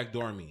who's gonna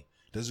backdoor me?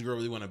 Does this girl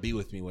really want to be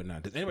with me?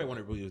 Whatnot? Does anybody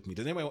want to be with me?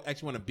 Does anybody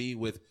actually want to be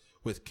with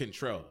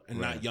Control and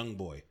not Young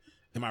Boy?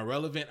 Am I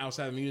relevant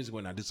outside of music?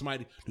 Whatnot? Do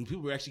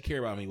people actually care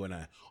about me?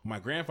 Whatnot? When my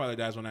grandfather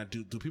dies, whatnot?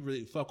 Do people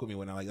really fuck with me?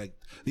 Whatnot? Like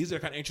these are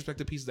kind of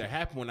introspective pieces that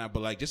happen. Whatnot?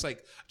 But like just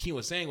like Keen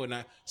was saying,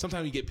 whatnot?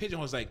 Sometimes you get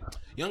pigeonholes. Like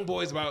Young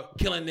Boy's about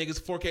killing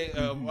niggas,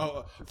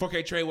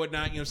 4K trade,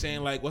 whatnot. You know what I'm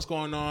saying? Like what's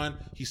going on?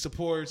 He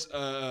supports.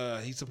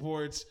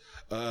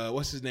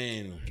 What's his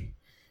name?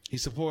 He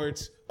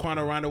supports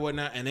Quando Rondo,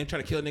 whatnot, and then try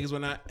to kill niggas,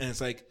 whatnot. And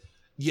it's like,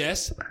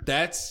 yes,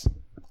 that's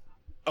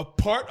a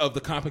part of the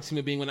complex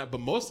human being, whatnot.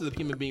 But most of the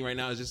human being right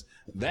now is just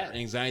that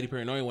anxiety,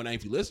 paranoia, whatnot.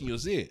 If you listen, you'll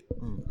see it.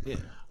 Yeah.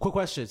 Quick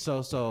question.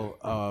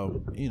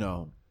 So, you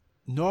know,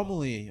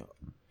 normally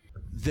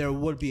there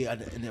would be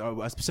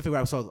a specific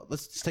rapper. So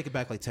let's take it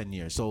back like 10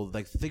 years. So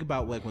like think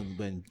about like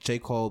when J.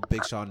 Cole,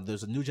 Big Sean,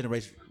 there's a new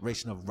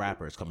generation of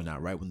rappers coming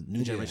out, right? When the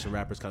new generation of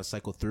rappers kind of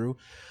cycle through,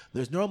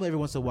 there's normally every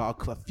once in a while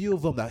a few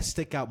of them that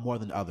stick out more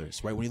than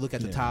others, right? When you look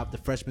at the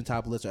freshman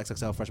top list or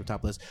XXL freshman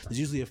top list, there's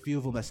usually a few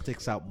of them that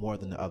sticks out more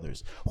than the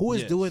others. Who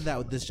is doing that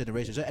with this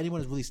generation? Is there anyone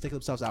who's really sticking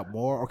themselves out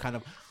more or kind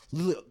of...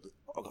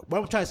 What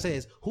I'm trying to say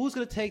is, who's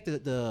going to take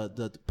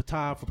the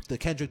baton from the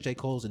Kendrick, J.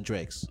 Cole's, and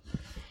Drake's?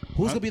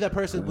 Who's going to be that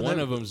person? One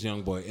of them's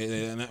Young Boy.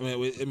 And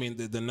I mean,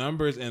 the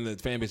numbers and the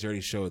fan base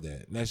already showed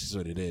that. That's just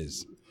what it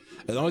is.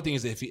 The only thing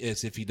is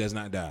if he does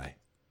not die.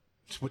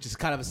 which is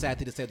kind of a sad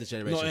thing to say of this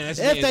generation. No, and if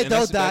that's, they and don't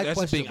that's, die, that's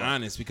just being questionable.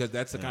 honest, because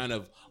that's the kind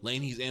of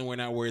lane he's in. We're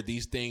not where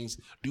these things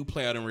do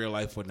play out in real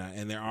life, whatnot,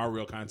 and there are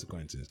real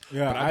consequences.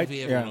 Yeah, but I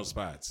think everyone those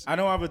spots. I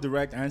don't have a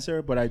direct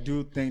answer, but I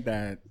do think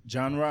that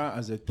genre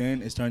as a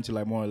thing is starting to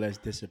like more or less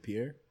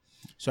disappear.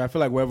 So I feel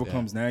like whoever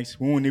comes next,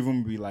 we won't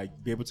even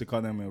be able to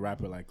call them a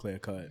rapper like clear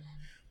cut,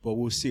 but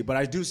we'll see. But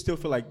I do still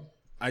feel like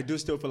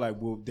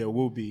there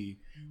will be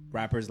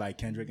rappers like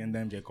Kendrick and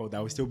them, J. Cole, that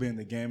will still be in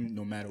the game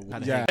no matter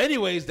what. Yeah.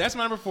 Anyways, that's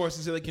my number 4,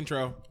 Sincerely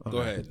Control. Go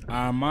ahead.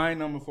 My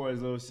number 4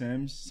 is Lil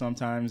Sims.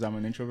 Sometimes I'm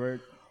an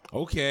introvert.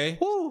 Okay.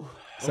 Woo.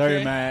 Sorry,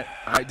 Okay. Matt.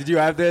 Did you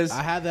have this?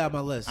 I have that on my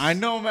list. I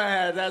know,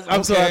 Matt.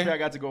 I'm so Okay. happy I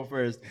got to go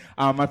first.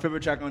 My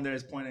favorite track on there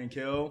is Point and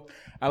Kill.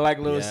 I like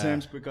Lil Yeah.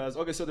 Sims because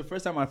so the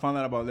first time I found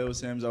out about Lil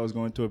Sims, I was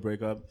going through a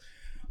breakup.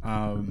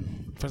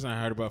 First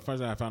time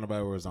I found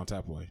about it was on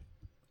Top Boy.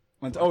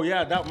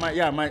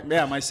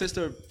 My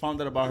sister found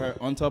out about her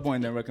on Top Boy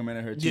and then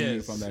recommended her to me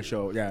Yes. from that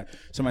show. Yeah,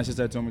 so my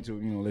sister told me to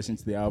listen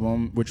to the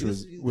album, which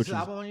was Is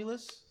album on your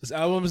list? This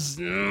album is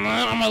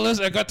not on my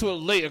list. I got to it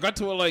late. I got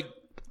to it like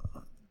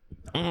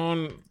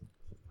on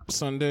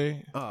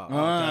Sunday.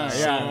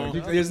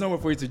 There's nowhere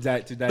for you to die.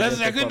 That's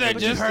I couldn't But you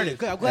digest heard it. it.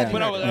 Good. I'm glad you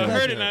But heard it. I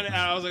heard it and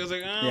I was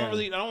like, I Yeah.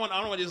 don't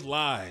want to just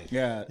lie.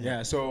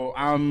 Yeah. So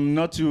I'm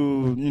not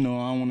too, I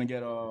don't want to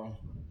get all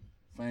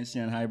fancy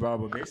and highbrow,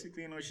 but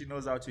basically, she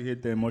knows how to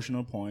hit the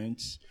emotional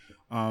points.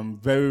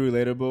 Very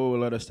relatable. A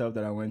lot of stuff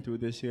that I went through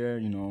this year.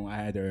 I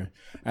had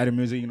her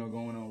music,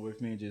 going on with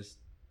me, just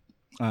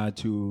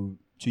to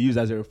use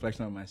as a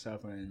reflection of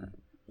myself, and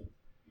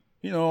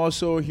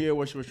also hear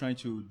what she was trying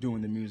to do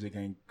in the music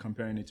and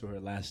comparing it to her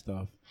last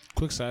stuff.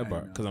 Quick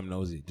sidebar, because I'm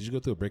nosy. Did you go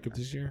through a breakup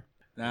this year?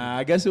 Nah,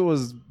 I guess it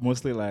was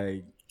mostly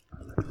like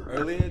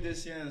earlier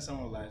this year and some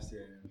of last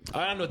year.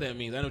 I don't know what that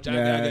means. I know.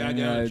 I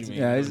get what you mean.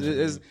 Yeah,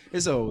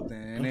 it's a whole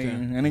thing.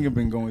 I think I've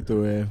been going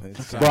through it,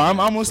 but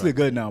I'm mostly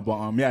good now.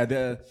 But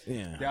there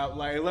are,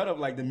 like a lot of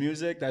like the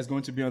music that's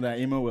going to be on that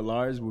email with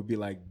Lars would be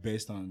like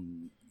based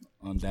on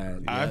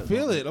that. I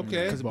feel it.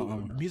 Okay. Because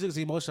music is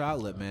the emotional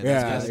outlet, man.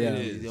 Yeah, That's, yeah.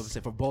 it is.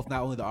 For both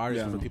not only the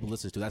artists, but Yeah. the people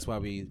listen to. That's why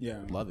we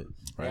love it.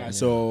 Right? Yeah,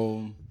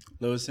 so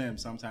Lil Sim,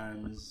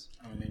 sometimes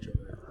I'm an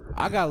introvert.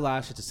 I got a lot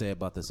of shit to say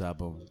about this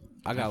album.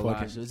 I got a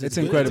lot of shit. It's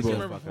incredible. Is it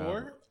number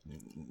 4?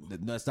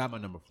 No, it's not my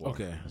number 4.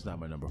 Okay. It's not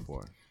my number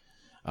 4.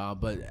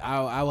 But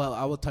I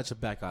will touch it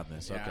back on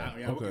this. Okay.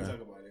 We can talk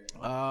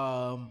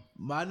about it.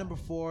 My number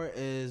 4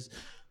 is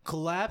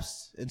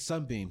Collapse and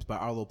Sunbeams by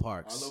Arlo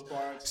Parks. Arlo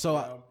Parks,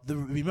 So yeah.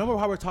 remember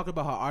how we're talking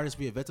about how artists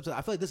reinvent themselves?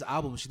 I feel like this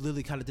album, she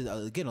literally kind of did,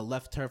 again, a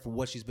left turn from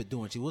what she's been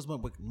doing. She was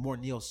more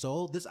neo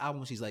soul. This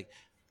album, she's like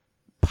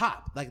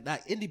pop, like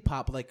that indie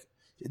pop, like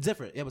it's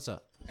different. Yeah, what's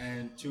up?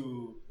 And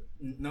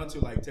not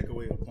to take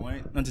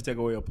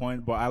away your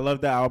point, but I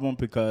love that album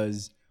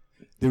because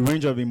the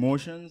range of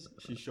emotions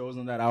she shows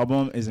on that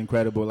album is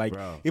incredible. Like,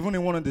 Bro. even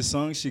in one of the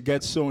songs, she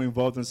gets so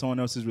involved in someone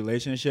else's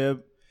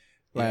relationship.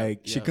 Like,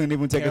 she yeah. couldn't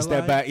even take a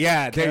step Caroline? back.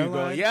 Yeah, there you go.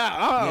 Caroline? Yeah,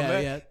 oh, Yeah,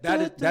 man.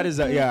 yeah. That is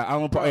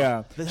Alan Park.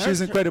 Yeah, Her-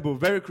 she's incredible.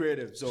 Very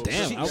creative. So,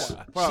 Damn, She, I- she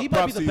might be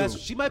props the to best. you.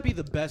 She might be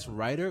the best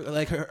writer.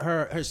 Like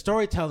her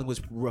storytelling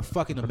was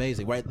fucking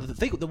amazing, right?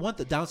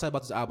 The downside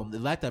about this album, it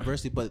lacked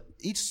diversity, but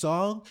each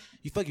song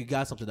you feel like you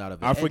got something out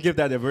of it. I And- forgive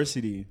that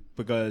diversity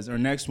because her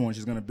next one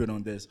she's gonna build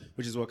on this,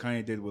 which is what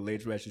Kanye did with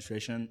Late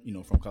Registration,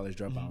 from College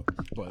Dropout.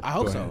 But I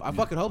hope go so. ahead. I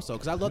fucking hope so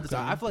because I love this.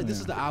 I feel like this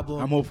is the album.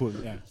 I'm hopeful.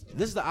 Yeah.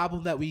 This is the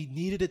album that we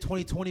needed in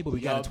 2020, but we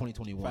got in Yup.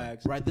 2021.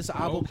 Facts. Right? This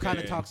album kind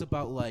of Okay. talks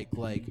about like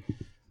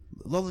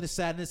loneliness,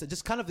 sadness, and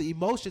just kind of the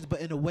emotions,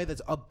 but in a way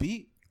that's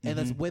upbeat and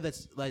that's a way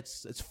that's like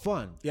it's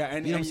fun. Yeah,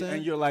 and, you know and, what I'm saying?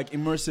 and you're like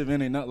immersive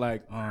in it, not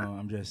like, oh,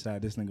 I'm just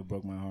sad. This nigga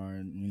broke my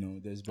heart.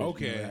 This bitch.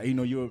 Okay.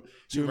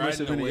 You're riding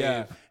immersive the in it.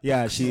 wave.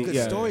 Yeah. She's a She. good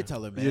Yeah.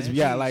 storyteller, man. Just- She's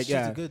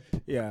a good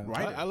Yeah.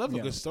 writer. I love a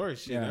Yeah. good story.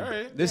 Shit. Yeah. All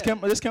right. This came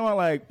out this came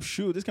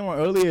out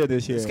earlier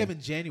this year. This came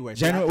in January.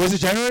 Was it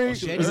January?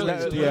 January. Was Early-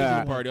 that- early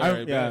yeah. party. All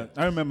right, bet.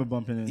 I remember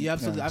bumping it. Yeah,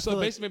 absolutely. I So feel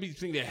like basically, maybe you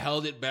think they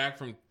held it back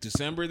from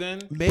December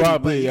then? maybe,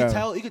 Probably, but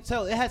yeah. you could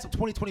tell it had some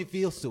 2020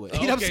 feels to it.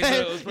 You know what I'm Okay, saying?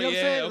 so it was You know what I'm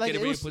saying? Like, they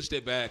it really was- pushed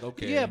it back.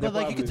 Okay. Yeah, but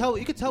like you could tell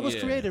it was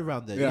Yeah. created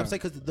around that. You know what I'm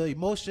saying? Because the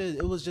emotion,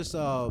 it was just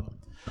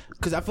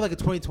because I feel like in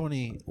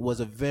 2020 was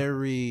a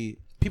very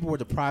people were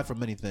deprived from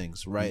many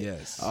things, right?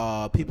 Yes.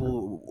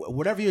 People,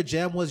 whatever your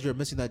jam was, you're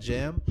missing that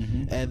jam,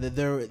 and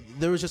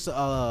there was just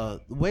the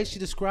way she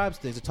describes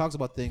things. It talks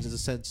about things as a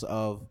sense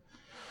of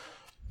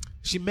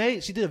she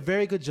did a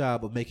very good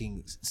job of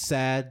making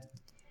sad,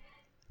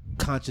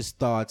 conscious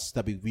thoughts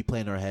that we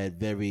replay in our head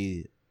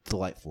very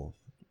delightful.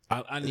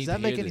 I need Does to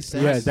that make hear any this.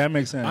 sense? Yeah, that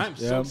makes sense. I'm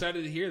so Yeah.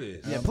 excited to hear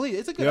this. Yeah, please,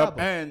 it's a good Yep.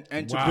 album.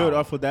 And to Wow. build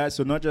off of that,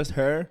 so not just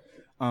her,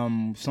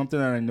 something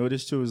that I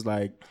noticed too is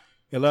like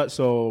a lot.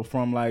 So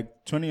from like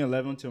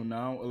 2011 till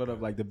now, a lot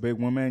of like the big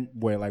women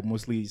were like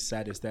mostly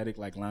sad aesthetic,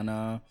 like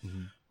Lana,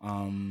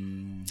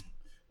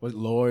 was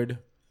Lord.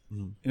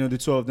 The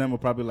two of them were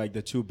probably like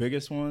the two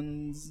biggest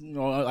ones,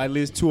 or at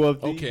least two of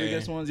the Okay.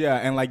 biggest ones. Yeah,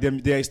 and like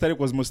the aesthetic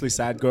was mostly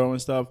sad girl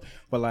and stuff.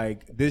 But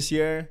like this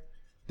year,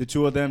 the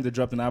two of them, they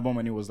dropped an album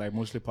and it was like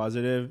mostly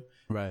positive.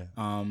 Right.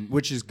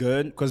 Which is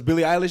good because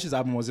Billie Eilish's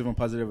album was even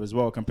positive as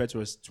well compared to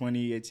his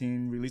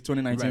 2018 release,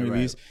 2019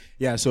 release.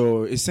 Yeah,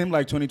 so it seemed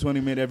like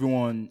 2020 made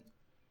everyone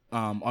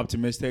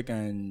optimistic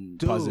and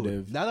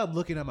positive. Now that I'm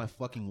looking at my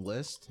fucking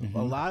list,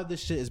 a lot of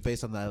this shit is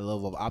based on that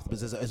level of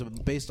optimism. It's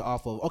based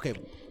off of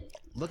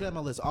looking at my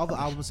list, all the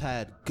albums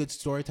had good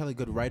storytelling,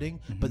 good writing,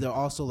 but they're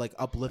also like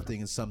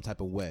uplifting in some type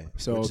of way.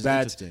 So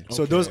that's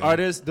so those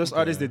artists,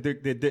 they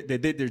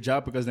did their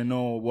job because they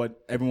know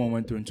what everyone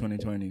went through in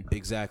 2020.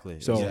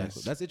 Exactly. So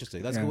that's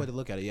interesting. That's a good way to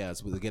look at it. Yeah,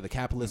 it's again the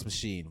capitalist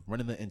machine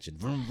running the engine,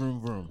 vroom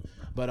vroom vroom.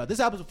 But this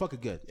album's fucking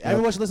good.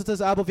 Everyone should listen to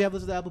this album. If you haven't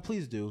listened to the album,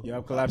 please do.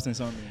 Yeah, Collapsed in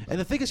something. And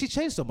the thing is, she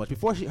changed so much.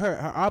 Before her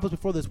albums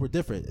before this were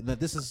different, and that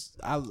this is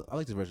I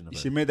like this version of it.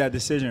 She made that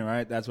decision,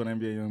 right? That's what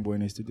NBA Youngboy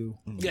needs to do.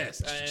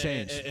 Yes,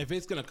 change. If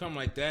it's gonna come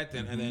like that,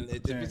 then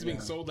if it's being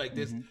sold like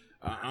this,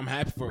 I'm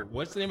happy for.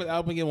 What's the name of the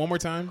album again? One more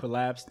time.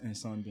 Collapsed in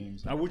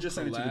Sunbeams. I would just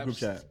send it to the group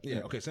chat. Yeah.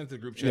 Okay. Send it to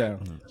the group chat. Yeah.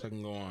 So I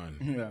can go on.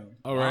 Yeah.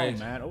 All right. Oh,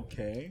 man.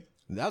 Okay.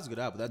 That was a good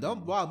album. That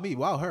don't wow me,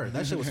 wow her.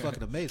 That shit was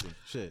fucking amazing.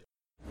 Shit.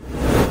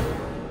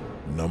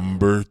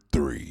 Number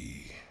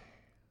 3.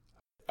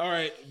 All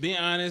right, being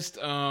honest,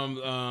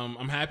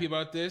 I'm happy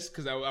about this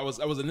because I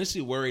was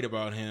initially worried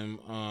about him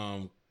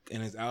and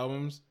his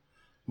albums,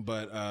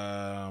 but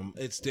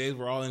it's Dave.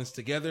 We're all in this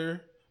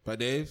together by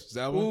Dave's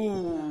album.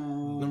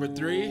 Ooh. Number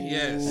 3,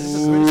 yes.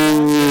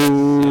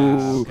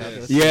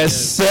 Yes,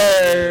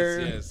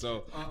 sir. Yes.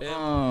 So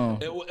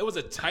it was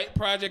a tight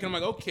project, and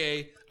I'm like,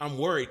 okay, I'm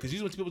worried because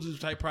usually when people do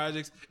tight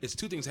projects, it's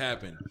two things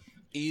happen.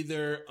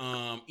 Either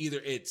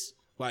it's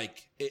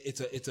like it's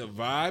a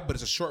vibe, but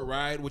it's a short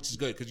ride, which is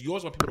good because you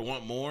always want people to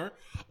want more,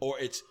 or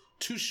it's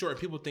too short.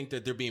 People think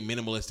that they're being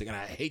minimalistic, and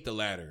I hate the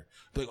latter.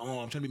 They're like, oh,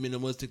 I'm trying to be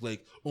minimalistic,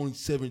 like only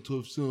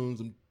 7-12 songs.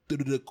 I'm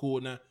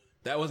cool now.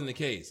 That wasn't the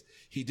case.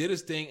 He did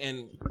his thing,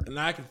 and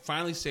now I can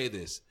finally say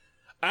this.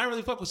 I don't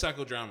really fuck with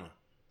Psychodrama.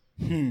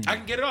 I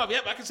can get it off.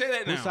 Yep, I can say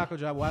that now. Who's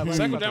Psychodrama? Why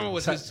Psychodrama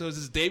was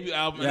his debut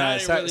album. Yeah,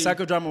 and I didn't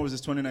Psychodrama was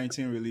his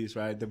 2019 release,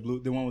 right? The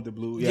one with the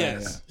blue. Yeah,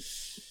 yes. Yeah.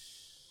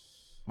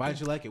 Why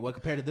did you like it? What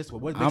compared to this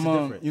one? What makes it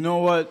different? You know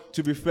what?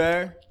 To be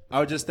fair,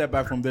 I'll just step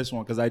back from this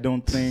one because I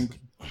don't think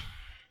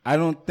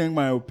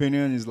my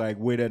opinion is like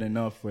weighted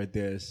enough for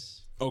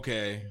this.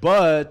 Okay,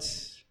 but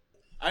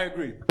I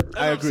agree. That's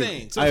what I'm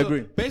saying. I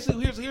agree.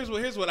 Basically,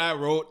 here's what I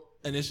wrote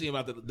initially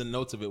about the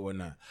notes of it,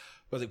 whatnot.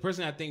 But like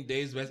personally, I think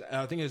Dave's best.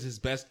 I think it's his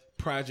best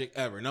project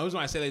ever. And the reason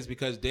why I say that is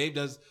because Dave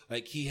does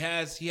like he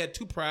had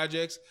 2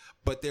 projects,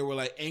 but they were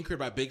like anchored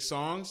by big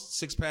songs,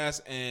 Six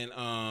Pass and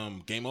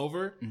Game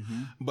Over.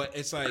 Mm-hmm. But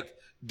it's like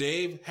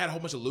Dave had a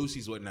whole bunch of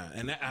Lucy's, whatnot,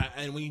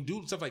 and when you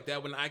do stuff like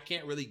that, when I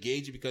can't really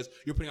gauge it because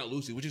you're putting out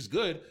Lucy, which is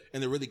good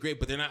and they're really great,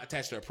 but they're not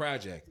attached to a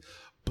project.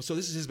 So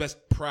this is his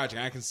best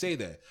project. I can say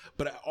that.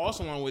 But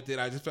also along with it,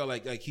 I just felt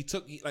like he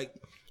took like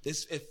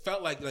this. It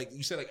felt like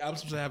you said, like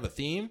albums supposed to have a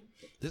theme.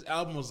 This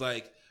album was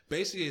like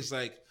basically it's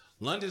like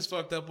London's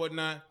fucked up,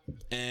 whatnot,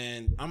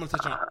 and I'm gonna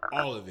touch on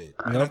all of it.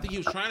 And I think he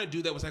was trying to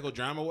do that with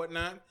Psychodrama,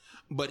 whatnot,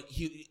 but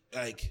he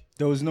like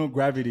there was no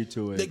gravity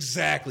to it.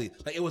 Exactly,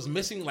 like it was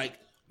missing like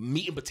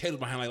meat and potatoes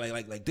behind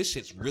like this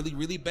shit's really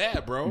really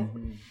bad, bro.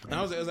 Mm-hmm. And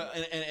I was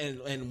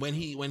and when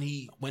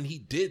he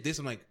did this,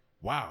 I'm like,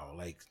 wow,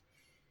 like.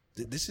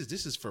 This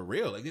is for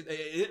real. Like,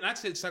 not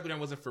to say Psychodrama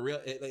wasn't for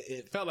real.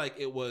 It felt like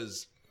it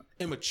was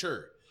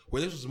immature.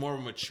 Where this was more of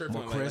a mature,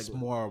 more crisp,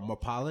 more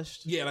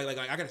polished. Yeah, like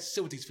I gotta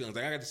sit with these feelings.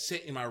 Like I gotta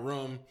sit in my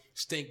room,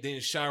 stink, then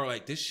shower.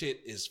 Like this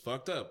shit is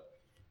fucked up.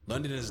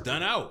 London is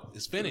done out.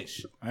 It's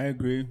finished. I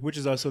agree. Which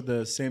is also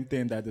the same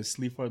thing that the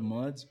Sleaford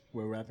Muds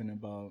were rapping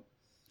about.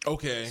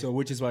 Okay. So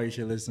which is why you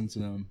should listen to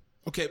them.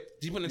 Okay.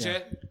 Do you put in the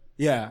chat?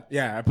 Yeah,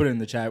 I put it in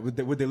the chat with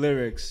the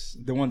lyrics,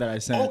 the one that I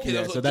sent. Okay,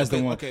 yeah, so that's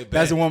the one. Okay,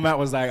 that's the one Matt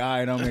was like, all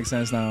right, don't make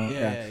sense now.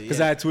 Because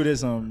I had tweeted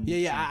some.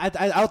 Yeah.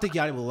 I don't think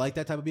Yanni will like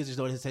that type of music. Just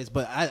know his taste,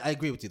 but I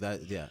agree with you.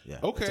 That yeah.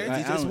 Okay,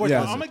 it's worth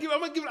listening. I'm gonna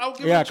give it a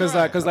try. Yeah,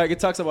 because like it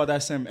talks about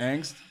that same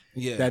angst.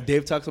 Yeah. That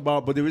Dave talks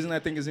about, but the reason I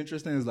think is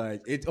interesting is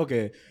like it.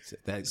 Okay,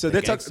 so they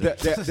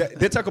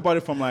talk about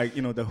it from like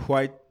the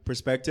white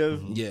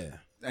perspective. Yeah.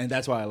 And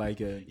that's why I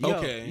like it.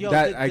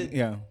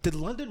 Did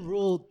London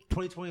rule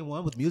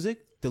 2021 with music?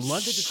 Did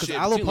London just because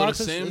Aloe Parks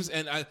Sims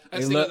and a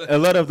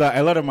lot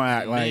of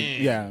my like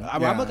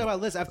I'm looking at my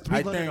list. I have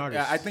 3 London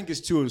artists. I think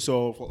it's 2.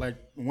 So for like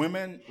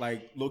women,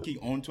 like low-key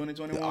own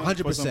 2021.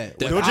 100%.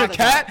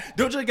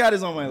 Doja Cat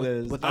is on my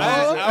list.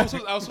 I was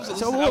supposed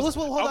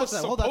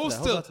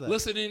to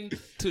listen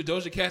to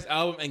Doja Cat's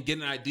album and get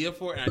an idea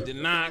for it, and I did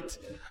not.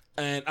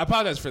 And I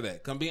apologize for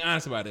that. I'm being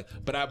honest about it.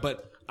 But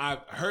I've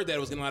heard that it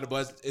was getting a lot of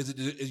buzz. Is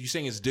you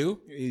saying it's due?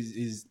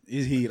 Is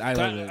heat? I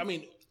love it. I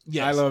mean,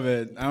 yes. I love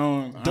it. I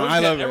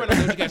love it. Everyone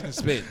knows Doja Cat can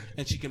spit,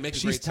 and she can make a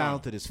great song. She's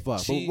talented as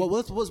fuck.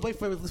 Let's wait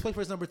for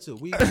his number 2.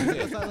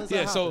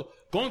 So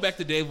going back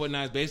to Dave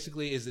Whatnot,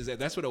 basically is that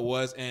that's what it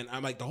was, and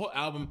I'm like the whole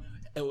album.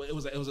 It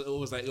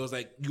was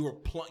like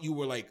you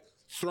were like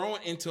thrown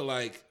into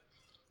like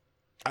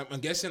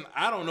I'm guessing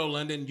I don't know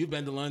London. You've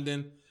been to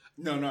London.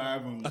 No, I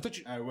haven't. I thought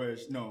you. I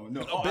wish. No.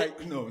 Oh,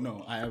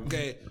 I haven't.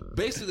 Okay,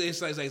 basically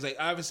it's like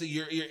obviously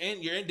you're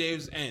in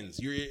Dave's ends.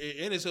 You're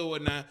in his hood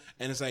whatnot,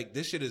 and it's like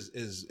this shit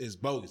is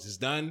bogus. It's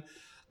done.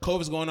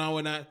 COVID's going on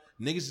whatnot.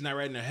 Niggas is not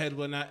right in their head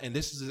whatnot, and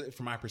this is it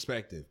from my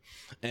perspective.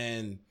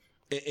 And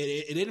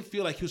it didn't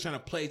feel like he was trying to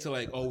play to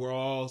like, oh, we're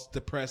all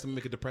depressed. Let me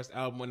make a depressed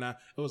album whatnot.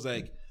 It was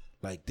like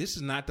this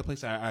is not the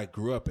place I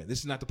grew up in. This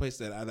is not the place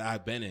that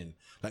I've been in.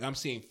 Like I'm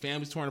seeing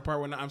families torn apart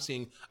whatnot. I've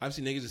seen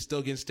niggas that's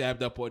still getting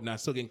stabbed up whatnot,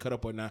 still getting cut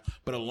up whatnot.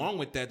 But along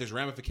with that, there's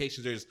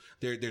ramifications.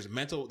 There's a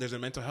mental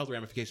health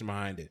ramification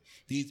behind it.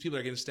 These people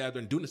are getting stabbed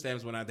and doing the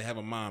stabbings whatnot. They have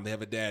a mom, they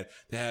have a dad,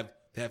 they have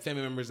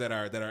family members that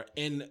are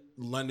in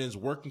London's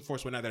working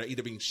force whatnot that are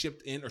either being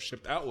shipped in or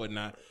shipped out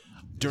whatnot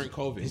during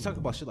COVID. He's talking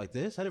about shit like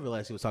this. I didn't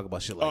realize he was talking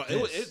about shit like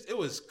this. It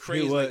was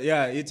crazy.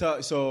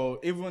 So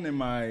even in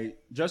my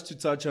just to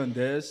touch on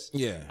this,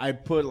 I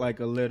put like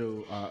a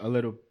little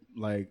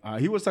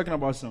he was talking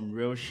about some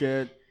real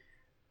shit,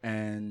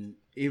 and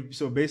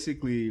so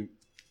basically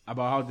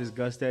about how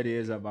disgusted he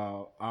is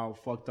about how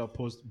fucked up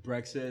post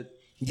Brexit.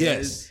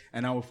 Yes,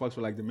 and I would fuck with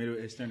like the Middle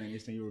Eastern and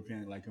Eastern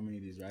European like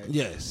communities, right?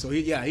 Yes. So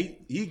he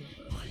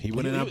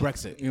went in on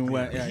Brexit.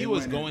 He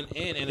was going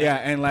in and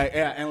and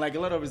like a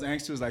lot of his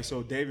angst was like,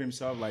 so Dave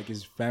himself, like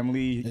his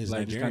family,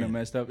 like just kind of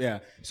messed up. Yeah.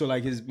 So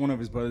like one of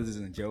his brothers is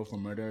in jail for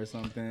murder or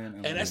something.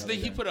 And that's the thing.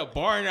 He put a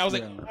bar in. I was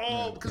like,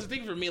 because the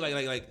thing for me,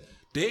 like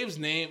Dave's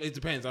name, it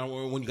depends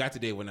on when you got to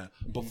Dave or not.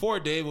 Before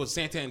Dave was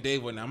Santan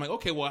Dave or not. I'm like,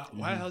 okay, well,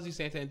 why the hell is he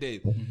Santan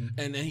Dave?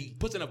 And then he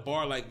puts in a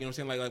bar like, you know what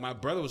I'm saying? Like my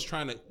brother was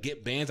trying to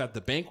get bands out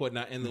the bank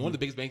whatnot, and one of the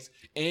biggest banks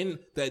in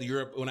that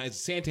Europe when it's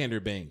Santander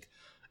Bank.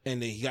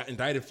 And then he got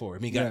indicted for it.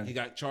 I mean, he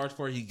got charged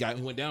for it. He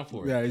went down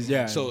for it.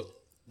 Yeah. So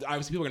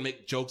obviously people are gonna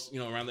make jokes,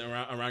 around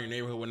your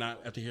neighborhood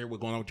whatnot after hear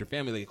what's going on with your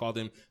family. They call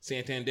them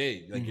Santan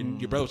Dave. Like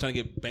your brother was trying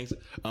to get banks,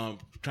 trying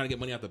to get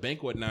money out the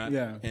bank whatnot.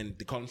 Yeah. And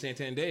they call him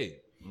Santan Dave.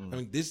 I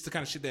mean, this is the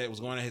kind of shit that was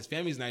going on. His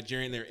family's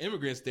Nigerian; they're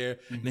immigrants there.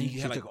 And then he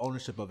had took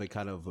ownership of it,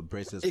 kind of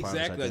embraced his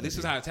exactly. Like, this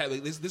is how it's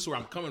like, this is where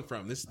I'm coming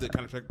from. This is the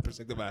kind of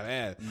perspective I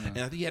have. And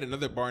I think he had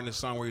another bar in the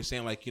song where he's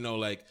saying like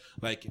you're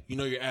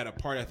at a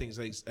party. I think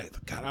it's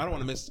like God, I don't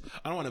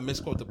want to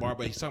misquote the bar,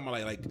 but he's talking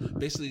about like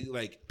basically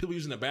like people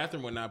using the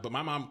bathroom whatnot. But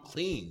my mom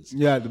cleans.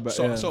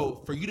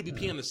 So for you to be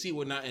peeing on the seat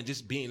whatnot and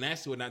just being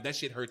nasty whatnot, that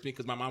shit hurts me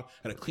because my mom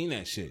had to clean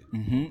that shit.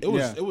 It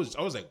was.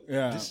 I was like,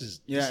 this is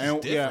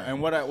different.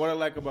 And what I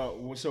like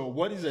about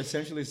what he's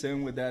essentially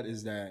saying with that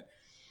is that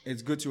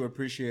it's good to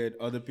appreciate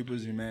other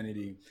people's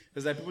humanity,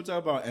 because like people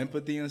talk about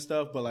empathy and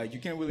stuff, but like you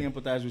can't really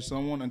empathize with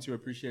someone until you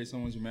appreciate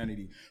someone's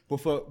humanity. But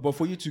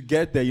for you to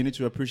get there, you need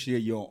to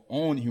appreciate your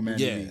own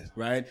humanity,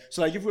 right?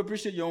 So like if you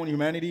appreciate your own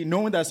humanity,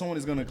 knowing that someone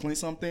is gonna clean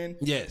something,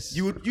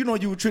 you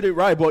would treat it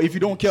right. But if you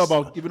don't give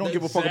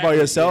a fuck about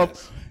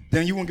yourself,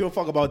 then you won't give a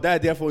fuck about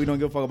that. Therefore, you don't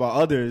give a fuck about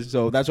others.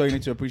 So that's why you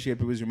need to appreciate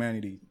people's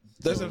humanity.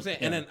 That's what I'm saying.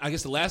 Yeah. And then I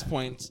guess the last 2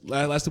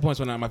 points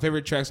were my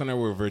favorite tracks on there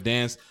were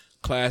Verdansk,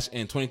 Clash,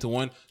 and 20 to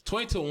 1.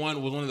 20 to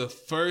 1 was one of the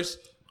first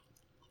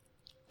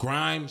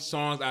grime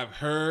songs I've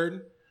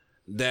heard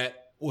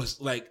that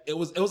was like it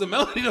was a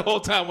melody the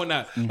whole time.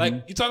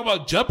 Like you talk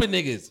about jumping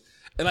niggas,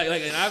 and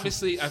and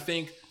obviously I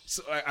think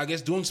I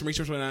guess doing some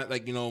research on that,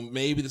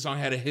 maybe the song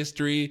had a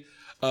history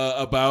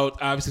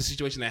about obviously the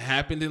situation that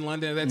happened in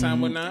London at that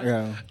time, whatnot.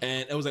 Yeah.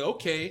 And it was like,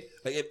 okay,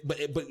 but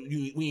when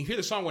you hear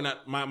the song,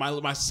 whatnot,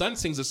 my son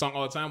sings the song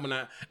all the time,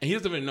 whatnot, and he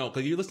doesn't even know,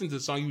 because you listen to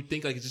the song, you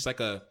think like it's just like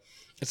a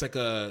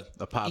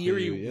pop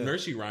eerie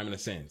nursery rhyme in a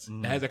sense.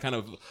 It has that kind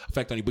of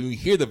effect on you. But when you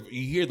hear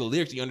the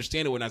lyrics, you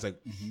understand it. When I was like,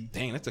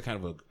 dang, that's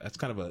kind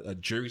of a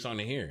jury song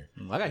to hear.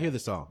 I gotta hear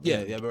this song.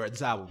 Yeah,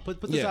 this album. Put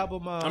this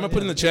album. I'm gonna put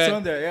it in the chat. It's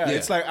on there. Yeah,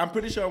 it's like I'm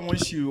pretty sure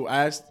once you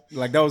asked,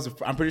 like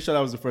I'm pretty sure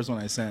that was the first one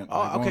I sent. Oh,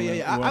 like,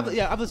 okay,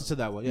 I've listened to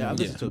that one. Yeah, I've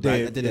listened to it. But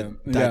I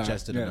didn't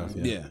digest it enough.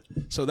 Yeah.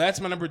 So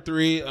that's my number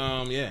 3.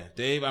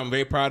 Dave, I'm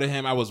very proud of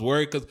him. I was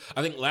worried because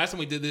I think last time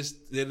we did this,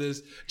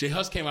 J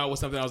Hus came out with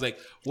something. I was like,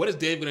 what is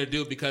Dave gonna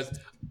do? Because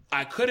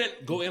I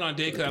couldn't go in on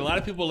Dave because a lot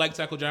of people like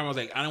Psycho Drama. I was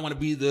like, I don't want to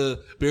be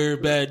the bearer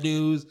of bad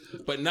news,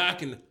 but now I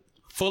can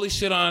fully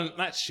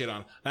I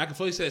can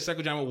fully say that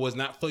Psycho Drama was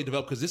not fully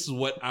developed because this is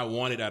what I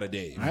wanted out of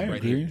Dave. I right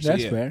agree. Here.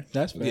 That's fair.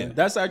 Yeah.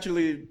 That's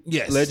actually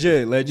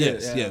legit.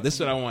 Yes. Yeah, this is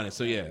what I wanted.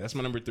 So yeah, that's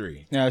my number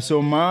 3. Yeah,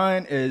 so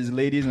mine is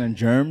Ladies and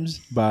Germs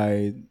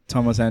by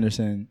Thomas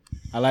Anderson.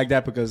 I like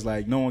that because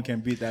like no one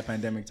can beat that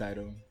pandemic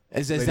title.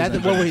 Is that the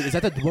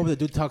one where the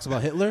dude talks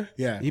about Hitler?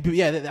 Yeah.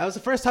 That was the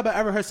first time I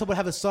ever heard someone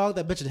have a song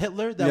that mentioned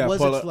Hitler. That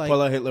wasn't like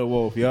Paula Hitler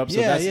Wolf. Yep.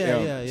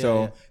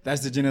 So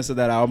that's the genius of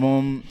that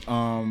album.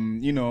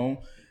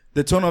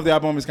 The tone of the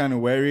album is kind of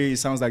wary. It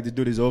sounds like the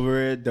dude is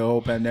over it. The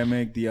whole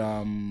pandemic, the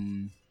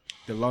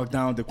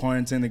lockdown, the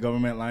quarantine, the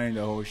government lying,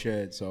 the whole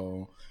shit.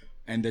 So,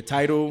 and the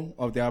title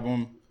of the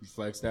album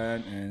reflects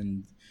that.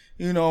 And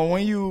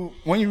when you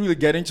really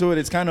get into it,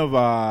 it's kind of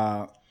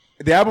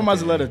the album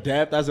has a lot of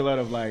depth. Has a lot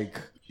of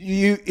like.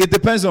 It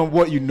depends on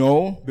what you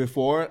know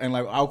before and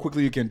like how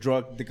quickly you can draw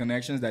the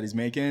connections that he's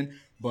making.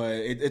 But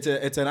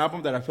it's an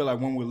album that I feel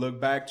like when we look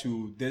back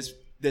to this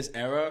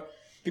era,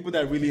 people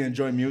that really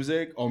enjoy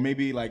music, or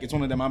maybe like it's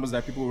one of them albums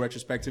that people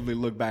retrospectively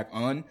look back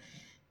on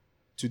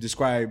to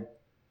describe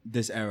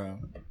this era.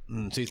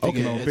 So you think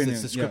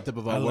it's descriptive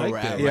of where we're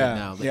at right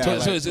now.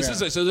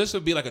 So this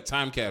would be like a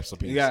time capsule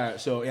piece. Yeah.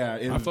 So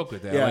I fuck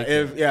with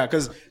that. Yeah,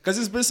 because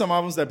there's been some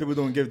albums that people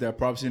don't give their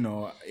props.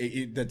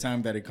 The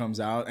time that it comes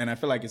out, and I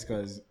feel like it's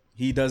because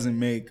he doesn't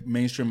make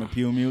mainstream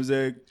appeal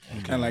music,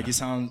 and like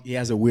he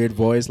has a weird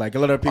voice. Like a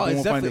lot of people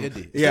won't find it.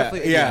 Indie.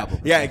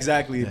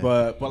 Exactly. Yeah.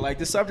 But like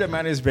the subject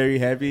matter is very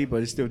heavy,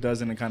 but it still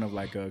does it in a kind of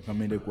like a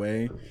comedic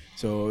way.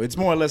 So it's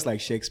more or less like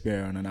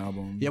Shakespeare on an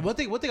album. Yeah, one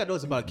thing I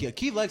noticed about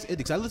Key likes indie.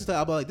 'Cause I listen to the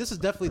album like this is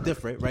definitely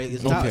different, right?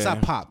 It's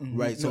not pop,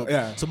 right? So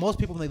so most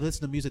people when they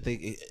listen to music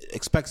they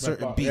expect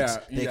certain beats.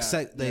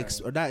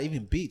 Or not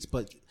even beats,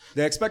 but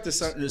they expect a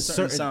certain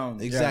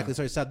sound. Exactly,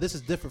 certain sound. This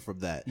is different from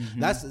that.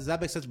 Does that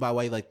make sense by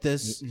why like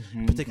this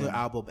particular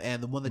album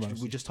and the one that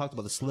we just talked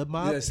about, the Slim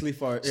Mod? Yeah,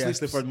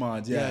 Sleaford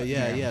Mods.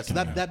 Yeah. So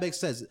that makes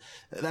sense.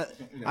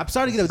 I'm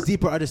starting to get a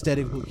deeper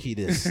understanding of who Key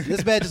is.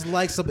 This man just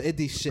likes some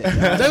indie shit.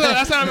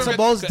 That's not some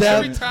most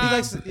dev. Every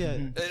time,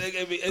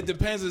 it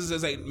depends.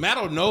 It's like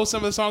Matt will know some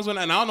of the songs and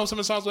I don't know some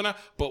of the songs whatnot.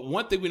 But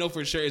one thing we know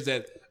for sure is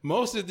that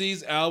most of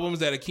these albums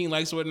that Akeem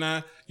likes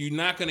whatnot, you're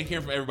not gonna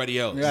hear from everybody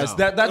else. Yes,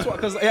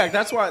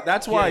 that's why.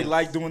 That's why I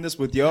like doing this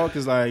with y'all,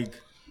 because like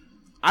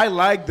I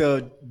like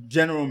the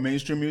general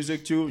mainstream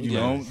music too. You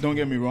know, don't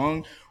get me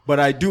wrong. But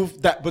I do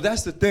that. But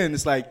that's the thing.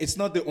 It's like it's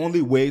not the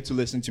only way to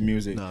listen to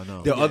music.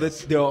 No. There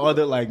are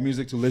other like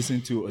music to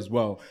listen to as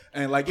well.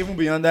 And like even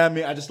beyond that,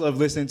 I just love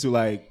listening to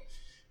like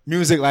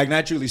music like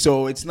naturally.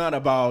 So it's not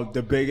about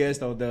the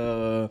biggest or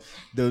the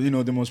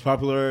the most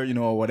popular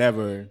or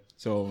whatever.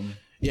 So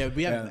yeah,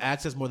 we have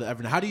access more than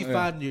ever. How do you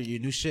find your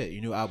new shit,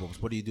 your new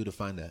albums? What do you do to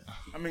find that?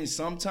 I mean,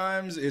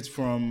 sometimes it's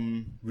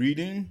from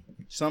reading.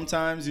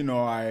 Sometimes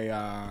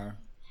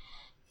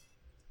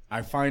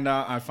I find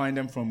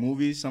them from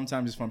movies.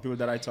 Sometimes it's from people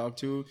that I talk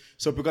to.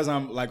 So because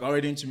I'm like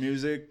already into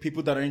music,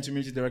 people that are into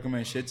music, they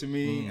recommend shit to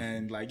me,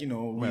 and like it's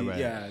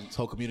a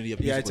whole community of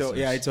music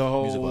it's a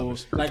whole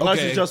like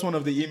Lux is just one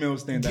of the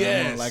emails thing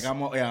that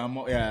I'm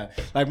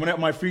like when at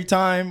my free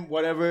time,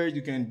 whatever,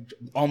 you can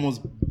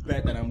almost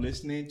bet that I'm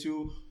listening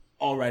to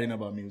all writing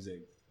about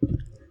music.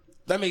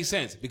 That makes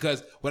sense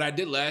because what I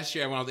did last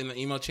year when I was in the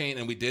email chain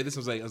and we did this, I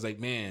was like,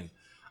 man,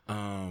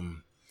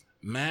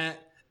 Matt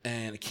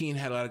and Keen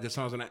had a lot of good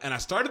songs. And I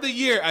started the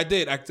year, I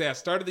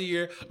started the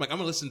year, I'm like, I'm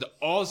going to listen to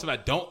all the stuff I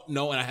don't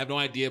know and I have no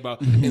idea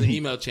about in the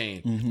email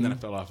chain. And then I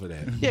fell off of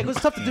that. Yeah, because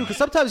it's tough to do, because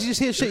sometimes you just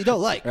hear shit you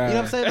don't like. You know what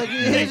I'm saying? Like,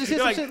 you're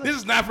like, this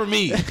is not for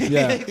me.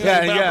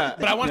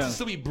 But I want to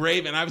still be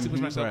brave and obviously push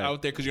myself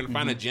out there because you're going to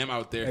find a gem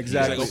out there.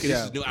 Exactly. Like, okay,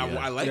 this is new.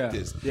 I like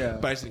this. Yeah.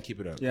 But I just didn't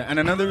keep it up. Yeah, and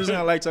another reason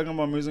I like talking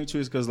about music too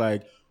is because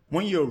like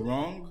when you're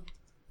wrong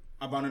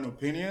about an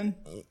opinion,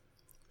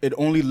 it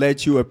only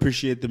lets you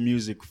appreciate the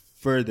music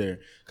further,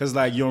 because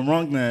like your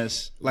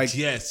wrongness, like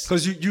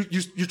because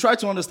you try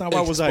to understand why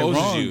was I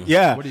wrong.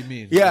 Yeah, what do you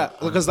mean? Yeah,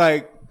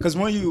 because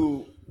when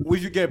you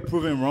get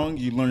proven wrong,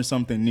 you learn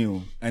something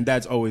new, and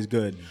that's always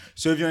good.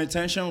 So if your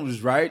intention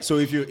was right, so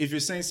if you're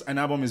saying an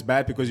album is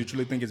bad because you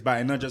truly think it's bad,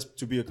 and not just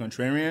to be a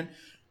contrarian,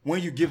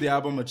 when you give the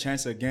album a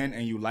chance again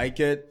and you like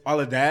it, all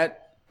of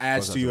that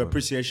adds to your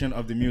appreciation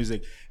of the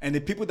music. And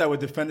the people that were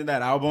defending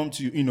that album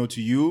to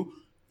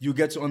you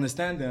get to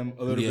understand them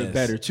a little bit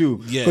better too,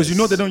 because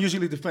they don't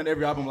usually defend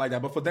every album like that.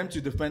 But for them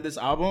to defend this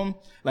album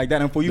like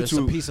that, and for you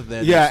a piece of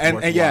that,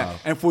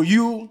 and for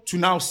you to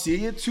now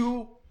see it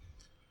too,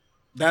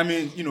 that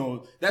means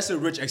that's a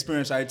rich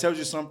experience. Right? It tells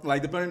you something,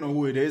 like depending on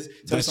who it is,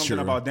 tells you something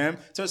about them,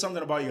 tells you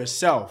something about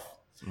yourself.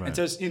 Right. And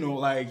just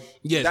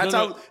that's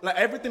how like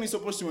everything is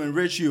supposed to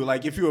enrich you.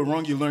 Like if you were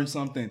wrong, you learn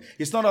something.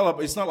 It's not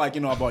like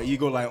about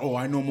ego. Like, oh,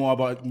 I know more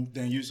about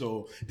than you,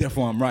 so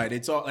therefore I'm right.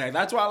 It's all like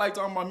that's why I like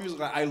talking about music.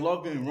 Like I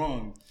love being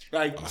wrong.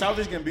 Like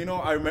Childish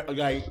Gambino, I remember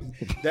like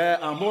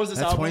that. What was this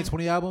that album?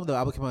 2020 album. The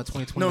album came out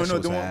in 2020. No,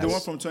 the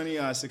one from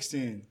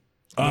 2016.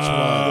 Your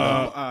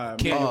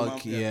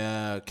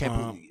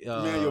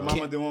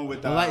Mama, the one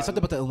with something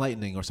about the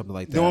enlightening or something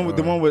like that. The one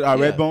with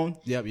Redbone.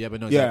 Yeah,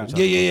 but no.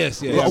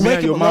 Yes.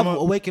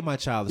 Awaken My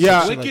Child.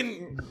 Yeah,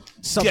 Awaken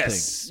something.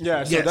 So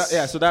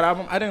that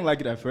album, I didn't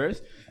like it at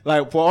first.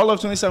 Like for all of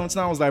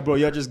 2017, I was like, bro,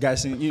 you're just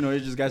guessing. You're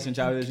just guessing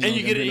Childish. And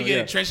you get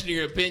entrenched in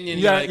your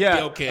opinion.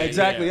 Okay,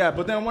 exactly. Yeah,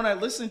 but then when I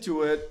listened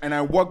to it and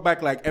I walked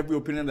back, like every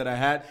opinion that I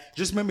had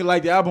just made me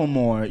like the album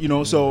more.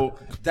 So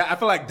that I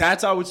feel like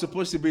that's how it's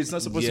supposed to be. It's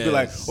not supposed to be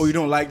like, oh, you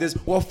don't like this?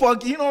 Well,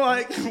 fuck,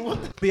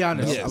 what? Be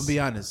honest. I'll be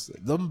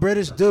honest. Them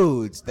British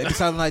dudes, they be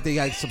sounding like they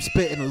got some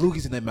spit and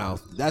loogies in their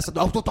mouth. That's you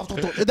know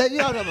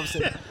what I'm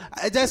saying.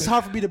 That's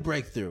hard for me to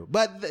break through.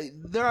 But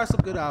there are some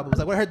good albums.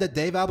 Like when I heard that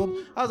Dave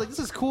album, I was like, this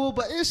is cool,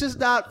 but it's just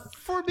not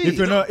for me. If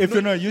you're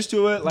not used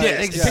to it, like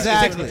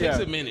exactly. It takes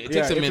a minute. It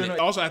takes a minute.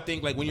 Also, I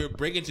think like when you're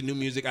breaking into new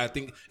music, I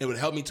think it would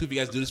help me too if you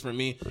guys do this for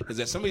me. Is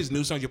that some of these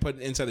new songs you're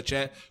putting inside the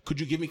chat? Could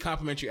you give me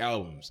complimentary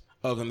albums?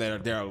 of them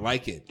that are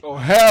like it. Oh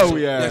hell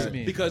yeah!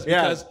 Because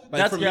that's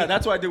me,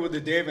 that's what I did with the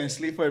Dave and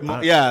Sleeper.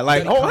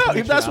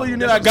 If that's what you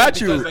need, I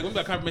got you. Because like when we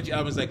got complimentary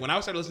albums, like when I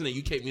started listening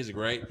to UK music,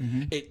 right?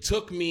 It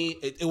took me.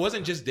 It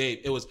wasn't just Dave.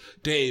 It was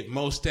Dave,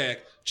 Mos Def,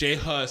 J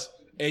Hus,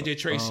 AJ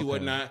Tracy,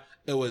 whatnot.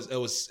 It was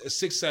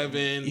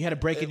 6-7. You had a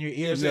break in your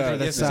ears.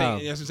 That's what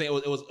I'm saying.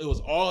 It was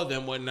all of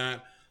them,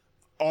 whatnot,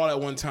 all at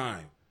one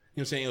time. You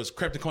know what I'm saying? It was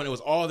Crypticon. It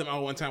was all of them all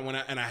at one time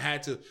and I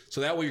had to.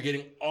 So that way you're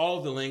getting all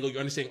of the lingo. You're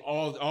understanding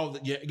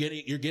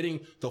you're getting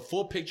the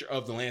full picture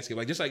of the landscape.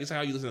 Like just like it's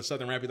how you listen to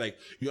Southern rap. Like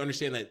you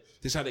understand that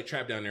this is how they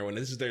trap down there. When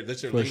this is their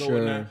lingo and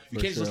whatnot. You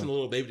can't just listen to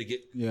Lil Baby to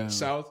get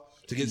South.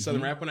 To get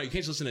Southern rap whatnot. You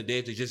can't just listen to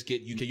Dave to just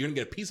get UK. You're gonna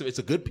get a piece of it. It's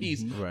a good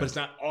piece, but it's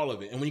not all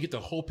of it. And when you get the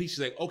whole piece,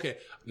 you're like, okay,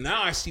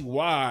 now I see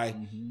why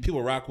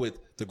people rock with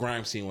the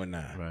grime scene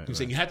whatnot. Right, you know what I'm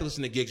saying? You have to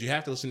listen to gigs. You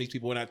have to listen to these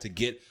people whatnot to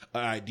get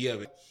an idea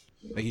of it.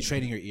 Like you're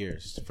training your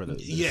ears for the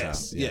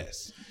yes.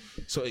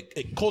 So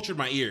it cultured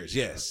my ears.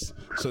 Yes.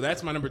 So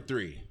that's my number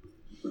 3.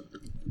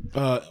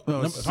 Number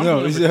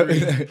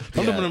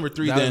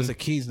 3. That Then was the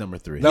Keys number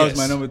 3. That was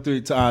my number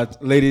 3.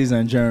 Ladies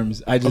and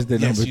Germs. I just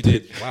did number 3.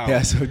 Did. Wow.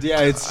 Yeah. So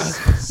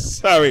it's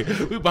sorry.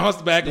 We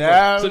bounced back.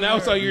 So now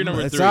it's all your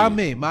number 3. It's on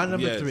me. My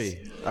number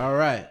 3. All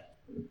right.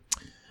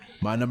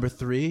 My number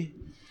 3.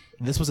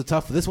 This was a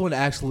tough. This one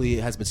actually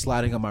has been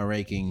sliding on my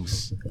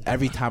rankings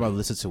every time I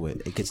listen to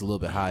it. It gets a little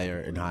bit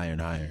higher and higher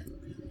and higher.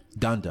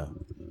 Donda.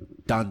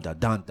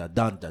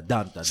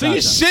 So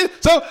you shit.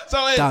 So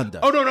Donda.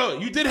 Oh no,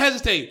 you did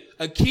hesitate.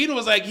 Akita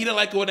was like he didn't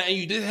like it, and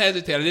you did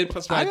hesitate. I didn't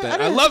plus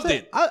I loved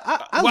it.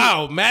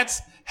 Wow,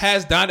 Matt's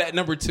has Donda at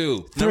number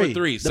 2. Number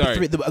 3.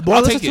 Sorry. The more I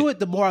listen to it,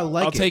 the more I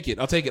like it.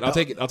 I'll take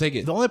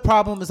it. The only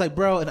problem is like,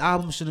 bro, an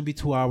album shouldn't be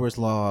 2 hours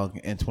long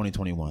in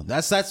 2021.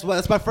 That's my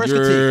first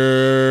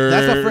critique.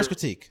 That's my first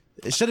critique.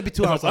 It shouldn't be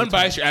 2 hours. If I'm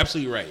unbiased, you're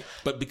absolutely right.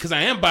 But because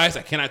I am biased,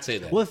 I cannot say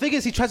that. Well, the thing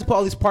is, he tries to put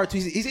all these part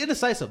 2s. He's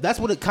indecisive. That's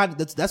what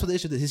that's what the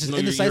issue is. He's just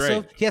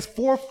indecisive. Right. He has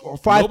 4 or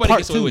 5 Nobody part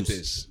gets away 2s. with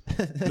this.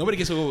 Nobody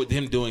gets away with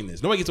him doing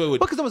this. Nobody gets away with.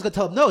 Because no one's gonna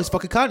tell him no. He's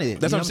fucking Kanye.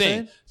 That's what I'm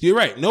saying. You're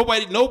right.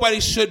 Nobody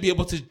should be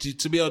able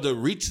to be able to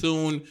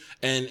retune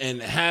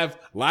and have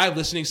live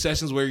listening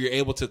sessions where you're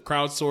able to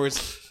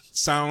crowdsource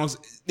sounds.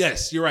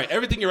 Yes, you're right.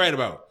 Everything you're right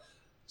about.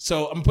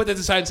 So I'm gonna put that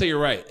aside and say you're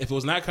right. If it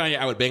was not Kanye,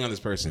 I would bang on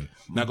this person.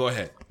 Now go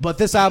ahead. But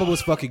this album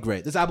was fucking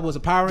great. This album was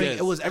empowering. Yes.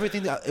 It was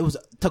everything.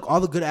 Took all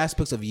the good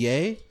aspects of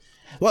Ye.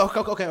 Well,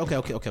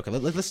 okay.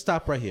 Let's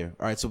stop right here.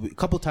 All right. So a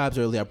couple times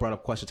earlier, I brought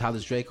up questions: how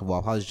does Drake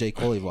evolve? How does J.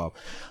 Cole evolve?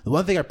 The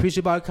one thing I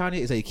appreciate about Kanye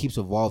is that he keeps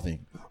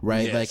evolving.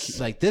 Right.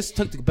 Yes. Like this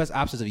took the best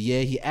options of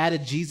Ye. He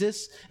added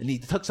Jesus, and he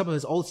took some of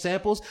his old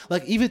samples.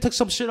 Like even took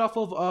some shit off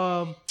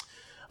of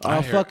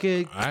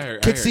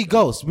Kids See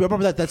Ghosts.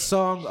 Remember that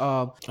song?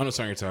 I know the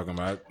song you're talking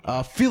about.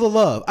 Feel the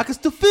Love. I can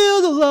still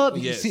feel the love.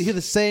 Yes. You hear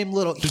the same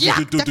little in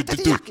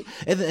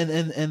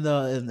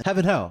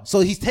Heaven Hell. So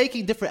he's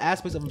taking different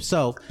aspects of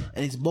himself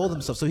and he's molding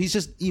himself. So he's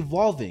just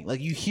evolving. Like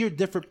you hear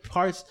different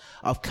parts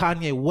of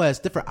Kanye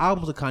West, different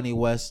albums of Kanye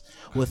West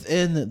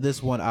within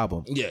this one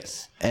album.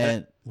 Yes.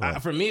 And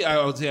for me,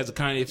 I would say as a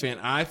Kanye fan,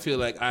 I feel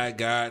like I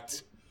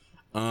got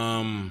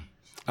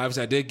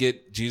obviously I did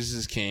get Jesus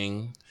is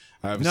King.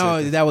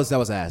 No, that was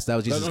ass. That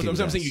was Jesus.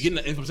 I'm saying you get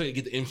the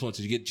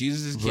influences. You get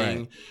Jesus is King.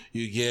 Right.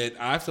 You get.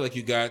 I feel like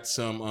you got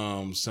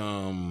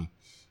some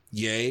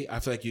Ye. I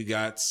feel like you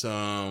got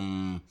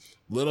some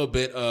little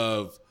bit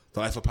of the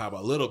Life of Pablo.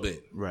 A little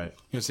bit. Right. You know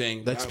what I'm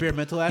saying? The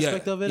experimental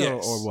aspect of it,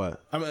 yes. or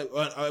what?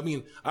 I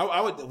mean,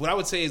 what I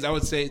would say some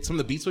of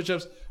the beat switch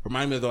ups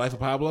remind me of the Life of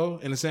Pablo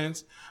in a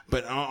sense.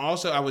 But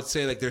also, I would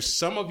say like there's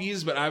some of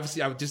these, but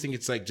obviously, I would just think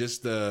it's like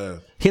just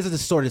the. He has a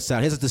distorted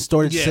sound. He has a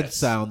distorted synth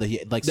sound that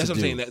he likes to do. That's what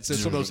I'm saying.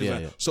 That's what I'm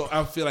saying. So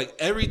I feel like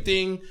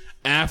everything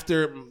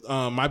after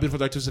My Beautiful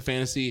Dark Twisted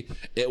Fantasy,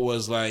 it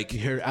was like you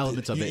hear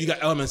elements of it. You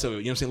got elements of it.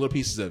 You know what I'm saying? Little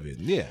pieces of it.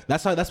 Yeah.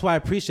 That's why I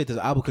appreciate this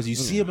album because you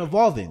see him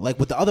evolving. Like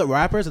with the other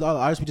rappers and all the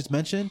artists we just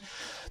mentioned,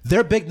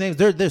 they're big names.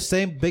 They're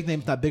same big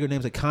names, not bigger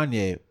names like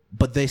Kanye,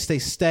 but they stay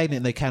stagnant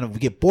and they kind of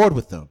get bored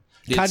with them.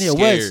 Kanye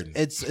West,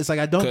 it's like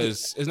I don't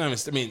because it's not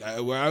even. I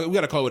mean, we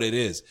gotta call it what it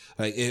is.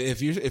 Like if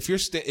you're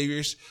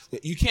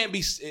you can't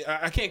be.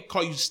 I can't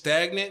call you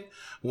stagnant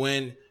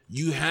when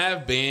you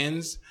have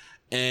bands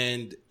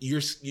and you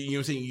know what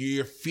I'm saying.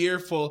 You're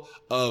fearful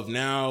of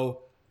now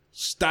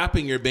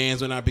stopping your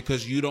bands or not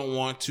because you don't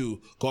want to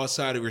go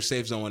outside of your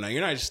safe zone. Now you're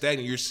not just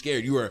stagnant. You're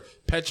scared. You are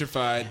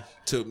petrified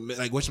to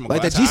like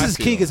like that. Jesus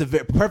King is a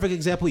perfect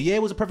example. Yeah,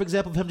 it was a perfect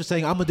example of him just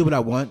saying, "I'm gonna do what I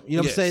want." You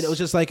know what I'm saying? It was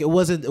just like it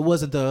wasn't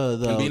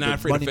the being not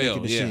afraid to fail.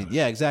 Machine.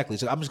 Yeah, exactly.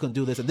 So I'm just gonna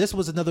do this, and this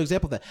was another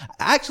example of that.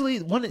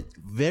 Actually, one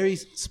very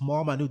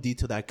small, minute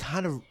detail that I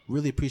kind of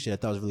really appreciate. I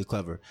thought was really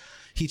clever.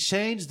 He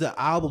changed the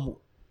album.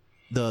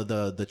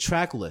 The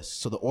track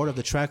list, so the order of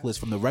the track list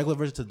from the regular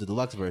version to the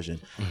deluxe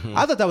version. Mm-hmm.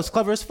 I thought that was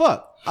clever as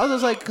fuck. I was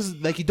just like, because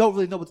like you don't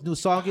really know what the new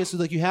song is, so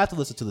like you have to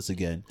listen to this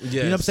again. Yes.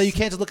 You know what I'm saying? You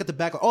can't just look at the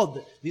back.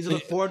 These are the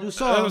 4 new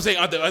songs. I'm saying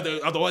at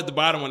the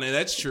bottom one,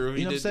 that's true. You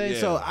know what I'm saying? Yeah.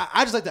 So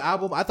I just like the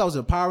album. I thought it was an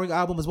empowering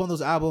album. It's one of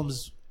those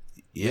albums.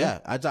 Yeah,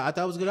 I thought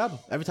it was a good album.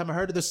 Every time I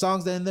heard it, there's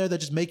songs in there that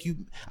just make you.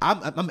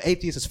 I'm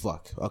atheist as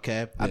fuck.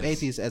 Okay, I'm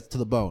atheist as to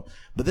the bone.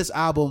 But this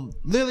album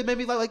literally made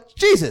me like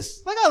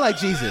Jesus. Like I like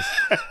Jesus.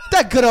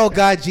 That good old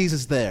guy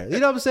Jesus there. You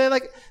know what I'm saying?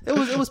 Like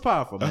it was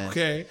powerful, man.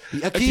 Okay.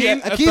 He's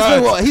been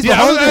holding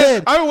it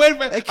in. I'm waiting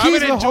for. I'm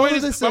been enjoying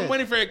holding this. I'm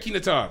waiting for Akeem to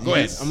talk. Go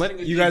ahead. I'm letting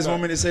You guys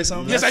want me to say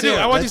something? Yes, I do.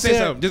 I want you to say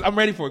something. I'm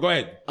ready for it. Go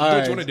ahead. Do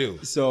what you want to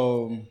do.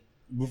 So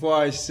before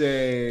I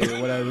say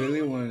what I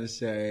really wanted to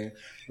say,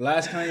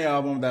 last Kanye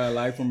album that I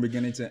like from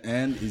beginning to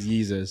end is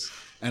Yeezus.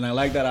 And I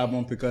like that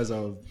album because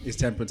of his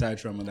temper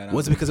tantrum on that album.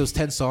 Was it because it was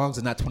 10 songs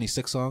and not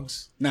 26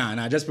 songs?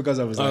 Nah, just because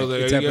of his Are you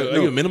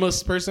a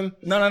minimalist person?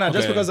 No,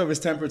 just because of his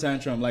temper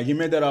tantrum. Like he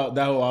made that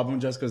whole album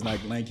just because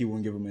like Nike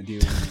wouldn't give him a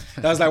deal.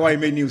 That's like why he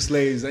made New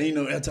Slaves. And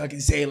they're talking,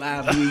 say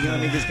loud, you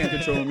young niggas can't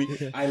control me.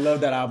 I love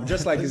that album.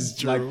 Just like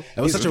his like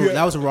that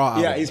was a raw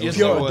album. Yeah, his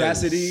pure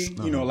audacity.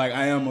 Like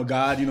I am a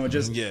god.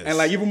 And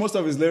like even most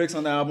of his lyrics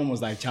on the album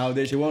was like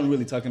childish. He wasn't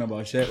really talking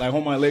about shit. Like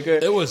Hold My Liquor.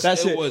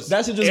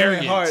 That shit just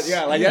went hard.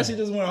 Yeah, like that shit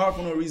just went hard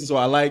for no reason. So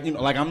I like,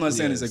 like I'm not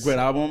saying it's a great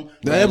album.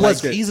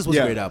 Jesus was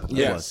a great album.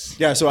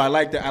 Yeah, so I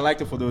liked it. I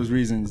liked it for those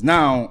reasons.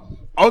 Now,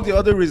 all the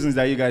other reasons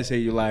that you guys say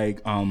you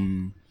like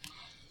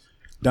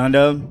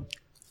Donda.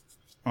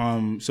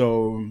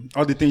 So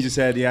all the things you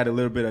said, he had a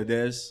little bit of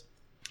this.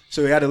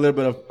 So he had a little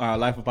bit of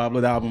Life of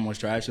Pablo. The album was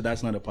trash, so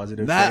that's not a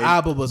positive. That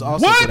album was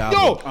also a good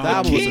album. That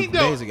album was an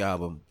amazing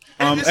album.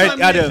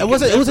 It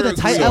wasn't a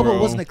tight album.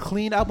 It wasn't a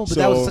clean album, but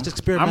that was such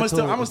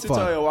experimental. I'm gonna still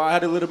tell you. I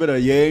had a little bit of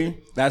Ye.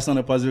 That's not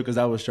a positive because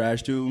that was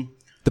trash too.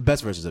 The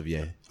best versions of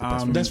Ye.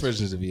 Best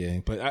versions of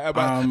Ye. But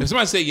if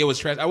somebody say Ye was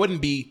trash, I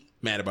wouldn't be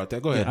mad about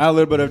that. Go ahead. I had a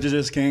little bit of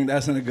Just King.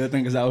 That's not a good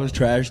thing because that was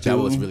trash too. That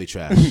was really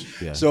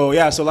trash. Yeah. So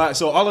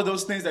all of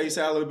those things that you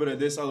say, a little bit of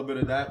this, a little bit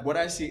of that. What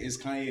I see is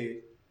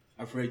Kanye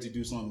afraid to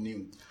do something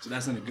new. So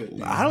that's not a good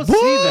thing. I don't see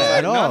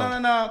that at all.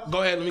 No.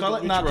 Go ahead.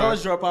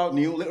 College dropout,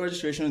 new. Lit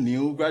registration,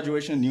 new.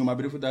 Graduation, new. My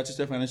Beautiful Dark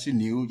Twisted Fantasy,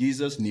 new.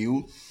 Jesus,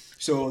 new.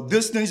 So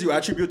these things you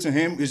attribute to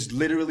him is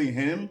literally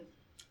him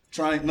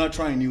not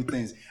trying new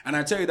things. And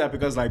I tell you that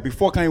because like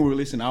before Kanye would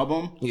release an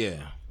album,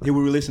 he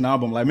would release an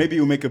album. Like maybe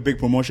he'll make a big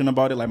promotion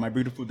about it, like My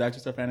Beautiful Dark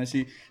Twisted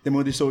Fantasy. Then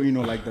when they show,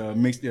 like the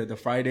mix, the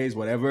Fridays,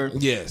 whatever.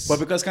 Yes. But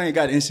because Kanye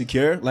got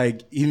insecure,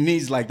 like he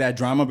needs like that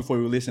drama before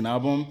he release an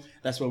album.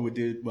 That's what we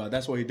did. Well,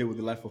 that's what he did with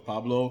The Life of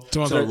Pablo.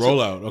 So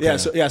rollout.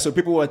 Okay. So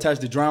people will attach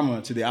the drama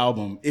to the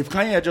album. If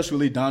Kanye had just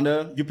released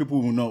Donda, you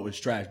people will know it was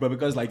trash. But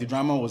because like the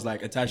drama was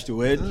like attached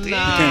to it, you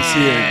can't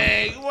see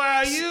it.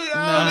 Wow,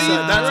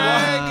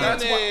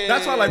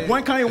 that's why like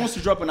when Kanye wants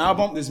to drop an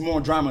album, there's more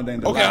drama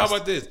than the last. How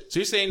about this? So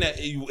you're saying that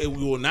we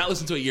will not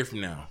listen to it a year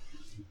from now?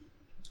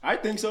 I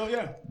think so,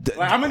 yeah.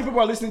 Like, how many people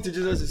are listening to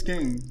Jesus is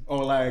King?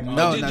 Or like,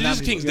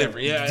 Jesus King's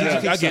different. Yeah,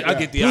 I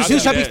get the.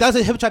 That's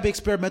a hip hop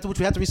experimental, which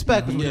we have to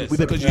respect.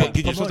 Because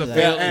you're supposed to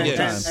fail.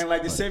 And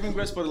like the saving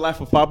grace for The Life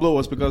of Pablo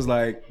was because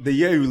like the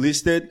year he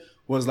released it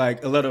was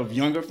like a lot of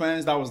younger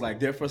fans. That was like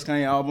their first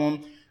Kanye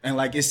album. And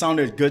like it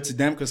sounded good to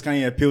them because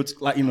Kanye appealed,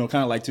 like kind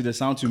of like to the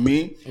sound. To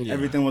me,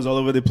 everything was all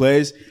over the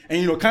place.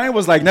 And Kanye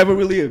was like never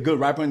really a good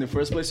rapper in the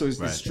first place. So his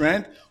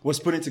strength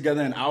was putting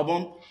together an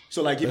album.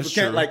 So like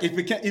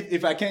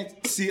if I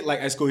can't see it like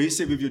as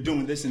cohesive if you're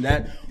doing this and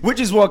that, which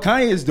is what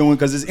Kanye is doing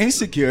because it's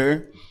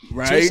insecure.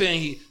 Right. So you're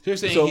saying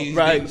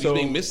he's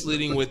being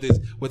misleading with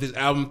his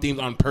album themes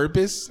on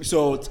purpose.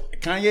 So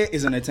Kanye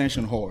is an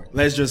attention whore.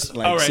 Let's just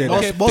say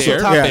that.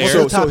 Okay,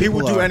 so he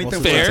would do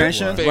anything for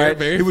attention, right?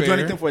 He would do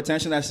anything for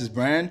attention. That's his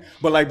brand.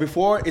 But like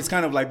before, it's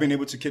kind of like being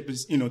able to keep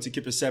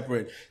it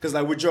separate. Because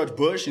like with George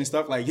Bush and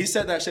stuff, like he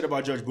said that shit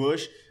about George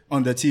Bush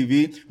on the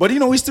TV. But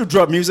we still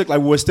drop music, like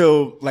we're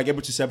still like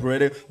able to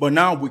separate it. But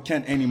now we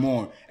can't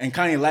anymore. And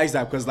Kanye likes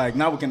that because like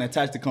now we can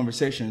attach the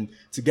conversation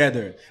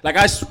together. Like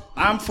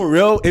I'm for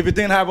real. If it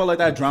didn't have all of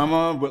that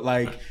drama with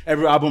like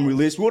every album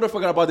release, we would have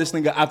forgot about this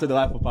nigga after The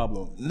Life of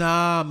Pablo.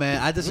 Nah,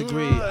 man, I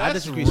disagree. I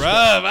disagree.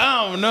 Rough.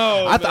 I don't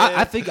know.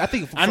 I think.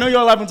 I know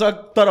y'all haven't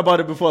thought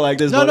about it before like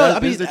this. No. I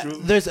mean,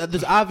 there's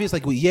obvious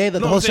like the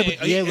whole shit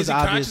with Ye was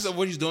obvious. Conscious of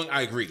what he's doing,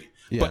 I agree.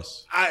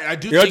 Yes. But I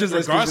do think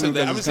regardless of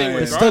that, I'm just saying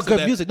it's still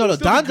good music. No,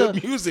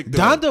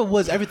 Donda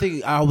was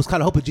everything I was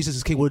kind of hoping Jesus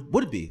is King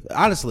would be.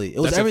 Honestly, it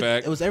was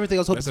everything I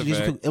was hoping Jesus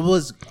is King. It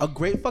was a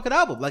great fucking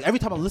album. Like every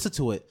time I listen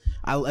to it,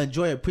 I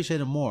enjoy it,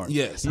 appreciate it more.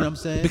 Yes. You know what I'm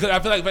saying? Because I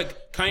feel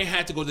like Kanye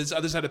had to go to this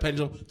other side of the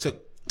pendulum to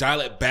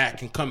dial it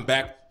back and come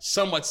back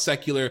somewhat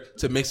secular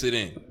to mix it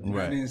in.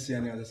 Right. I didn't see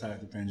any other side of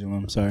the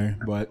pendulum. Sorry,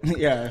 but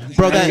yeah,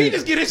 bro. He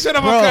just get his shit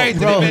up on Kanye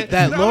today,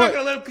 man. I'm not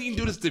gonna let him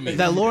do this to me.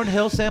 That Lauryn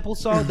Hill sample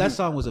song, that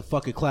song was a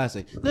fucking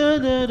classic. And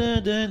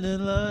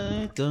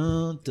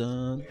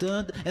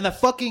that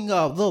fucking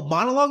little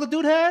monologue the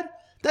dude had.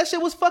 That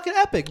shit was fucking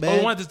epic,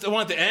 man. Oh, want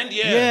the end?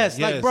 Yeah. Yes,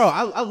 like bro,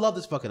 I love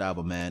this fucking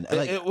album, man.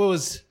 Like it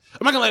was.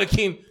 I'm not gonna let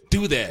Akeem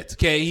do that.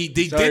 Okay, he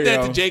did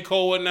that to J.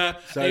 Cole and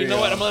you know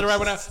what? I'm gonna let it ride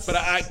one out, but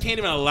I can't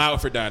even allow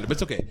it for Donda. But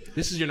it's okay.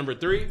 This is your number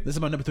 3. This is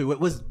my number 3. What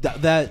was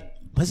that?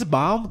 His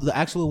mom, the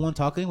actual one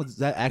talking, was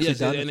that actually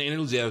done? and the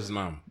interlude, yeah, it was his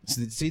mom.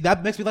 See,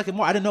 that makes me like it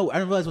more. I didn't know. I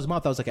didn't realize it was his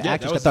mom. That was like an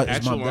actress. I was thought the it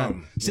was his mom. actual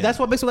mom. See, that's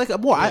what makes me like it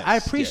more. Yes, I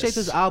appreciate yes.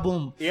 this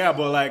album. Yeah,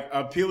 but like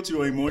appeal to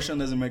your emotion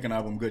doesn't make an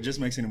album good. Just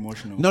makes it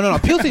emotional. No.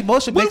 Appeal to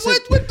emotion makes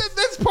it.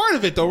 That's part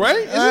of it, though,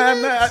 right?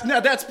 No,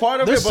 that's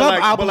part of There's it. some But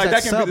like albums that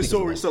that can sell be the because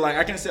sole. of So like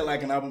I can say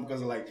like an album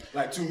because of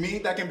like to me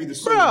that can be the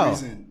sole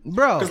reason.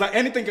 Bro. Because like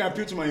anything can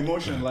appeal to my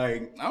emotion.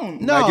 Like I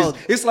don't. No.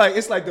 Like,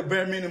 it's like the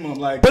bare minimum.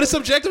 Like. But it's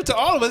subjective to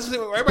all of us.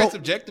 Everybody's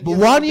subjective. But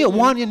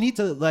Wanya need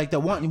to like the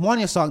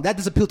Wanya song that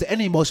doesn't appeal to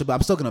any emotion, but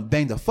I'm still gonna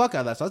bang the fuck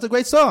out of that song. It's a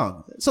great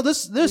song. So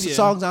there's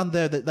songs on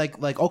there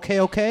that like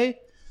okay.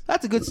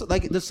 That's a good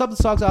like. There's some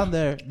songs on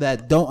there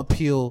that don't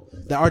appeal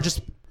that are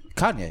just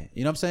Kanye.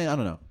 You know what I'm saying? I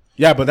don't know.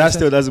 Yeah, but that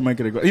still doesn't make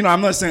it a good. You know,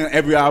 I'm not saying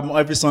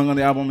every song on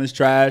the album is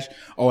trash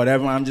or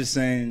whatever. I'm just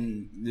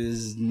saying this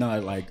is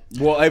not like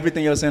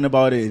everything you're saying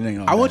about it.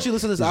 I want you to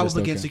listen to this album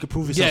again so you can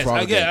prove yourself wrong.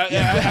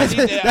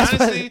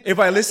 Honestly, if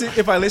I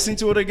listen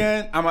to it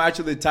again, I'm gonna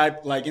actually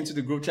type like into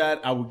the group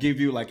chat. I will give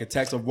you like a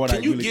text of what I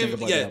really think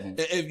about the album.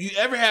 If you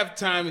ever have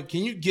time,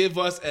 can you give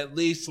us at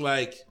least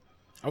like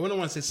I wouldn't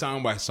want to say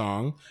song by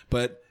song,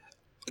 but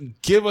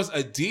give us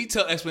a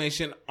detailed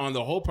explanation on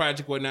the whole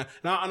project, whatnot.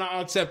 Now,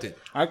 I'll accept it.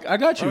 I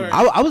got you. Right.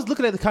 I was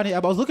looking at the Kanye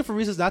album. I was looking for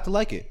reasons not to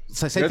like it.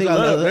 It's like same thing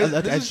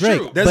as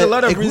Drake. There's a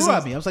lot of reasons.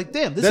 I was like,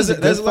 damn, there's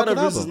a lot of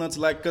reasons not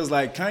to like because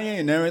like Kanye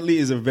inherently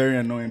is a very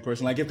annoying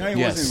person. Like if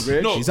Kanye wasn't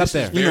rich, he's up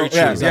there. You know,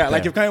 yeah.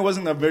 Like if Kanye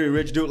wasn't a very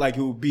rich dude, like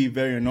he would be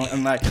very annoying.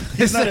 And like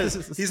he's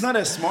not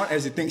as smart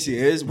as he thinks he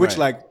is. Which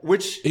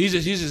he's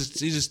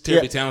just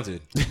terribly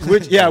talented.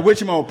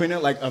 Which in my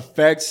opinion like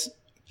affects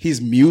his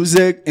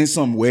music in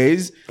some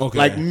ways,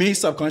 like me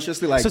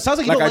subconsciously, like so it sounds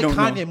like you don't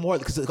like Kanye know. more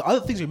because the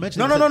other things you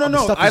mentioned. No.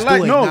 I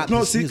like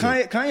See,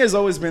 Kanye has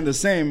always been the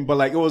same, but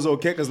like it was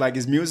okay because like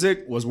his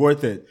music was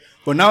worth it.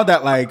 But now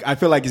that like I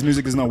feel like his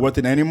music is not worth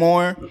it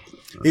anymore,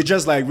 it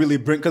just like really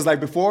because like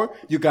before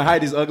you could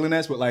hide his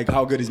ugliness with like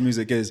how good his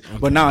music is,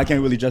 but now I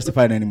can't really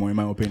justify it anymore in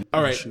my opinion.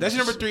 All right, that's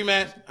your number 3,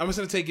 Matt. I'm just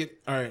gonna take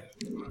it. All right.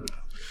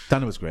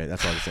 Thunder was great.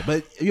 That's all I said.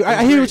 But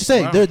I hear what you're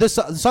saying. Wow. There's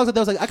songs that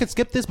was like I could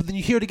skip this, but then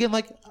you hear it again,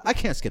 like I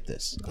can't skip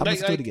this. I'm gonna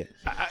do it again.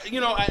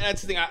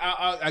 That's the thing.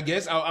 I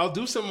guess I'll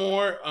do some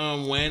more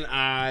when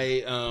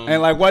I.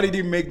 And like, why did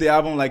he make the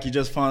album? Like he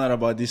just found out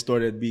about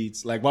distorted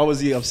beats. Like, why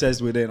was he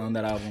obsessed with it on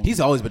that album? He's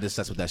always been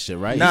obsessed with that shit,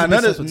 right? Not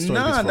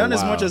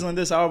as much as on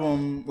this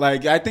album.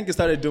 Like I think he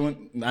started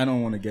doing. I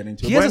don't want to get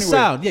into it. He has a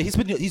sound. Yeah,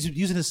 he's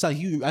using his sound.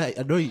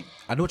 I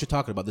know what you're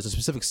talking about. There's a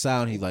specific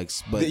sound he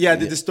likes, but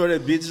the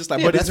distorted beats, just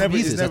like, but it's never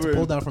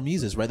pulled down from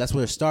Yeezus, right? That's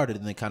where it started,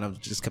 and then kind of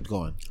just kept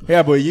going.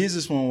 Yeah, but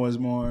Yeezus one was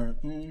more.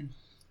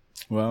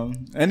 Well,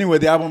 anyway,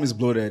 the album is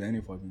bloated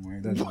any fucking way.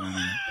 Doesn't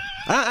matter.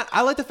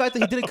 I like the fact that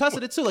he didn't cuss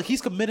it too. Like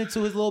he's committed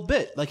to his little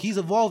bit. Like he's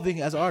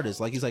evolving as an artist.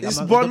 Like he's like,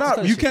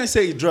 you can't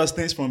say he draws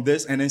things from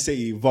this and then say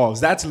he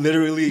evolves. That's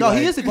literally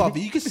he is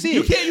evolving. You can see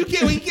it.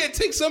 You can't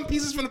take some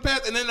pieces from the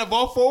past and then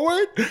evolve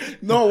forward.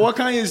 No, what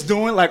Kanye is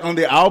doing like on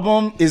the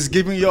album is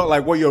giving you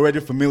like what you're already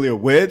familiar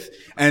with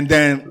and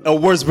then a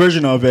worse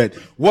version of it.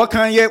 What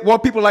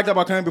people liked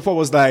about Kanye before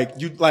was like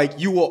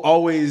you will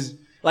always.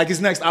 Like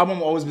his next album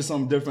will always be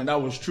something different. That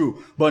was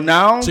true. But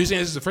now, so you're saying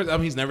this is the first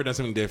album he's never done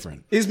something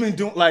different? He's been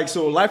doing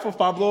Life of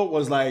Pablo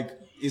was like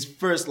his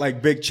first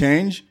like big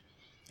change,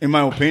 in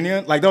my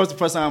opinion. Like that was the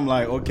first time I'm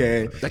like,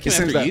 okay. That came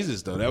after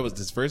Yeezus though. That was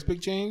his first big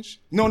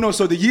change. No.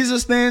 So the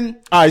Yeezus thing.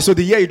 Alright. So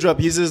the year he dropped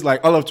Yeezus,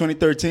 like all of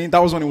 2013. That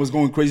was when he was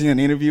going crazy in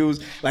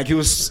interviews. Like he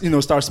was,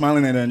 start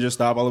smiling and then just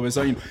stop all of a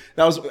sudden.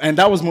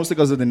 That was mostly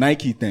because of the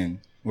Nike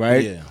thing.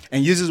 Right? Yeah.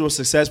 And Yeezus was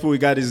successful. He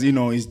got his,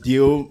 his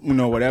deal,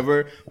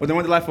 whatever. But then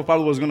when the Life of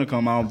Pablo was going to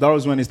come out, that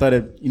was when it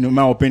started, in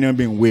my opinion,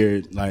 being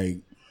weird. Like,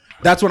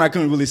 that's when I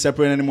couldn't really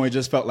separate anymore. It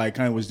just felt like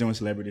Kanye was doing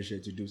celebrity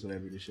shit to do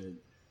celebrity shit.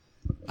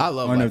 I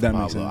love Life of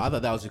Pablo. I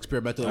thought that was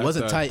experimental. It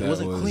wasn't tight. It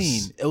wasn't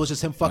clean. It was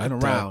just him fucking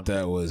around.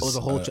 That was it was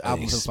a whole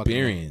album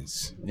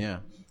experience. Yeah.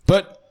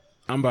 But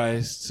I'm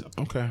biased.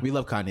 Okay. We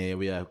love Kanye.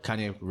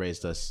 Kanye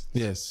raised us.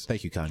 Yes.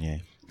 Thank you,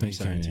 Kanye. Thanks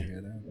to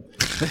hear that.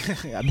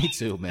 Yeah, me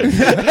too, man.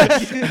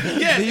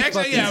 Yeah,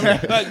 actually, yeah.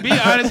 Like, be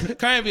honest,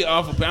 Kanye be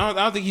awful. I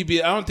don't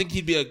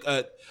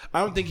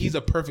think he's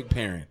a perfect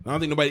parent. I don't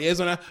think nobody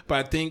is on that.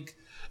 But I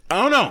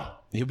don't know.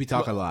 He'll be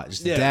talking a lot.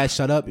 Just Dad,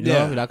 shut up.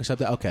 You're not gonna shut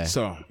that. Okay.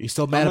 So you're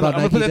still mad about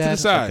Nike? I'm gonna put that Dad? to the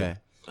side. Okay.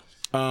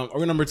 Are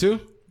we number 2?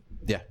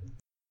 Yeah.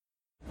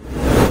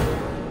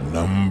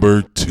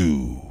 Number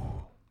 2.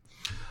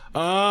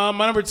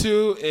 My number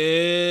 2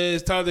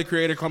 is Tyler the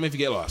Creator. Call Me If You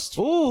Get Lost.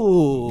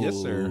 Ooh, yes,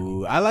 sir.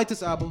 I like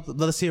this album.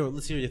 Let's hear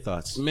your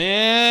thoughts.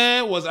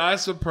 Man, was I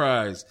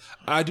surprised?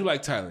 I do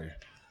like Tyler.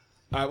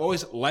 I've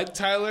always liked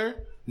Tyler.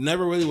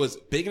 Never really was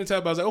big into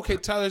Tyler, but I was like, okay,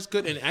 Tyler's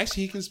good, and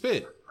actually he can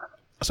spit.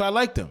 So I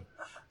liked him.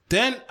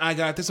 Then I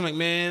got this. I'm like,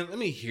 man, let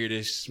me hear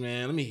this,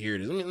 man. Let me hear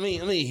this. Let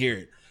me hear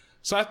it.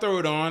 So I throw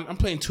it on. I'm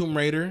playing Tomb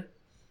Raider.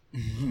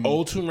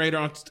 Old Tomb Raider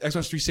on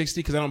Xbox 360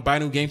 because I don't buy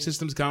new game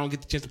systems because I don't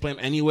get the chance to play them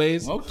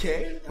anyways.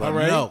 Okay. All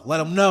right. Let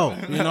them know.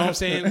 You know what I'm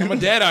saying? I'm a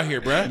dad out here,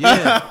 bruh.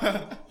 Yeah. You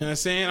know what I'm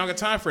saying? I don't got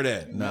time for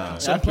that. Nah.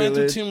 So I'm playing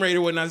through Tomb Raider.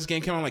 Whatnot. This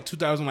game came out in like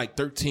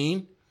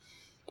 2013.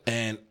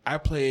 And I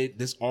played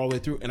this all the way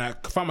through. And I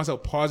found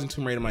myself pausing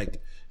Tomb Raider. I'm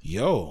like,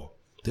 yo,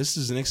 this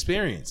is an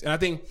experience. And I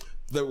think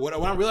what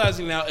I'm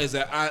realizing now is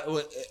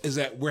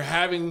that we're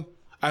having,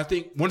 I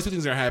think one of two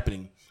things are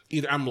happening.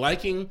 Either I'm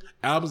liking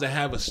albums that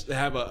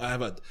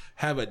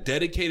have a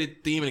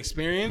dedicated theme and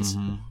experience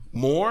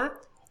more,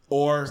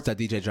 or It's that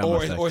DJ drama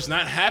effect. or it's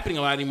not happening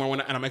a lot anymore,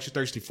 and I'm actually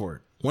thirsty for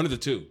it. One of the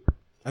two.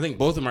 I think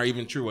both of them are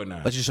even true or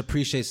not. But you just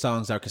appreciate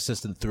songs that are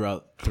consistent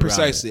throughout.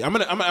 Precisely. I'm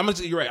gonna.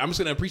 You're right. I'm just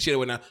gonna appreciate it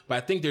right now. But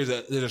I think there's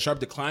a sharp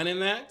decline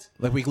in that.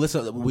 Like we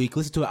listen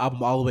to an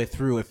album all the way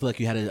through and feel like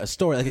you had a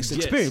story, like it's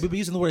experience. We've been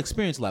using the word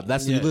experience a lot.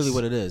 That's literally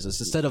what it is. It's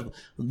instead of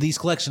these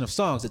collection of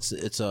songs,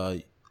 it's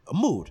a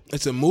mood.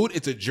 It's a mood.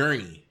 It's a journey.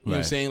 You know what I'm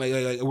Right. saying?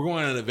 Like we're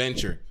going on an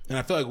adventure, and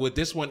I feel like with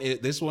this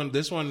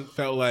one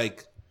felt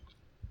like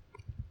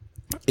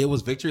it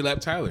was Victory Lap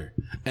Tyler,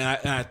 and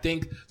I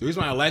think the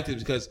reason why I liked it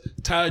is because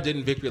Tyler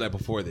didn't Victory Lap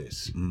before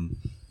this.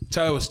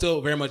 Tyler was still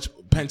very much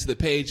pen to the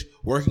page,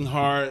 working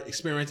hard,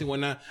 experimenting,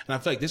 whatnot. And I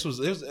feel like this was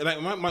like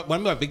what I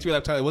mean by Victory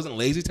Lap Tyler. It wasn't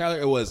lazy Tyler.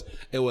 It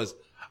was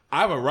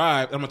I've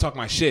arrived. I'm gonna talk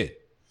my shit.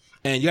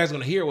 And you guys are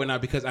gonna hear it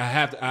whatnot because I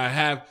have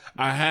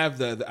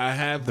the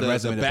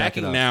resume to back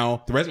it backing up.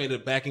 now, the resume, the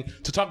backing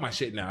to talk my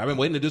shit now. I've been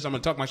waiting to do so. I'm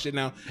gonna talk my shit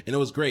now, and it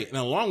was great. And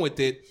along with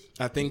it,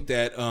 I think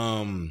that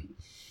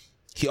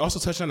he also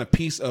touched on a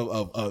piece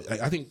of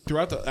I think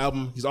throughout the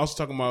album, he's also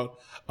talking about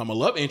a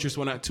love interest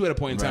whatnot too at a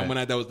point in time when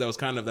that was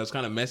kind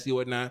of messy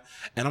whatnot.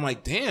 And I'm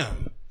like,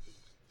 damn,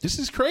 this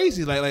is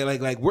crazy.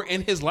 Like we're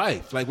in his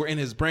life, like we're in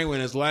his brain, we're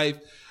in his life.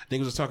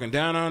 Niggas was talking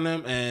down on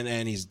him,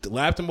 and he's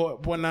lapped him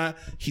whatnot.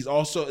 This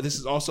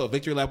is also a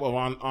victory lap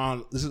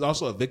this is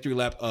also a victory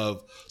lap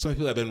of some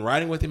people that have been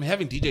riding with him.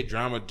 Having DJ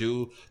Drama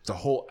do the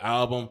whole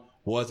album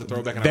was a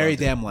throwback. And Very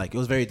damn like. It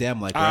was very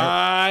damn like.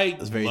 Right?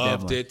 I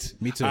loved it.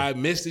 Me too. I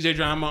miss DJ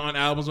Drama on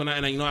albums and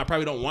I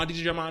probably don't want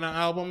DJ Drama on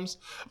albums,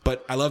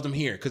 but I loved him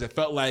here because it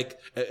felt like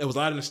it was a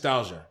lot of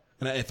nostalgia,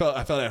 and I felt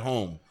at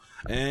home.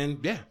 And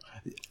yeah,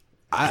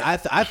 I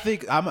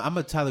think I'm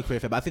a Tyler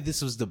Creator fan, but I think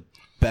this was the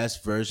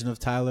best version of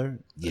Tyler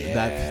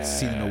that I've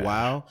seen in a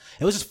while.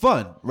 It was just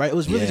fun, right? It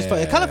was really just fun.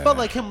 It kind of felt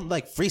like him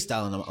like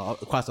freestyling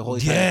across the whole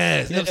time.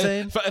 yes, You know what I'm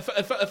saying?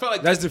 It felt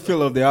like That's the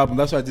feel of the album.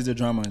 That's why DJ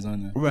Drama is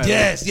on there. Right.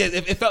 Yes.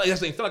 It felt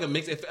like it felt like a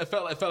mix. It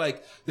felt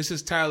like this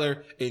is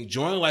Tyler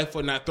enjoying life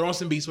for not throwing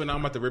some beats when I'm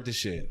about to rip this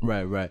shit.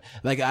 Right.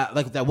 Like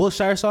that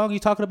Wilshire song you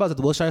talking about, that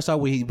the Wilshire song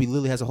where he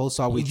literally has a whole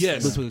song where he Yes.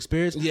 listens to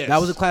experience. Yes. That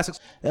was a classic.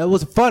 It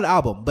was a fun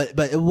album, but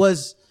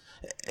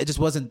it just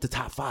wasn't the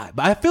top 5.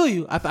 But I feel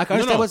you. I can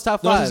understand what's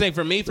top 5. No, I'm saying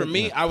for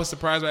me, I was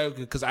surprised by it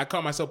because I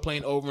caught myself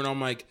playing over and I'm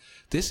like,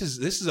 this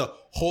is a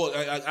whole.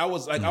 I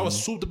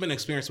was swooped up in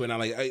experience with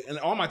it. And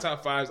all my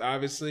top 5s,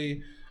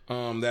 obviously,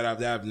 that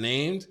I've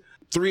named,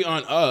 3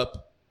 on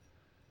up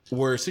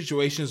were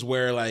situations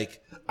where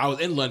like I was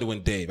in London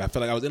with Dave. I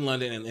felt like I was in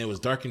London and it was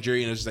dark and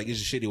dreary and it was just like it's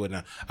just shitty and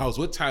whatnot. I was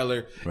with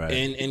Tyler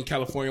in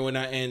California and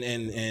whatnot, and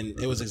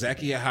it was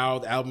exactly how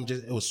the album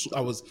just it was.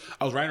 I was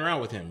riding around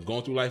with him,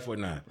 going through life and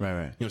whatnot. Right. You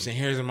know what I'm saying?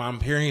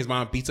 Hearing his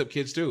mom beats up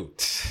kids too.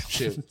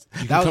 Shit, you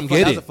can That was come fun.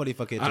 get That it. was a funny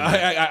fucking.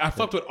 I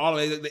fucked with all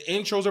of it. The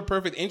intros are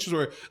perfect.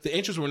 The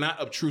intros were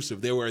not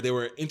obtrusive. They were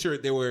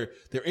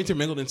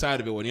intermingled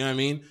inside of it. You know what I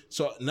mean?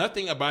 So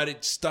nothing about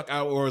it stuck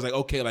out or was like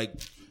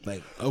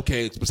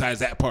okay, besides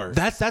that part.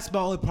 That's my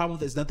only problem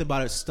with it. Is nothing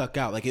about it stuck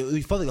out. Like it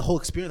felt like the whole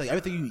experience, like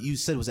everything you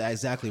said was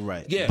exactly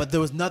right. Yeah. But there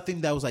was nothing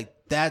that was like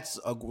that's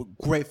a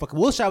great fucking.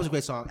 Wilshire was a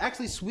great song.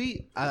 Actually,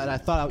 Sweet. I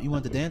thought you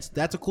wanted to dance.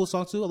 That's a cool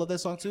song too. I love that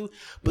song too.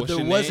 But What's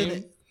there your wasn't.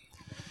 name?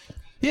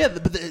 Yeah,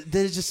 but did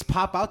it just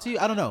pop out to you?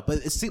 I don't know, but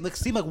it seemed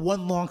like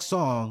one long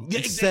song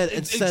instead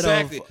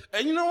exactly. of.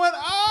 And you know what?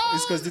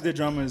 It's because DJ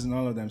Drama is in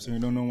all of them, so you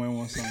don't know when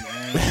one song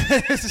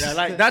ends. Yeah,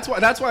 like that's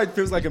why it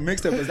feels like a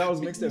mixtape, because that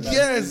was mixtape.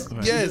 Yes.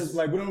 Just,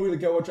 like we don't really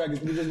care what track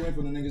is. We just wait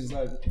for the niggas. Just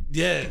like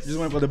Yes. just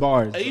wait for the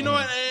bars. You know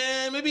what?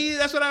 Maybe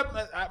that's what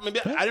I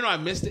didn't know I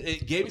missed it.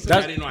 It gave me something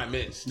I didn't know I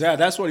missed. Yeah,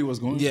 that's what he was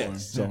going for.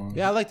 Yes. So.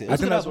 Yeah, I liked it. I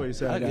think that's what he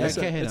said. Yeah, I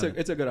can't hate on it.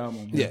 it's a good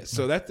album. Yeah,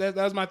 so that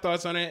was my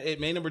thoughts on it.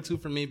 It made number 2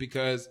 for me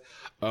because,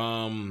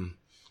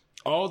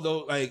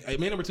 although like it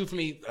made number 2 for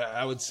me,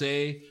 I would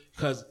say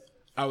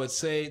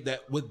that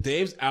with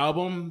Dave's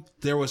album,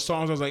 there was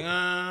songs I was like,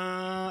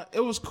 it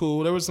was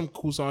cool. There was some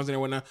cool songs in there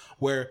and whatnot.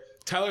 Where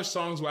Tyler's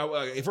songs,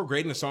 if we're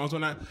grading the songs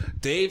and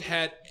whatnot, Dave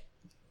had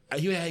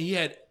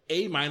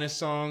A-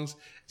 songs,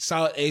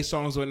 solid A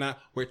songs and whatnot.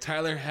 Where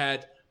Tyler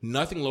had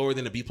nothing lower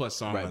than a B+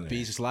 song on there.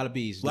 B's, just a lot of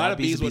B's, A lot of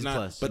B's and whatnot,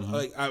 plus. but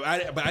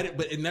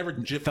but it never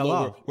dipped Fell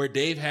lower. off. Where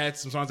Dave had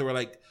some songs that were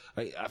like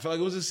I felt like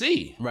it was a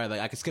C. Right, like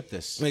I could skip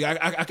this. Like I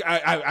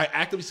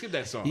actively skipped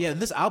that song. Yeah, and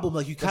this album,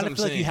 like you kind what of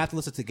feel I'm like you saying. have to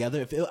listen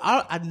together.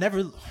 I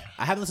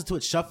haven't listened to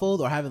it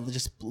shuffled or haven't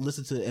just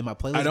listened to it in my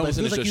playlist. I don't but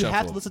it listen feels to like it you have to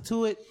shuffled. listen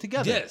to it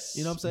together. Yes.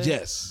 You know what I'm saying?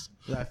 Yes.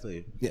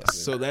 Exactly. Yes.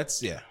 So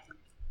that's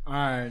All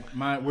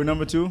right, we're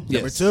number 2.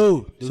 Yes.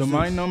 Number 2. So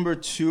my number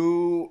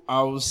 2,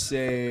 I would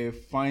say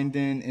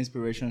 "Finding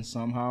Inspiration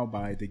Somehow"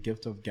 by The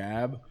Gift of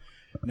Gab.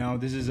 Now,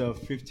 this is a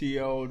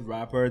 50-year-old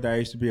rapper that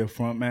used to be a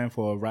frontman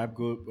for a rap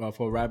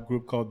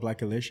group called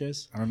Black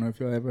Alicious. I don't know if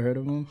you ever heard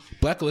of them.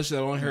 Black Alicious,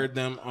 I only heard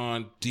them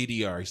on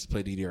DDR. I used to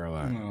play DDR a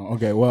lot. Oh,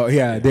 okay, well,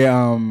 yeah, they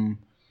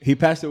he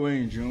passed away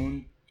in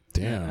June.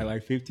 Damn. At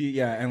like 50,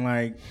 yeah, and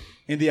like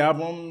in the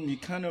album, he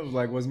kind of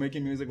like was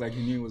making music like he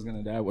knew he was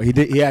gonna die. Well,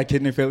 he had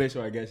kidney failure,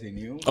 so I guess he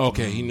knew.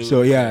 Okay, he knew.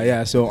 So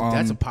yeah. So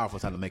That's a powerful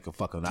time to make a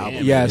fucking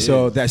album. yeah.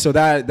 So that's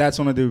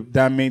one of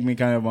that made me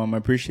kind of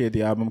appreciate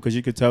the album because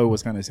you could tell it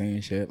was kind of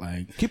saying shit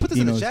like. Can you put this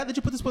in the chat? Did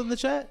you put this one in the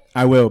chat?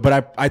 I will,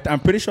 but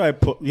I'm pretty sure I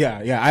put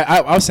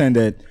I'll send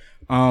it.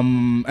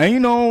 And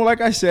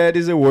like I said,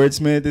 he's a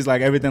wordsmith. It's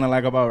like everything I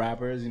like about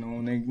rappers,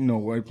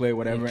 wordplay,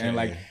 whatever.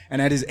 Okay.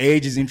 And at his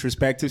age, he's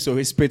introspective, so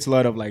he spits a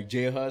lot of like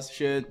J Hus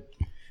shit.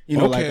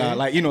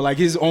 Like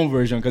his own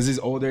version because he's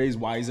older, he's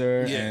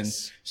wiser, Yes. and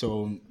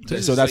so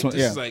This that's is what.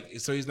 this Yeah. is like,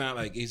 so he's not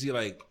like, is he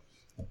like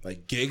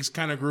Gigs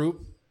kind of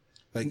group?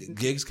 Like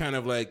Gigs kind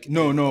of like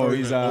No, or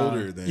he's even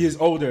older than. He's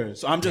older.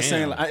 So I'm just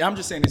Damn. saying, I'm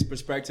just saying his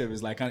perspective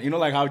is like,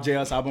 like how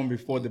JL's album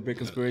before The Big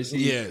Conspiracy,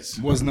 Yes.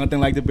 was nothing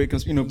like The Big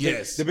Conspiracy.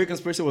 Yes. The Big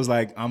Conspiracy was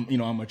like, I'm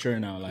mature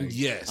now, like,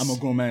 Yes. I'm a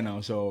grown man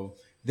now. So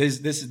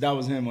that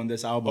was him on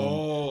this album,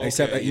 Oh,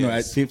 except okay,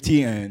 at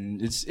 50,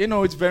 and it's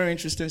very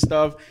interesting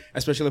stuff,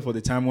 especially for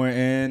the time we're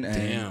in, and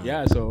Damn.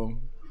 yeah, so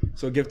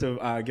gift of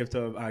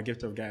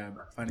Gab.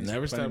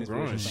 Never stop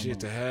growing.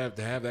 Shit, to have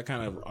that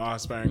kind of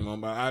awe-inspiring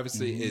moment.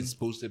 Obviously, it's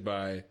boosted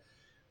by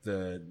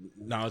the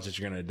knowledge that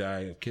you're gonna die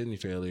of kidney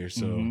failure.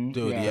 So,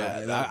 Dude,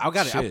 that I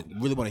got it. I shit.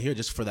 really want to hear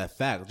just for that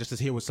fact, just to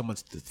hear what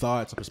someone's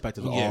thoughts and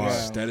perspectives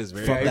Yes, are. that is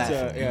very. From It's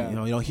that, yeah. you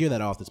don't hear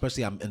that often,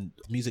 especially I'm in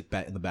music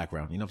in the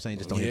background. You know what I'm saying?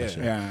 Just don't hear that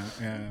shit.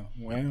 Yeah.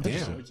 Well,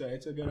 Damn.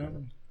 it's a good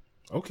album.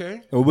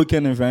 Okay. A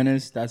Weekend in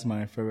Venice, that's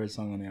my favorite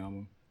song on the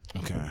album.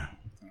 Okay.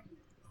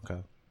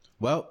 Okay.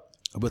 Well,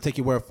 we'll take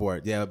your word for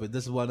it. Yeah, but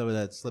this is one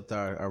that slipped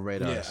our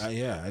radars.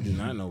 I did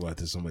not know about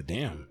this one, but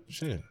damn,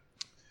 shit.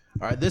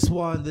 All right, this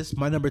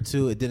my number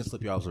 2. It didn't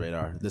slip y'all's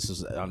radar. This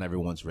was on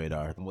everyone's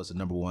radar. It was the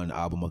number 1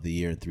 album of the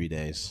year in 3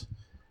 days.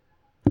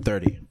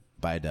 30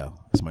 by Adele.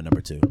 That's my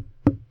number 2.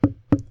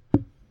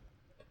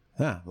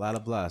 A lot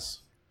of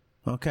blast.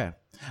 Okay.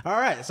 All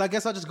right, so I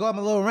guess I'll just go on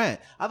my little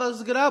rant. I thought it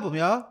was a good album,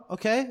 y'all.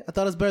 Okay, I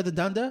thought it was better than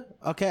Donda.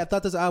 Okay, I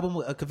thought this album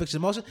was a Conviction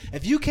Emotion.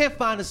 If you can't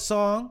find a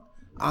song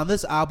on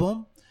this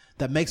album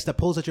that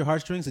pulls at your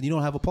heartstrings, then you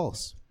don't have a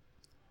pulse.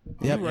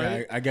 Yep.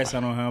 Right. I guess I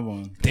don't have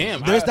one.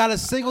 Damn. There's not a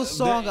single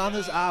song on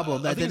this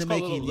album I that think it's didn't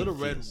make called you Little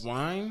Red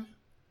Wine.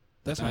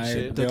 That's my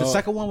shit. The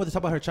second one where they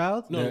talk about her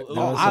child? No,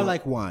 I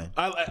Like Wine.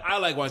 I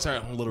like wine. Sorry,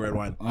 Little Red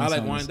Wine. I like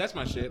sounds- wine. That's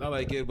my shit. I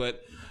like it,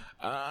 but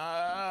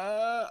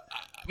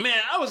man,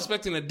 I was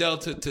expecting Adele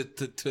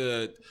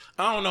to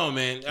I don't know,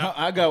 man.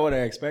 I got what I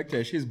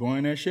expected. She's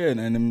boring as shit,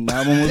 and the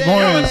album was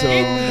boring.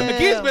 So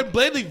Aki's been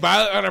blatantly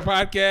violent on our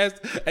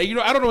podcast, and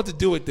I don't know what to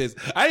do with this.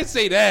 I didn't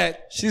say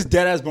that. she's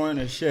dead ass boring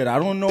as shit. I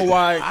don't know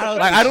why.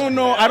 I don't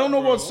know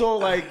what's so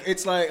like.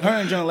 It's like her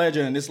and John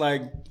Legend. It's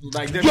like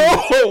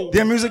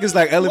their music is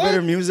like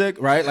elevator music,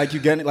 right? Like you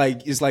get it.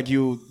 Like it's like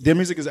their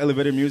music is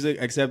elevator music,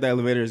 except the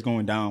elevator is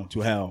going down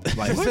to hell.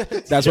 Like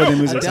that's what their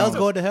music Adele's sounds.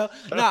 going to hell.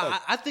 No,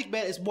 I think,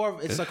 man,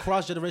 it's a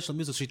cross generational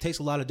music. She takes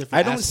a lot of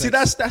different. I don't see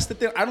aspects. that's the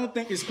thing. I don't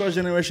think it's cross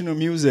generational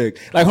music.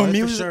 Like her It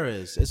music. for sure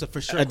is. It's a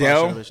for sure.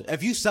 Adele? cross-generation.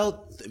 If you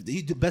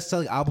you do best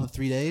selling album in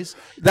 3 days,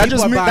 That people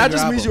just are means buying your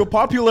means album. you're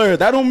popular.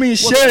 That don't mean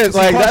Well, shit. it's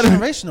Like cross that.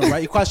 generational,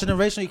 right? You cross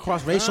generational, you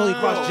cross racial, you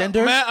cross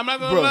gender. Man, I'm not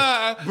gonna Bro,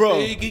 lie, bro.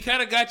 He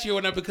kind of got you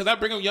on that because I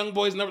bring up young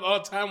boys all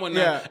the time one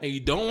Yeah. night, and you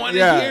don't want to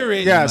Yeah, hear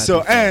it. yeah. might So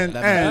be fair. and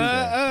That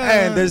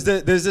might be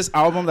and there's this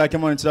album that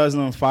came out in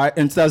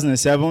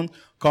 2007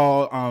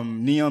 called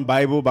Neon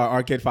Bible by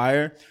Arcade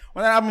Fire.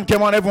 When that album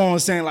came out, everyone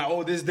was saying like,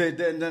 "Oh,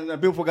 the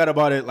people forgot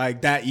about it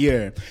like that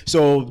year."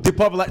 So the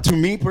popular to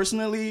me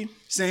personally,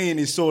 saying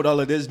it sold all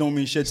of this don't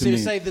mean shit to So you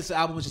me. say this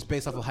album was just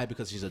based off of hype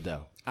because she's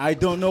Adele. I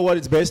don't know what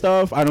it's based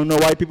off. I don't know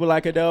why people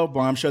like Adele, but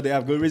I'm sure they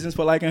have good reasons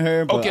for liking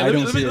her. But Okay, I let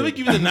don't me see let me it.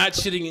 give you the not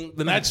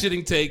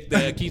shitting take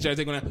that Keith tried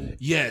to take on that.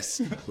 Yes,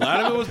 a lot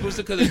of it was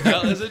boosted because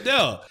Adele is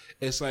Adele.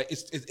 It's like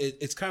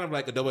it's kind of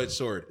like a double-edged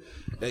sword.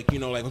 Like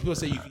like when people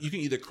say you can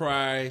either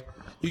cry.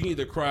 You can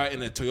either cry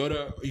in a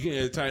Toyota, or you can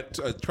either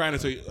cry in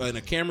a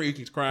Camry, you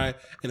can cry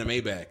in a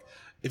Maybach.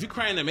 If you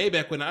cry in a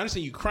Maybach, when I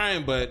understand you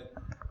crying, but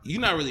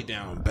you're not really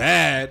down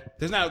bad.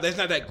 There's not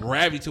that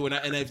gravity to it,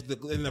 and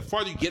the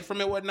farther you get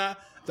from it, whatnot,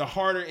 the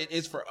harder it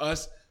is for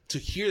us to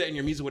hear that in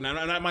your music. Whatnot,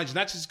 and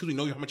not just because we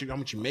know how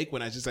much you make.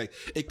 When I just like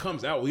it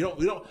comes out, we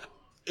don't.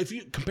 If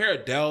you compare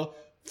Adele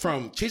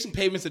from Chasing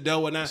Pavements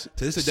Adele, whatnot,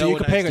 to this Adele, So you're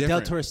whatnot, comparing it's Adele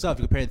different. to herself.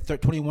 You're comparing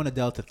 21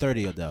 Adele to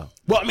 30 Adele.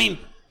 Well, I mean,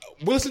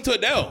 we listen to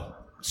Adele.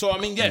 So I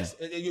mean, yes,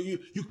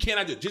 you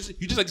cannot do it.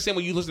 You just like the same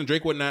way you listen to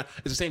Drake whatnot.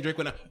 It's the same Drake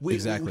whatnot. We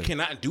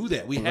cannot do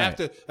that. We have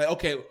to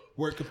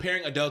we're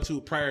comparing Adele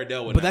to prior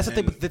Adele whatnot. But that's the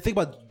thing. The thing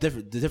about the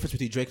difference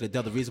between Drake and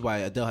Adele. The reason why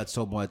Adele had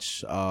so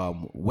much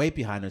weight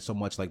behind her, so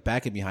much like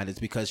backing behind it, is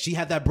because she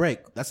had that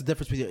break. That's the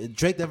difference between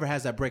Drake. Never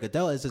has that break.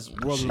 Adele is this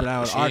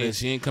world-renowned artist.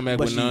 She ain't come back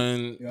with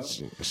none.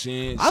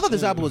 I thought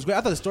this album was great.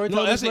 I thought the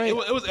storytelling was great.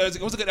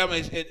 It was a good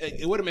album.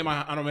 It would have made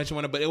my honorable mention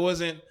one, but it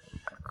wasn't.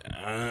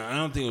 I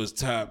don't think it was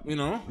top,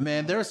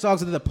 Man, there are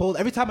songs in the poll.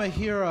 Every time I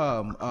hear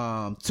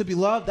 "To Be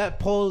Loved," that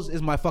pulls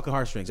is my fucking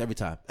heartstrings. Every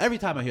time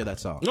I hear that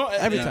song. No,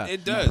 every time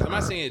it does. I'm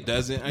not saying it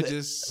doesn't. I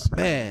just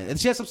and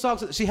she has some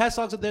songs. She has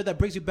songs in there that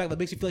brings you back, that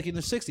makes you feel like you're in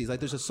the '60s.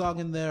 Like there's a song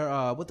in there.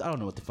 I don't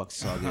know what the fuck the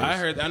song is.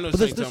 I know.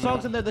 But there's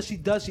songs in there that she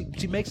does.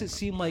 She makes it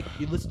seem like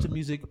you listen to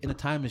music in a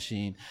time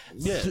machine.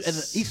 Yes,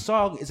 and each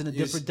song is in a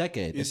different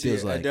decade. It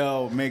feels like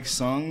Adele makes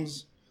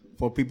songs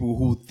for people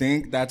who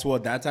think that's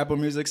what that type of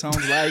music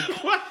sounds like.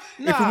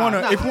 If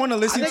you wanna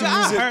listen to music,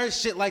 I heard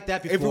shit like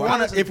that before.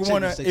 If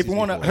you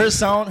wanna, her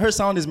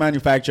sound is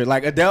manufactured.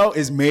 Like Adele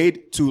is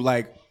made to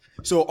like,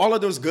 so all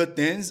of those good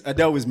things,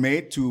 Adele is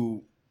made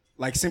to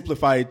like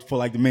simplify it for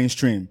like the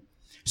mainstream.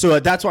 So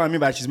that's what I mean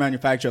by she's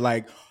manufactured.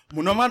 Like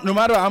no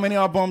matter how many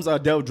albums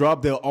Adele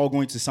dropped, they're all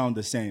going to sound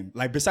the same.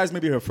 Like besides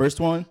maybe her first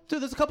one.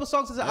 Dude, there's a couple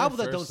songs in the album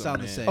that don't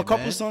sound the same. A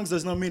couple songs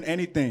does not mean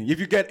anything. If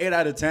you get 8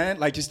 out of 10,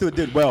 like you still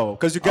did well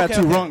because you got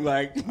wrong.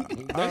 Like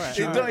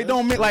it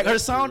don't mean like her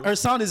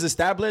sound is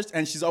established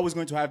and she's always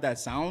going to have that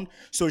sound.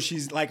 So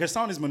she's like her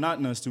sound is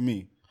monotonous to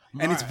me.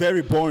 And it's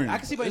very boring. I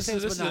can see why you say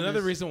this is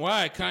another reason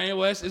why Kanye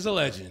West is a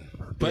legend.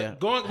 But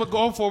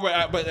going forward,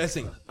 but I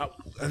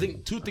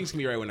think two things can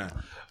be right with that.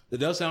 The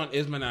Adele sound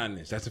is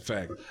monotonous. That's a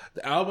fact.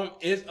 The album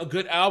is a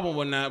good album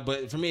or not,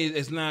 but for me,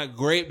 it's not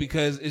great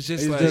because it's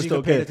just like just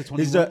okay.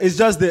 It's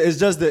just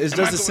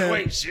the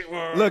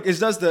same. Look, it's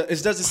just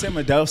the same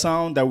Adele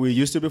sound that we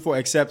used to before,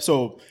 except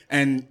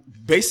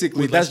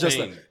basically that's just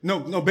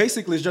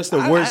basically it's just the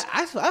worst.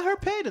 I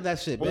heard pain in that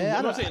shit,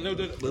 man. I'm saying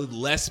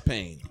less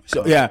pain.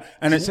 So yeah,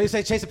 and so you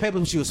say Chasing Paper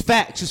when she was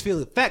fat, she was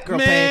feeling fat girl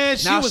man,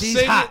 pain. Now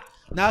she's hot.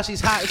 Now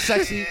she's hot and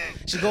sexy.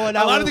 She's going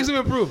out. A lot of things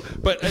have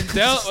improved, but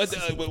Adele.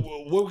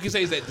 What we can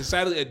say is that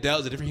decidedly Adele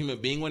is a different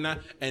human being, whatnot,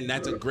 and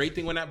that's a great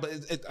thing, whatnot. But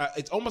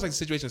it's almost like the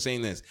situation of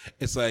saying this.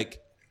 It's like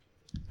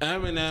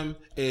Eminem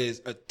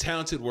is a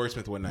talented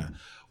wordsmith, whatnot.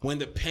 When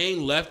the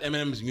pain left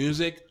Eminem's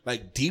music,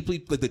 like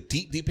deeply, like the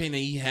deep pain that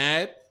he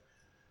had,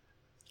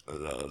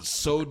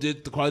 so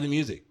did the quality of the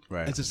music.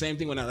 Right. It's the same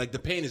thing, whatnot. Like the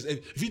pain is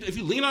if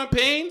you lean on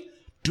pain,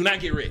 do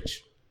not get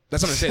rich.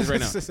 That's what I'm saying right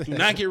now. Do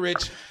not get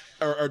rich.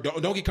 Or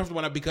don't get comfortable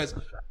enough because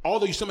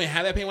although you still may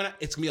have that pain,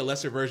 it's gonna be a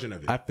lesser version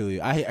of it. I feel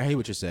you. I hear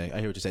what you're saying.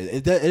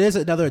 It is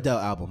another Adele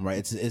album, right?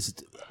 It's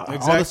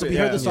exactly. We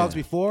heard the songs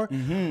before.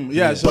 Mm-hmm.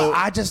 Yeah, so but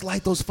I just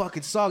like those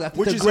fucking songs. I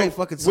think they're great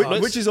fucking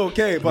songs. Which is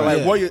okay,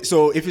 but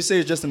if you say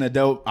it's just an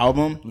Adele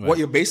album, what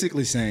you're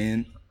basically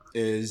saying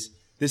is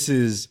this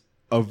is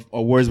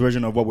a worse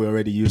version of what we're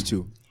already used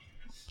to.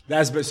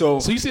 So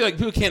you see, like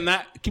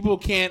people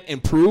can't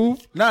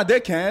improve. Nah, they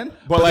can,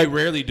 but like they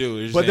rarely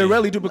do. But they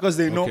rarely do because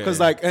they know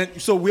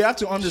and so we have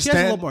to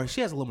understand.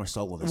 She has a little more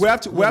soul with us. We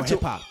have to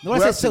hip hop. No,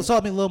 I said soul.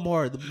 I mean a little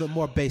more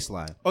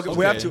baseline. Okay,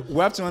 we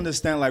have to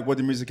understand like what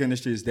the music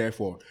industry is there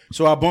for.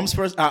 So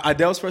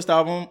Adele's first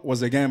album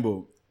was a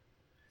gamble.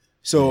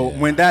 So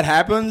when that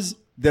happens,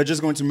 they're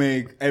just going to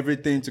make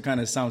everything to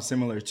kind of sound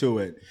similar to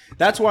it.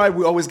 That's why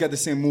we always get the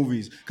same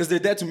movies because they're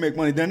there to make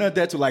money. They're not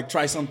there to like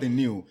try something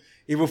new.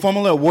 If a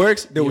formula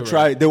works, they will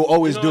try. They will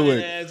always do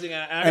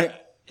it.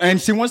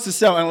 And she wants to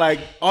sell, and like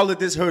all of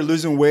this, her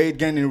losing weight,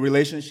 getting in a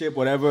relationship,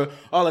 whatever,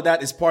 all of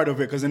that is part of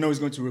it because they know it's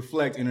going to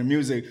reflect in her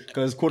music.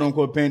 Because "quote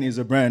unquote" pain is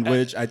a brand,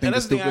 which I think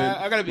is stupid.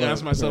 I gotta be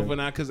honest with myself when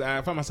because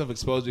I find myself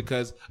exposed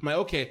because I'm like,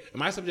 okay,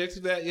 am I subjected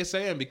to that? Yes, I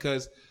am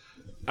because.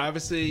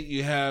 Obviously,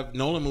 you have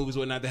Nolan movies,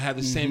 whatnot, that have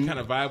the same kind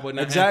of vibe,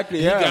 whatnot. Exactly,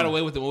 He got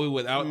away with the movie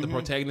without the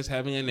protagonist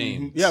having a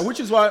name. Mm-hmm. Yeah, which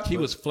is why he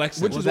was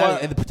flexing. And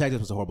the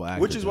protagonist was a horrible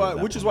actor. Which is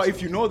why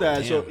if you know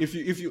that, so if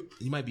you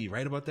might be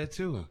right about that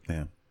too.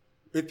 Yeah.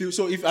 I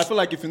feel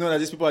like if you know that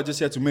these people are just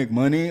here to make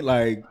money,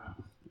 like.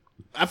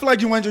 I feel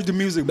like you enjoy the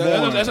music more.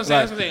 That's what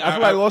I'm saying. I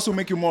feel like it also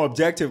make you more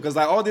objective because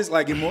like all this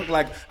like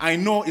I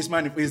know it's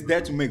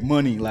there to make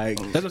money like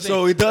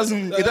so it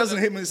doesn't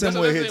hit me the same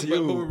way it hits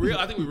you. But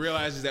I think we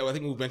realize is that I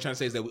think what we've been trying to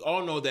say is that we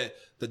all know that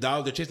the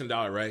dollar they're chasing the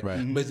dollar, right?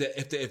 Mm-hmm. But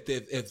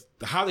if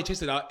how they chase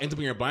the dollar ends up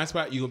in your blind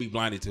spot, you're gonna be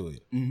blinded to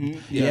it. Mm-hmm.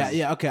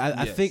 Yeah. Okay.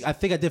 I think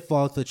I did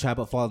fall into the trap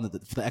of falling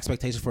for the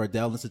expectations for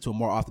Adele. Listen to her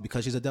more often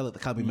because she's Adele,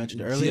 like we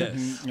mentioned earlier.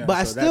 Yes. But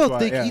I still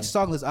think each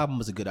song on this album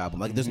is a good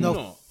album. Like there's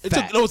no.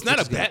 It's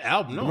not a bad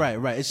album. No.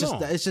 Right. It's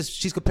just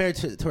she's compared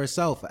to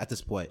herself at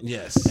this point.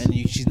 Yes. And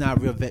she's not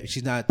doing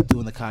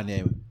the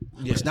Kanye.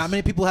 Yes. Which not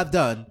many people have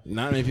done.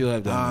 Not many people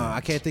have done. I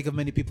can't think of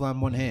many people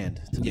on one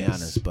hand, to be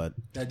honest. But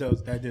that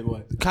did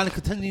what? Kind of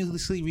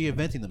continuously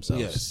reinventing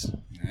themselves. Yes.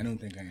 I don't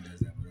think Kanye does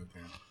that, but okay.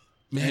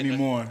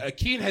 anymore.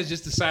 Keen has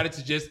just decided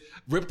to just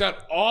ripped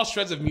out all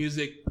shreds of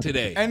music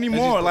today.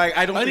 Anymore. Like,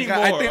 I don't think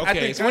I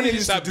think so when did Kanye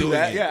you stop used to do doing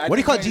that. it? Yeah. What do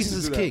you call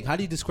Jesus as King? How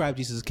do you describe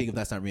Jesus as King if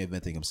that's not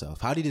reinventing himself?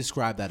 How do you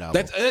describe that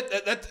album?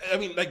 That's I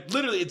mean, like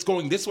literally, it's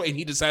going this way, and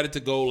he decided to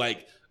go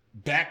like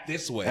back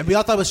this way. And we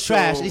all thought it was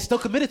trash, and he's still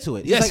committed to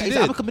it. He's Yes, like, he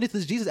I'm did. committed to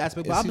this Jesus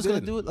aspect, but Yes, I'm he just gonna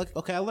did. do it. Like,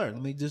 okay, I learned.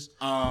 Let me just.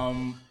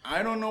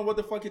 I don't know what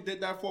the fuck he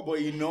did that for, but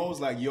he knows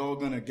like you're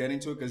gonna get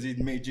into it because he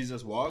made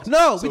Jesus walk.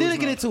 No, So we didn't it's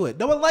get not- into it.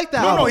 No one liked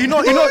that. No,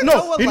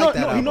 album.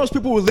 he He knows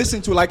people will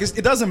listen to like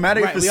it doesn't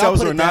matter Right, if it we all sells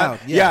put or it not.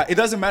 down, yeah. It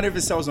doesn't matter if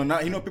it sells or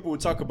not. People will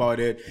talk about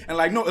it, and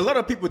like no, a lot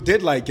of people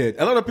did like it.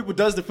 A lot of people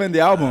does defend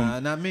the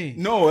album. Not me.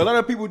 No, a lot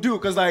of people do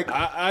because like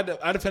I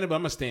defend it, but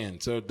I'm a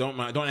stand. So don't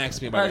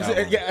ask me about the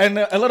album. yeah, and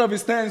a lot of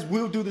his fans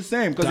will do the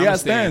same because he I'm a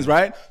has stan. fans,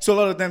 right? So a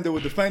lot of them they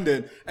would defend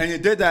it, and he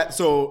did that.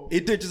 So he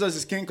did Jesus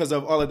is King because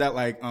of all of that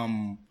like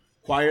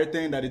choir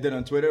thing that he did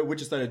on Twitter,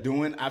 which he started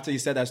doing after he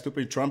said that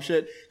stupid Trump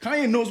shit.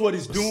 Kanye knows what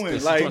he's doing.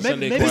 this Like is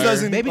Sunday Maybe,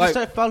 choir. maybe like, he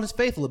started following his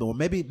faith a little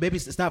bit more. Maybe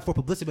it's not for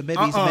publicity, but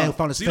maybe he's a man who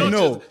found his So faith. you No.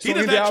 don't he So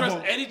does in the not trust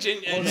album- any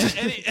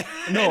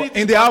No,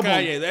 anything in the about album.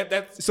 Kanye.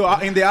 That's So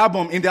in the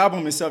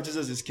album itself,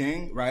 Jesus is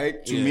King,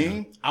 right? To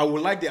me, I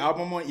would like the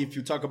album more if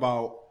you talk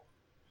about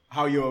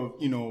how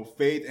your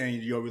faith and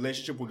your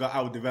relationship with God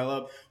how it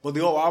developed. But the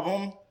whole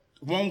album,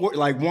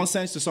 one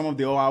sense to some of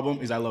the whole album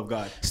is I love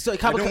God. So, I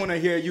don't want to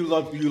hear you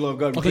love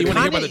God. okay. You want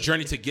to hear Kanye- about the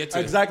journey to get to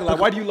it. Exactly. Like,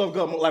 why do you love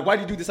God? Like, why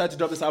did you decide to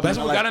drop this album? That's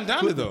what like, got him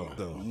down to though.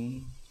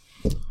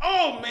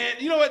 Oh man,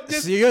 you know what?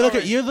 This, So you're looking,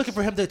 all right. you're looking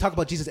for him to talk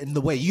about Jesus in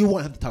the way you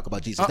want him to talk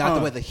about Jesus, not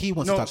the way that he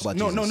wants to talk about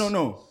Jesus.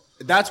 No.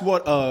 That's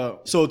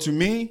what. So to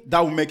me,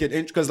 that would make it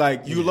interesting because,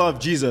 like, you love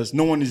Jesus.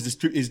 No one is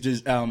disputing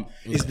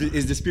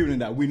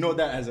that. We know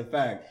that as a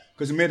fact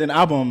because you made an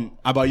album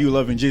about you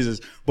loving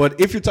Jesus. But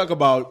if you talk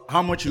about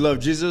how much you love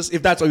Jesus,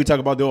 if that's all you talk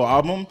about the whole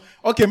album,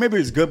 okay, maybe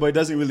it's good, but it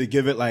doesn't really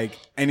give it like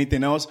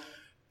anything else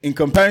in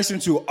comparison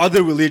to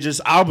other religious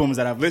albums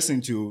that I've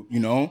listened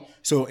to.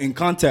 So in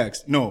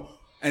context, no.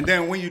 And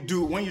then when you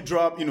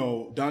drop,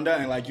 Donda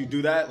and like you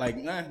do that,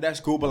 like, that's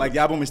cool, but like the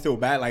album is still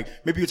bad. Like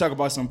maybe you talk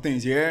about some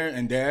things here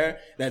and there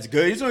that's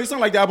good. It's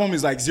not like the album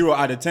is like 0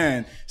 out of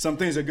 10. Some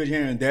things are good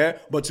here and there,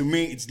 but to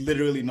me, it's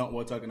literally not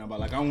worth talking about.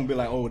 Like I won't be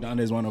like, oh,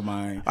 Donda is one of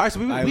my. All right, so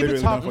we've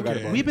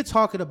been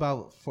talking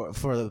about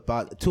for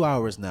about 2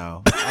 hours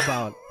now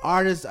about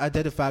artists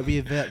identify,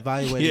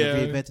 reevaluating,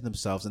 and reinventing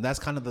themselves, and that's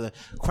kind of the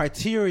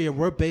criteria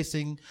we're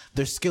basing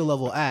their skill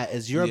level at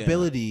is your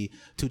ability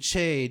to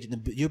change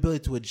and your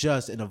ability to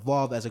adjust and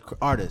evolve as an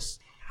artist.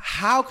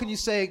 How can you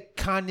say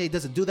Kanye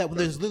doesn't do that when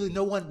there's literally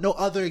no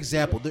other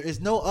example? There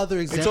is no other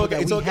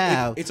example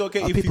have. It's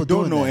okay of if people you don't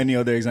doing know that. any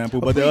other example,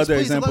 Oh, but the please, other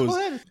please, examples. go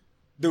ahead.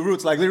 The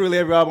Roots, like literally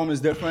every album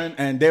is different,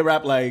 and they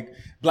rap like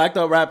Black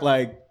Thought rap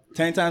like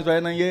 10 times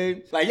better than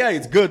Ye. Like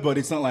it's good, but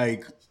it's not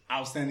like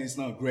outstanding. It's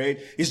not great.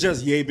 It's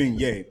just Ye being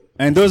Ye.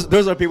 And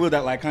those are people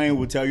that like Kanye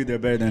will tell you they're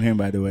better than him.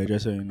 By the way,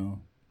 just so you know.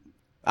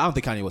 I don't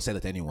think Kanye will say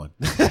that to anyone.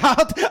 I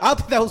don't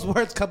think those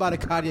words come out of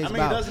Kanye's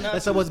mouth.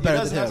 That someone's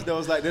better than him. There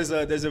was like there's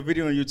a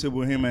video on YouTube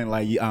with him and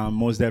like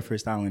Mos Def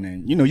freestyling,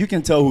 and you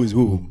can tell who's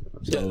who.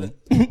 So.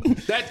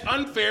 That's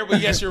unfair,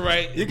 but yes, you're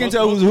right. You can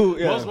tell who's who.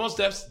 Yeah. Most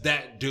Def's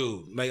that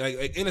dude. Like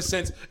in a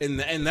sense, in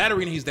that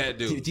arena, he's that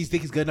dude. Do you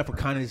think he's good enough for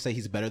Kanye to say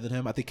he's better than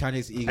him? I think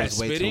Kanye's ego is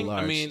way too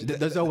large. I mean,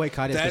 there's no way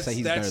Kanye can say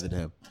he's better than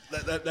him.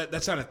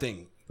 That's not a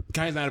thing.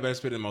 Kanye's not a better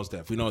spitter than Mos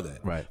Def. We know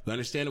that. Right. We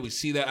understand it. We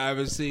see that,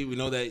 obviously. We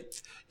know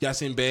that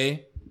Yasin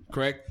Bey,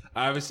 correct,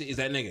 obviously, is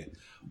that nigga.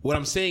 What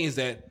I'm saying is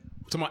that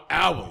we're talking about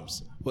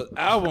albums. With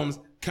albums,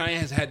 Kanye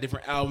has had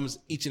different albums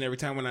each and every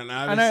time when And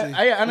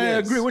I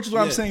agree, which is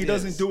why I'm saying he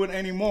doesn't do it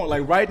anymore.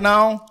 Like right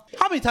now,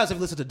 How many times have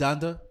you listened to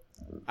Donda?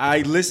 I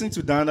listened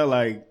to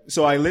Donda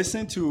I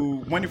listened to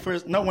when it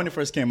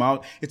first came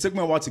out. It took me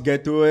a while to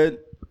get through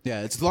it.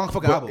 Yeah, it's a long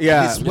fucking album.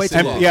 Yeah, It's way too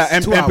and, long. yeah, It's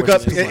and 2 hours.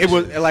 because It's too it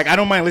much. was like I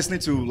don't mind listening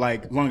to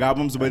like long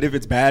albums, but if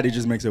it's bad, it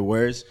just makes it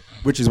worse.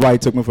 Which is why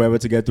it took me forever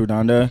to get through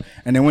Donda.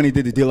 And then when he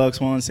did the deluxe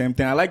one, same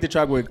thing. I like the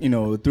track with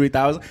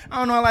 3000. I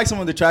don't know, I like some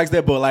of the tracks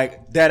there, but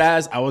like dead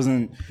ass,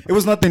 it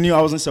was nothing new.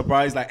 I wasn't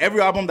surprised. Like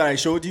every album that I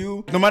showed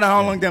you, no matter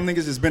how long them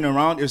niggas has been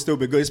around, it'll still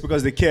be good. It's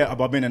because they care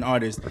about being an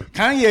artist.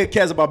 Kanye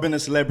cares about being a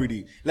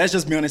celebrity. Let's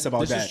just be honest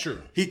about that. This is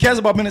true. He cares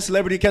about being a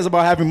celebrity. He cares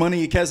about having money.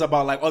 He cares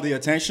about like all the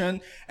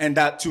attention, and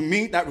that to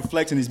me that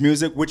reflects in his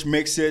music, which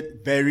makes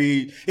it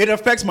it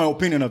affects my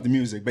opinion of the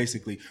music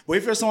basically. But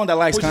if you're someone that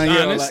likes Which Kanye,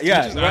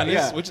 is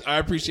honest, which I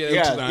appreciate.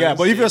 yeah.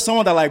 But if you're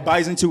someone that like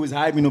buys into his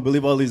hype,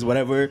 believe all these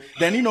whatever,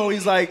 then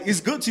he's like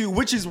it's good to you,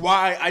 which is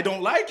why I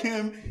don't like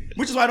him.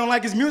 Which is why I don't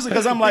like his music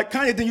because I'm like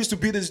Kanye didn't used to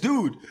be this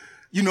dude,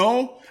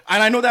 and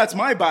I know that's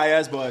my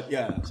bias, but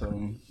yeah.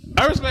 So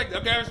I respect.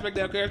 Okay, I respect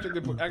that. Okay,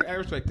 I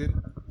respect it.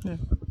 Yeah.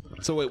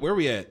 So wait, where are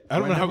we at? I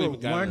don't know how we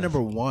got. We're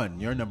number one.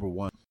 You're number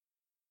one.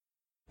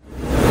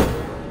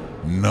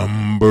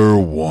 Number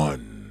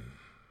 1.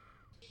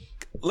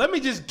 Let me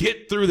just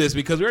get through this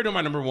because we already know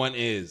my number one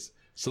is.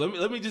 So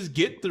let me just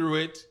get through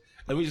it,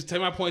 Let me just tell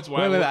my points.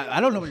 Why? Wait, I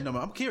don't know what your number.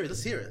 I'm curious.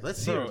 Let's hear it.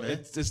 Let's hear it, man.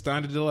 It's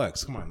Donda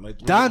Deluxe. Come on,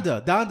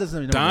 Donda's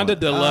number Donda one.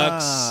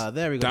 Deluxe.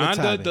 There we go.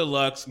 Donda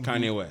Deluxe.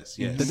 Kanye West.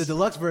 Yes. The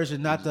deluxe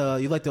version, not the.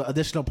 You like the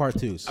additional part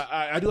twos.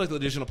 I do like the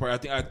additional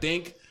part. I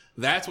think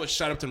that's what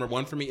shot up to number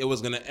one for me. It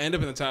was going to end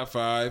up in the top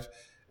 5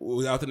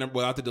 without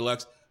the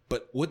deluxe,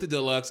 but with the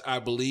deluxe, I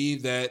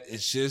believe that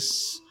it's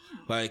just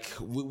like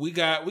we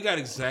got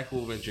exactly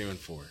what we've been dreaming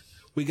for.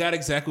 We got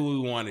exactly what we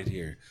wanted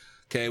here.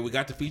 Okay, we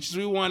got the features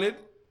we wanted.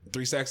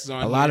 3 Stacks is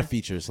on. A lot of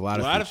features. A lot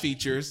of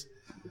features.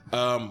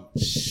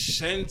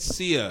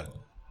 Shenseea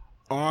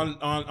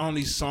on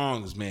these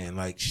songs, man.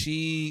 Like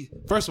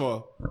first of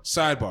all,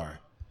 sidebar.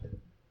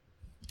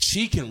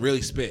 She can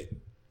really spit.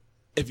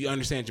 If you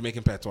understand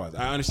Jamaican patois,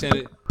 I understand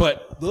it,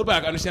 but a little bit I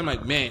understand.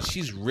 Like, man,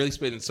 she's really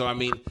spitting. So I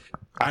mean,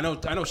 I know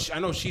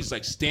she's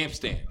like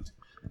stamped.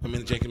 I'm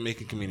in the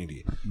Jamaican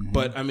community,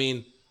 but I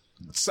mean,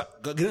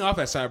 getting off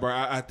that sidebar,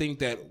 I think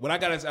that what I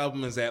got as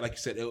album is that, like you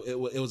said, it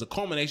was a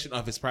culmination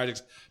of his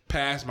projects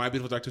past, My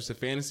Beautiful Dark Twisted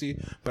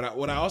Fantasy. But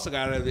what I also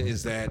got out of it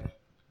is that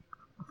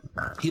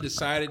he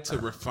decided to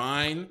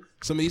refine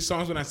some of these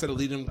songs when I said to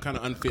leave them kind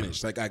of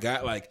unfinished. Like I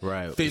got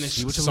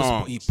finished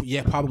songs.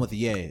 Problem with the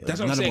yeah.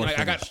 That's what I'm saying. Like,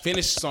 I got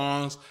finished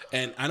songs,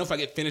 and I know if I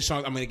get finished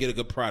songs, I'm gonna get a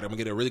good product. I'm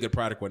gonna get a really good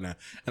product right now.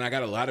 And I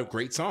got a lot of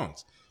great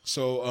songs.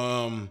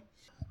 So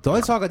the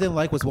only song I didn't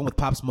like was one with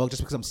Pop Smoke,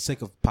 just because I'm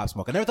sick of Pop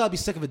Smoke. I never thought I'd be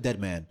sick of a Dead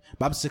Man,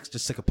 but I'm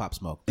sick of Pop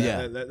Smoke.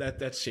 Yeah,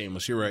 that's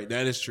shameless. You're right.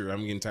 That is true.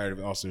 I'm getting tired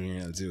of also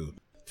hearing that too.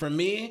 For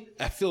me,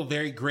 I feel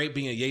very great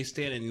being a Ye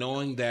stan and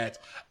knowing that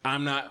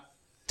I'm not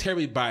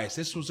terribly biased.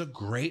 This was a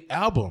great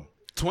album.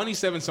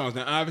 27 songs.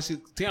 Now, obviously,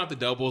 taking out the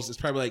doubles, it's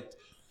probably like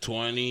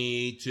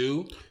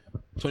 22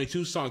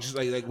 songs, just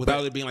like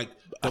without it being like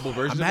double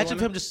versions. Imagine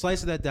if him just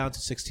slicing that down to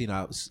 16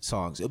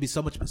 songs. It would be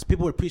so much.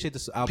 People would appreciate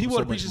this album. People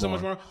would appreciate so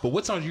much more. But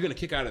what songs are you gonna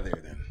kick out of there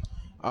then?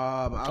 There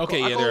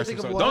are some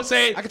songs. Don't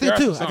say it. I can think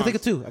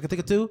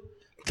of two.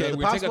 Okay,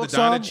 we're taking out the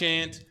Donda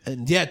chant.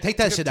 And take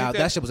that shit out.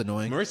 That shit was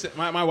annoying. Marissa,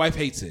 my wife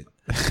hates it.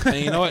 And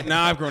you know what?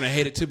 Now I've grown to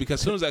hate it too,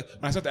 because as soon as when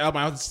I start the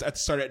album, I have to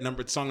start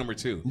at song number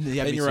 2.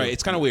 Yeah, and you're right.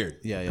 It's kind of weird.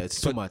 Yeah,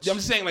 it's too much. I'm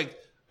just saying, like,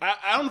 I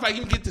don't know if I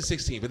can get to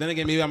 16, but then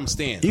again, maybe I'm a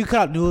stan. You can cut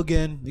out New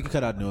Again.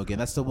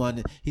 That's the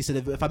one. He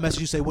said, if I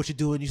message you, say what you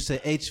doing, you say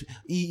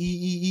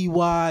HEEEY.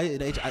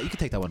 And you can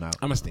take that one out.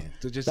 I'm a stan.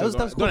 So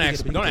don't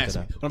ask me. Don't ask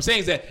me. What I'm saying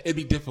is that it'd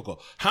be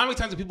difficult. How many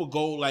times do people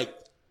go like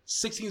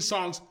 16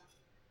 songs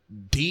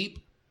deep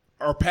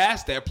or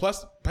past that,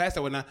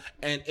 whatnot,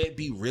 and it'd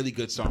be really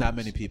good songs? Not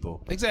many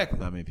people. Exactly.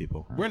 Not many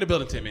people. We're in the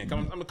building, Tim, man.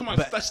 Come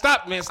on.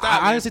 Stop, man.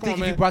 Stop. I honestly think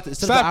if you brought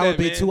instead of the hour, it'd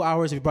be 2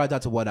 hours. If you brought it down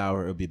to 1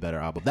 hour, it would be a better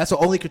album. That's the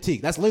only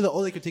critique. That's literally the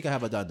only critique I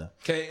have of Donda.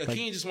 Okay,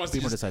 Akeem just wants to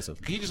be more decisive.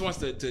 He just wants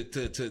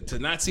to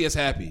not see us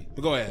happy.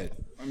 But go ahead.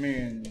 I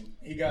mean,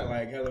 he got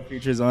like hella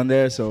features on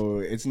there, so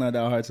it's not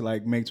that hard to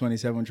like make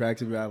 27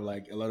 tracks if you have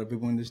like a lot of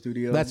people in the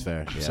studio. That's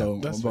fair. Yeah. So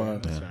that's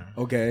fair.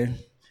 Okay,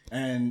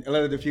 and a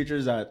lot of the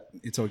features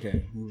it's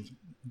okay.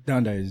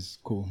 Donda is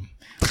cool.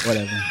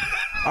 Whatever.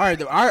 All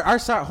right, our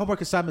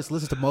homework assignment is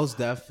listen to Mos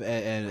Def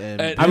and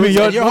I mean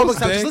your homework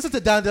assignment is listen to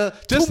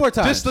Donda 2 more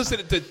times. Just listen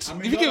to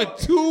if you give it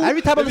 2.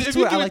 Every time I listen to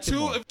it, I like it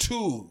more.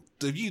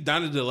 If you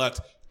Donda Deluxe,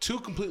 2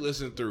 complete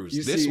listen throughs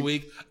this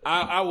week,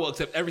 I will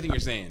accept everything you're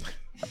saying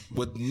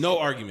with no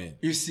argument.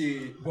 You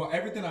see, well,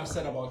 everything I've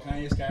said about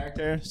Kanye's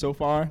character so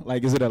far,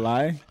 like, is it a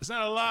lie? It's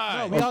not a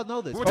lie. No, we all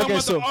know this. We're talking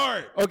about the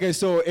art. Okay,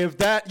 so if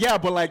that,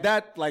 but like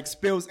that, like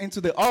spills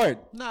into the art.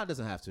 No, it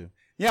doesn't have to.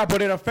 Yeah,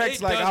 but it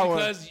affects like our.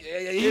 Because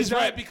he's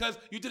right, because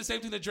you did the same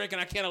thing to Drake, and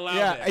I can't allow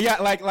that.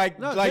 Yeah,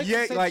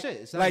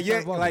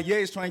 Ye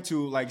is trying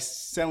to like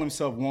sell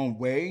himself one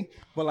way,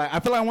 but like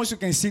I feel like once you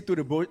can see through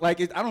the bullshit, like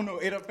I don't know,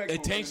 it affects.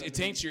 It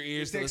taints your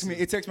ears. It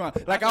takes me.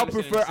 Like I'll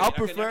prefer. I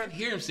can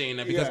hear him saying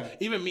that because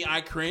even me,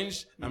 I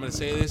cringed. I'm gonna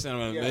say this, and I'm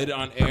gonna admit it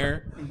on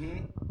air. Mm-hmm.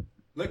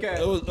 Look at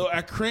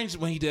I cringed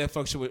when he did that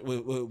fuck shit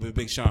with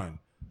Big Sean.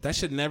 That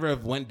should never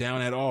have went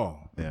down at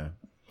all. Yeah.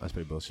 That's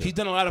pretty bullshit. He's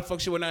done a lot of fuck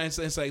shit with that.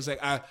 It's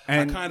like I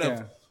kind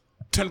of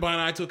turned blind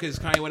eye to it because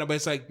Kanye went up, but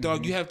it's like,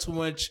 dog, you have too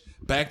much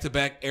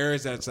back-to-back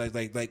errors that's like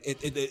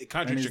it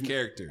contradicts your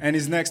character. And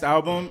his next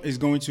album is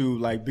going to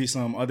like be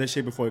some other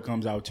shit before it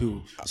comes out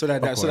too, so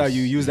that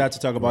you use that to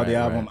talk about the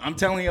album. Right. I'm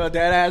telling you, that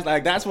ass,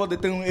 like that's what the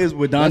thing is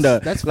with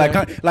Donda. That's like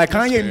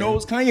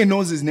Kanye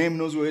knows his name,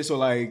 knows what it is. So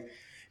like.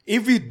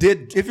 If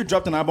you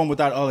dropped an album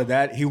without all of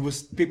that,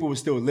 people would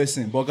still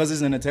listen. But because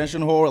it's an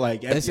attention whore,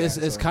 like is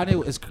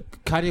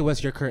Kanye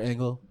West your Kurt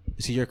Angle?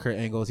 Is he your Kurt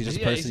Angle? Is he just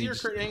a person? Is he your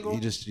Kurt Angle? You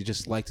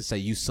just like to say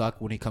you suck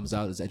when he comes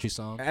out as entry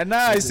song. And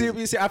nah, you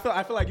see, I feel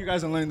like you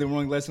guys are learning the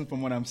wrong lesson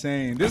from what I'm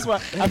saying. This is why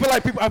I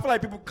feel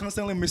like people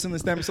constantly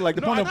misunderstand me. So like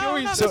the point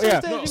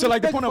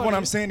of what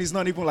I'm saying is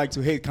not even like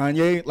to hate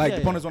Kanye. Like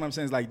the point of what I'm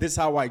saying is like this is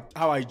how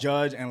I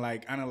judge and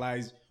like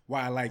analyze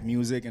why I like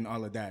music and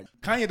all of that.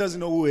 Kanye doesn't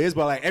know who he is,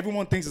 but like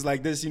everyone thinks it's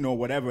like this,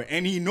 whatever.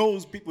 And he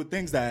knows people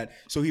thinks that,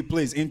 so he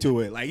plays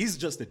into it. Like he's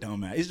just a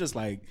dumbass. He's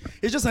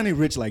just any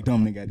rich like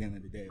dumb nigga at the end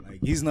of the day. Like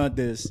he's not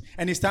this,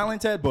 and he's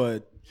talented,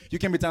 but you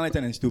can be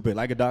talented and stupid,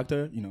 like a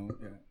doctor, Yeah.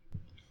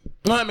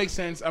 No, that makes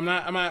sense.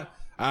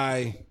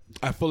 I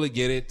fully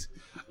get it.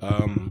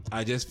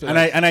 I just feel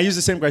and I use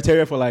the same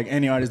criteria for like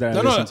any artist that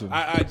I listen to.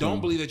 I don't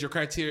believe that your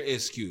criteria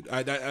is skewed.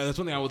 That's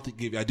one thing I will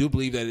give you. I do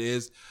believe that it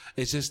is.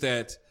 It's just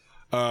that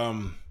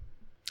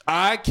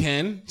I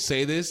can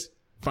say this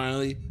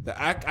finally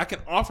that I can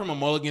offer him a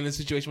mulligan in this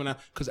situation right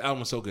now because the album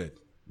was so good.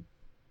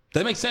 Does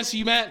that make sense to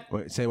you, Matt?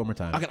 Wait, say it one more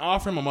time. I can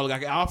offer him a mulligan. I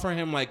can offer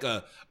him like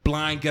a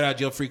blind get out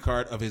jail free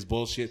card of his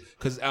bullshit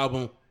because his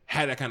album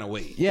had that kind of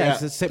weight. Yeah,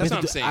 that's what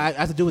I'm saying. I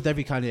have to do with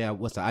every Kanye.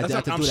 I have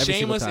to do it every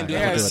single time.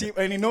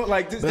 And you know,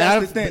 like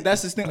that's the thing.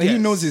 That's the thing. Like, he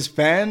knows his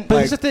fan. But like,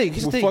 here's the thing.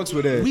 Fucks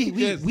with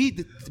it.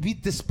 We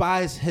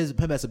despise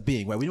him as a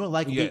being, right? We don't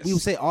like him. We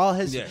would say all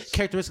his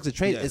characteristics and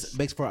traits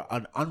makes for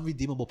an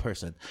unredeemable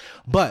person.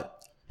 But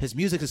his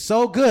music is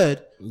so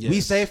good, we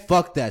say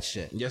fuck that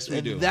shit. Yes, we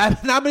do.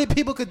 Not many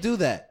people could do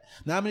that.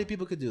 Not many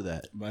people could do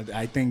that. But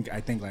I think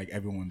like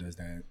everyone does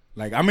that.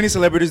 Like how many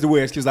celebrities do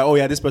we excuse like, oh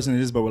yeah, this person is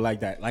this, but we're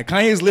like that. Like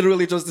Kanye is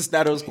literally just the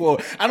status quo.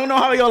 I don't know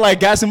how y'all like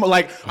gas him.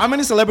 Like how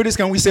many celebrities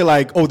can we say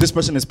like, oh, this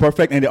person is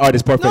perfect and the art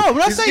is perfect? No, we're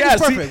not saying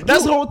he's perfect. See,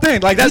 that's the whole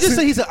thing. Like that's just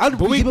say he's an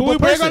unbelievable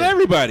person. on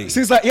everybody.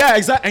 Since like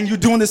exactly, and you're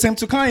doing the same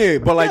to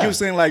Kanye, but like you're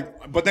saying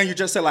like, but then you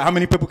just said like, how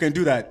many people can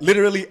do that?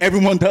 Literally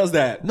everyone does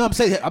that. No, I'm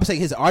saying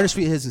his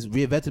artistry, his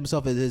reinvented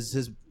himself,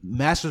 his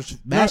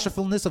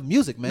masterfulness of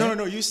music, man.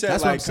 No. You said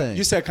that's like what I'm saying.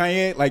 You said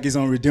Kanye like is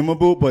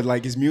unredeemable, but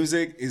like his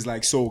music is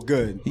like so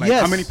good. Like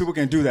how many people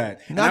can do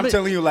that? And I'm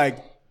telling you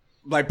like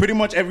pretty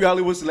much every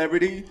Hollywood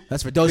celebrity.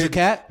 That's for Doja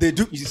Cat. They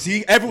do. You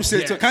see, everyone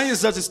says so Kanye is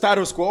such a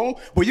status quo.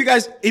 But you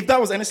guys, if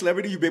that was any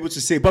celebrity, you'd be able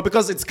to say. But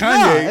because it's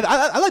Kanye,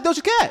 I like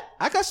Doja Cat.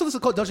 I can still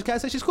listen to Doja Cat.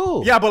 Say she's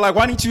cool. Yeah, but like,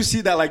 why didn't you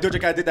see that like Doja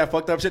Cat did that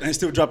fucked up shit and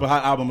still drop a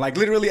hot album? Like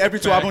literally every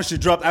 2 albums she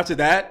dropped after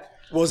that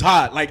was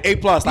hot, like A+.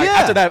 Like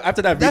after that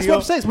video. That's what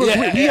I'm saying.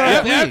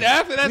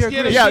 After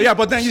that, yeah.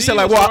 But then you said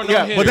like, well,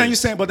 yeah. But then you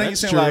saying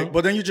like,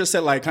 but then you just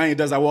said like Kanye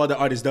does that, well, the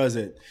artist does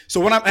it.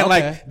 So when and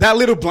like that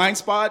little blind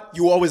spot,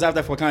 you always have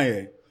that for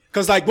Kanye.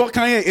 Cause like what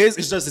Kanye is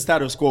just the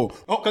status quo.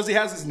 Oh, cause he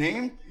has his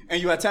name.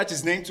 And you attach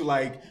his name to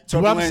like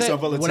turbulence or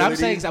volatility. What I'm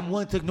saying is I'm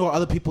willing to ignore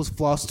other people's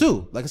flaws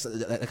too. Like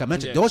I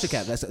mentioned, Doja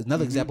Cat. That's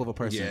another example of a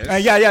person.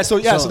 So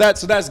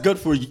that's good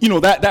for you. You know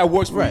that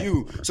works for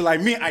you. So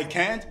like me, I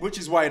can't, which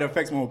is why it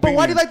affects my opinion. But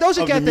why do you like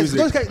Doja Cat?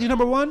 Doja Cat, you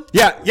number one?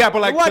 Yeah.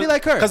 But like, why do you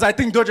like her? Because I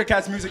think Doja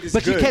Cat's music is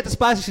good. But you can't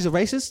despise her. She's a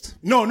racist.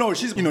 No,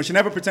 she's she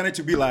never pretended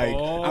to be like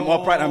I'm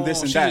upright, I'm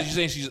this and that. You're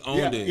saying she's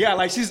owned it. Yeah,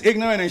 like she's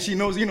ignorant and she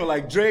knows.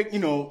 Like Drake,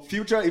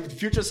 Future. If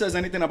Future says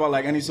anything about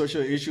like any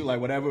social issue, like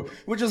whatever,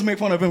 we'll just make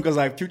fun of him because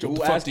like Future.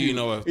 Do you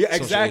know of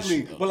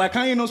exactly. But like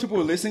Kanye knows people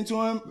are listening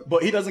to him,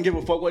 but he doesn't give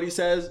a fuck what he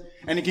says,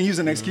 and he can use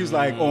an excuse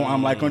like, "Oh,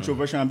 I'm like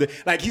controversial." I'm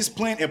like he's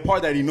playing a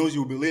part that he knows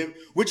you will believe,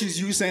 which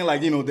is you saying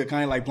like the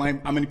kind of like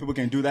blind. How many people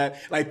can do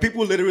that? Like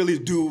people literally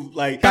do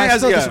like. I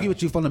still disagree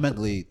with you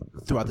fundamentally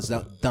throughout this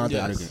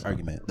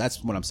argument.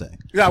 That's what I'm saying.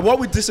 Yeah, what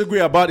we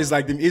disagree about is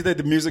like either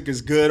the music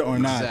is good or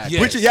not. Exactly.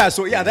 Which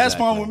that's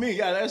fine with me.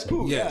 Yeah, that's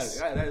cool.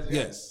 Yes.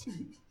 Yes.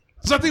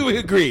 So I think we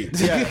agreed.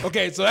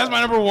 Okay, so that's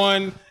my number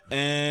one,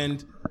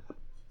 and.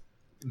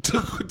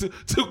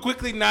 To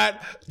quickly not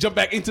jump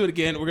back into it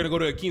again, we're gonna go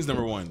to Akeen's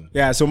number one.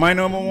 Yeah, so my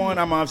number one,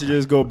 I'm gonna have to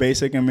just go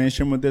basic and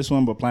mainstream with this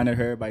one, but Planet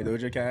Her by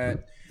Doja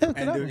Cat.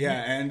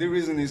 And the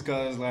reason is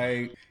because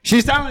like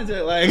she's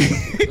talented. Like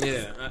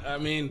I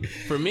mean,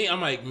 for me,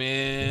 I'm like,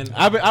 man,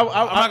 I'm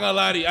not gonna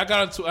lie to you. I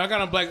got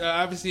on Black,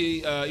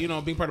 obviously,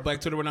 being part of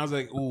Black Twitter when I was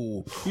like,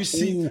 we're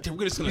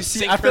just gonna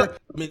sink her.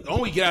 I mean, the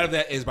only way we get out of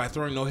that is by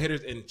throwing no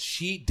hitters, and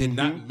she did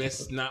not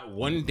miss not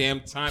one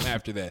damn time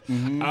after that.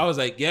 I was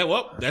like, yeah,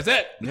 well, that's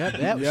it.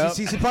 Yeah.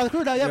 She's part of the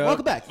crew now. Yeah,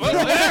 welcome back. What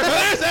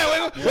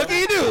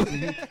can you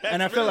do?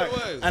 And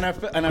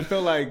I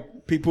feel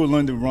like people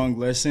learned the wrong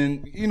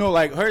lesson.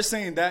 Like her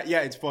saying that,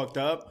 it's fucked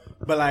up,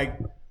 but like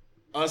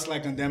us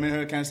like condemning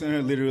her, canceling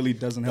her, literally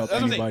doesn't help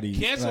anybody.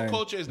 Cancel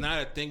culture is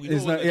not a thing.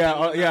 It's not.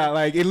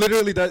 Like it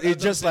literally does. It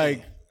just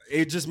like.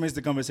 It just makes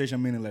the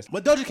conversation meaningless.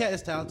 But Doja Cat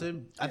is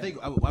talented. I think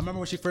I remember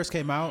when she first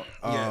came out.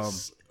 I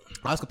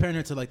was comparing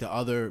her to like the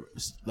other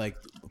like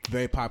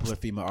very popular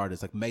female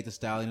artists like Meg Thee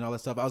Stallion and all that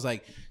stuff. I was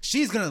like,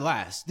 she's gonna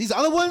last. These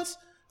other ones,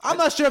 I'm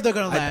not sure if they're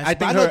gonna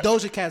last. I know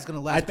Doja Cat's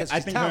gonna last because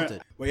she's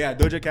talented.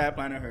 Doja Cat,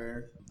 Planet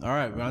Her. All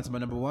right, we're on to my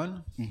number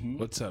one.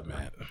 What's up,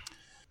 Matt?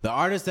 The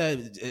artist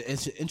that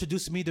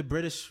introduced me to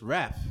British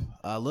rap,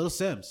 Lil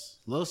Sims.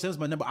 Lil Sims,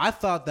 my number. I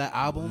thought that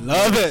album,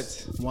 love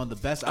it, one of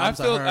the best albums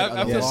I heard.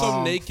 I feel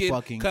so naked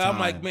because I'm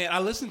like, man, I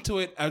listened to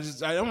it. I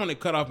don't want to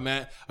cut off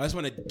Matt. I just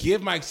want to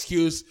give my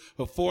excuse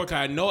before. Cause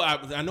I know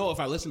if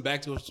I listen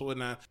back to it, so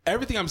now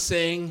everything I'm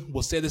saying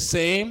will stay the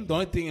same. The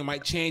only thing that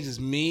might change is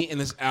me and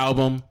this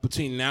album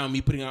between now and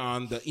me putting it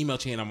on the email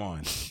chain I'm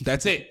on.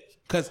 That's it.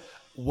 Because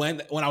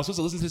when I was supposed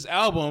to listen to this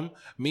album,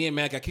 me and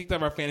Matt got kicked out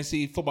of our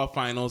fantasy football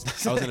finals.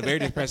 I was in a very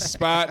depressed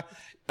spot.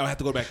 I had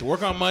to go back to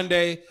work on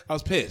Monday. I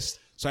was pissed.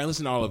 So I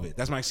listened to all of it.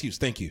 That's my excuse.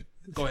 Thank you.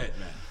 Go ahead,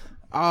 Matt.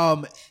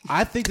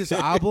 I think this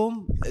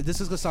album.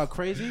 This is gonna sound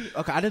crazy.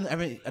 Okay, I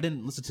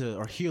didn't listen to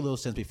or hear Lil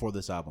Sims before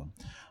this album.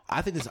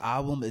 I think this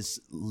album is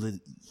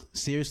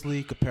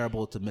seriously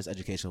comparable to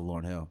Miseducation of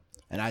Lauryn Hill.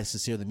 And I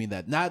sincerely mean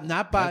that.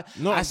 Not by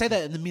I say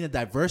that in the mean of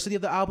diversity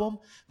of the album.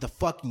 The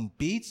fucking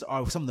beats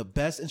are some of the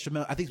best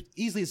instrumental. I think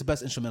easily it's the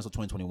best instrumental of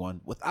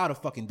 2021 without a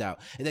fucking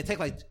doubt. And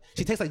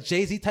she takes like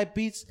Jay-Z type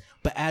beats,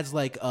 but adds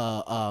like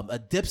a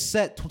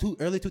Dipset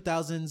early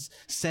 2000s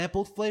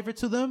sampled flavor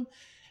to them,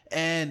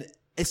 and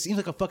it seems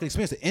like a fucking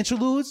experience. The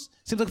interludes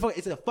seems like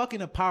it's a fucking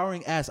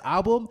empowering ass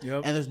album,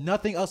 and there's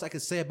nothing else I can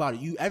say about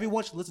it.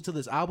 Everyone should listen to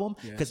this album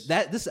because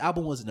this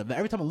album was an event.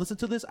 Every time I listen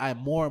to this, I am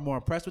more and more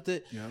impressed with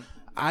it. Yep.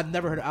 I've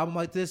never heard an album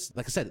like this.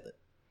 Like I said,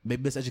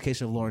 maybe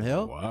Miseducation of Lauryn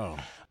Hill. Wow.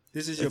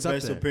 This is your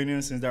best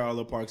opinion since that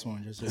Arlo Parks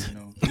one, just so you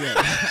know.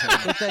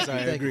 I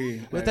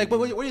agree. But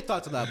what are your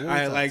thoughts on that?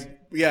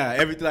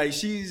 Everything. Like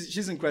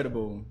she's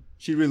incredible.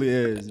 She really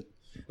is.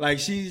 Like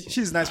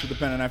she's nice with the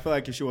pen, and I feel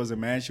like if she was a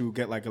man, she would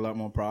get like a lot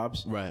more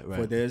props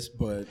for this.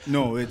 But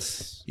no,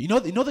 it's you know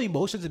the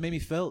emotions it made me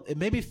feel. It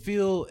made me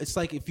feel it's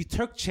like if you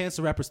took Chance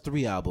the Rapper's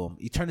 3 album,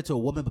 you turned it to a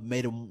woman but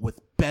made him with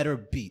better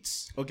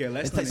beats. Okay,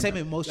 let's not same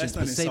emotions.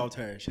 Let's not insult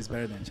her. She's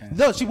better than Chance.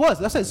 No, she was.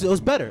 That's it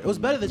was better. It was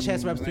better than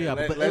Chance the Rapper's 3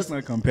 album. But let's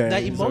not compare.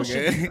 That emotion.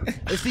 Okay.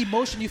 It's the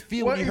emotion you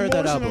feel when you heard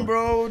that album,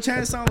 bro.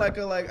 Chance sound like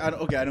I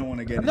don't want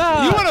to get.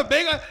 No, you want to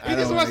bang? He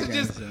just wants to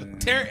just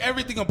tear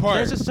everything apart.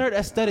 There's a certain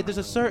aesthetic. There's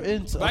a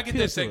certain. I get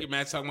this second,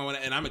 Matt's talking about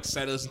it, and I'm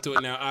excited to listen to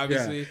it now.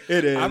 Obviously,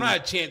 it is. I'm not a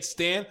Chance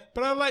stan,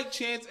 but I like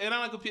Chance, and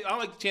I don't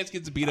like Chance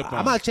gets beat up on.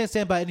 I'm not a Chance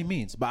stan by any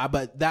means,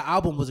 but that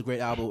album was a great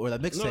album, or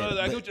that mixtape. No,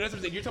 I get what that's what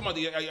I'm saying. You're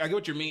talking about I get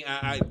what you mean.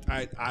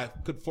 I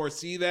could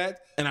foresee that,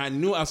 and I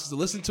knew I was supposed to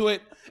listen to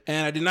it,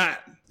 and I did not.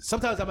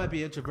 Sometimes I might be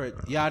an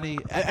introvert. Yanni,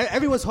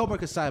 everyone's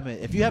homework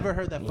assignment. If you ever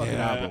heard that fucking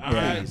album,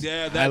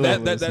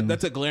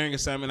 that's a glaring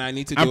assignment. I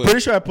need to do I'm pretty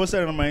sure I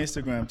posted it on my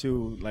Instagram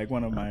too, like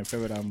one of my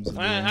favorite albums.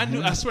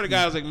 I swear to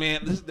God, I was like,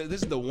 man, this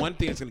is the one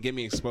thing that's gonna get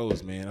me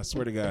exposed, man. I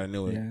swear to God, I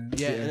knew it.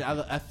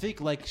 Yeah. I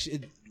think like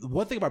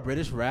one thing about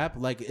British rap,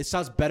 like it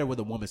sounds better when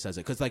the woman says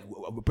it, because like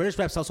British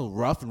rap sounds so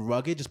rough and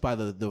rugged just by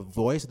the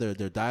voice, their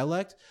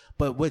dialect.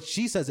 But when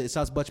she says it, it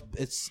sounds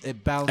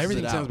it balances.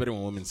 Everything it out. sounds better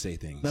when women say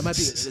things. That might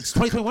be. It's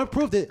 2021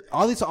 proved it.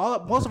 Most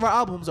of our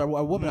albums are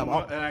women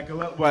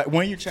albums. But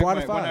when you check when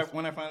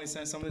I finally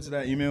sent something to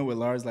that email with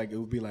Lars, like it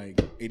would be like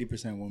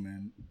 80%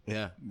 women.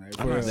 Yeah,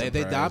 like,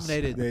 they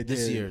dominated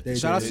this year. They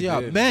Shout out to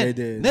y'all, man.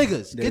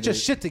 Niggas, get your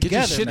shit together.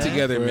 Get your shit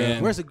together,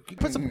 man.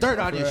 Put some dirt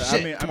on your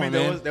shit. I mean,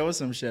 there was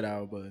some shit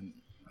out, but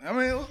I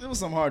mean, it was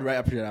some hard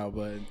rap shit out,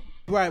 but.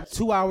 Right,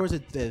 2 hours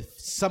and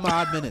some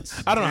odd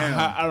minutes. I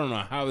don't know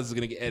how this is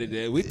gonna get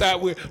edited. We thought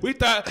we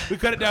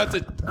cut it down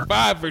to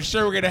 5 for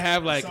sure. We're gonna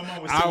have like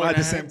hour at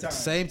the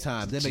same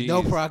time. They make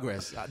no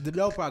progress.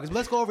 No progress. But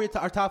let's go over to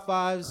our top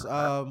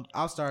 5s.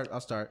 I'll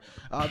start.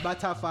 My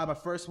top 5. My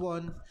first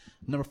one,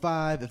 number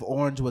 5. If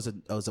Orange was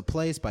a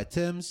place by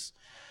Tim's.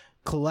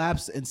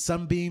 Collapse in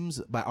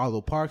Sunbeams by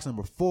Arlo Parks.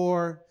 Number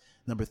 4.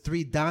 Number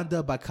 3,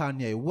 Donda by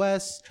Kanye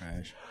West.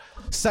 Trash.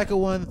 Second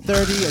one,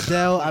 30,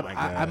 Adele.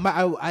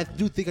 I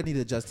do think I need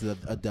to adjust to the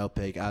Adele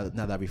pick now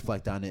that I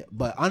reflect on it.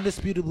 But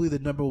undisputably, the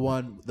number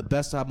 1, the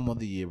best album of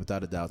the year,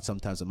 without a doubt.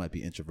 Sometimes it might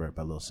be Introvert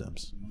by Lil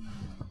Sims.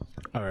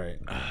 All right.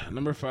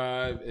 Number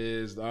 5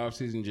 is the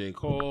off-season J.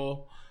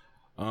 Cole.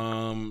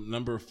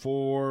 Number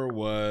 4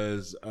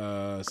 was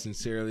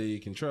Sincerely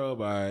Controlled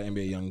by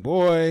NBA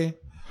YoungBoy.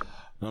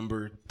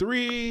 Number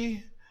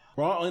 3...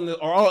 We're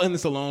all in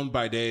this alone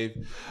by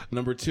Dave.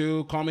 Number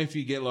 2, Call Me If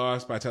You Get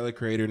Lost by Tyler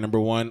Creator.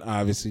 Number 1,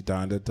 obviously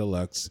Donda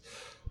Deluxe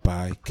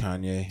by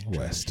Kanye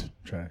West.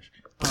 Trash.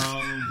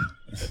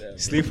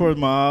 Sleaford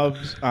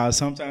Mobbs.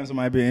 Sometimes I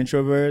might be an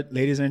introvert.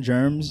 Ladies and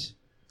Germs.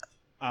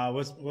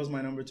 What's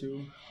my number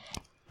 2?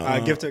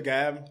 Gift to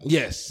Gab.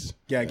 Yes.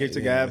 Yeah, Gift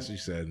to Gab. That's what you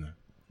said.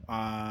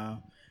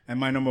 And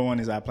my number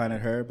 1 is I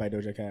Planet Her by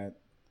Doja Cat.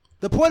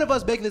 The point of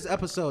us making this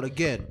episode,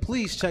 again,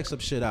 please check some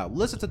shit out.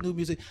 Listen to new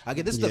music.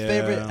 Again, this is the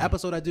favorite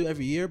episode I do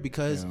every year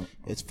because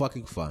it's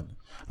fucking fun.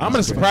 I'm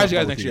going to surprise you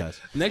guys next year.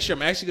 Next year,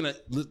 I'm actually going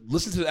to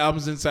listen to the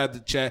albums inside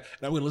the chat,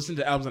 and I'm going to listen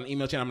to the albums on the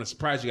email chat. I'm going to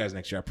surprise you guys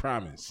next year. I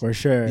promise. For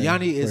sure.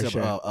 Yanni is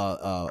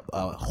a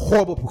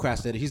horrible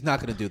procrastinator. He's not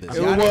going to do this.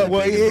 He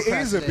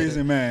is a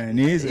busy man.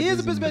 He is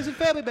a busy man.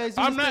 Family based.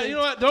 I'm not. You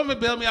know what? Don't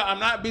bail me out. I'm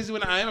not busy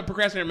when I am a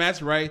procrastinator.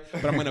 Matt's right,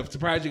 but I'm going to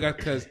surprise you guys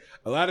because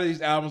a lot of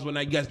these albums, when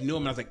you guys knew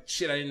them, I was like,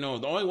 shit, I didn't know.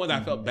 The only one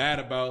that I felt bad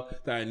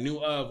about that I knew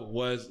of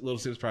was Little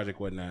Sims Project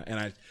Whatnot, and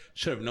I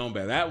should have known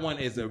better. That one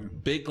is a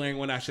big glaring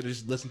one. I should have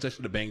just listened to it.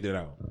 Should have banged it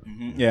out.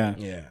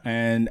 Yeah.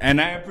 And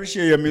I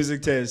appreciate your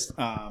music taste,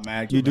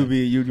 Mac. You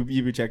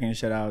be checking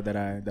shit out that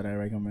I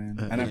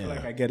recommend, and I feel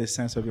like I get a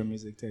sense of your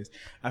music taste.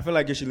 I feel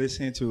like you should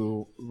listen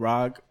to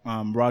rock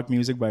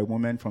music by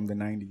women from the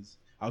 90s.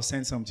 I'll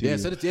send some to Yeah, you.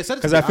 send it to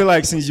Because me. I feel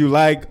like since you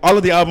like all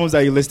of the albums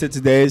that you listed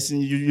today,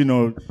 since you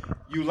know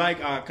you like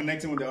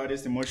connecting with the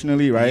artist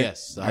emotionally, right?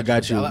 Yes, I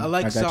got you. I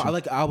like got you. I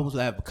like albums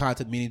that have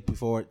content meaning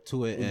before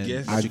to it. And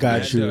Yes, I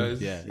got you.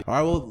 does. yeah. All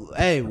right. Well,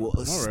 hey,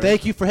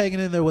 thank you for hanging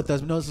in there with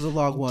us. We know this is a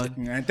long one.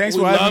 And thanks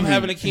We for love having me.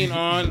 having Akeem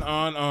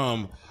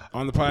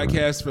on the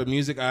podcast for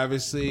music.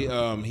 Obviously,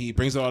 he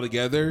brings it all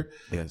together.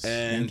 Yes.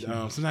 and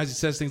sometimes he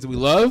says things that we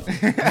love,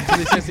 sometimes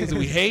he says things that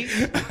we hate.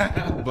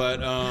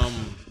 But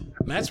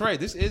Matt's right.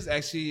 This is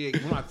actually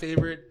one of my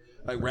favorite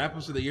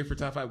rappers of the year for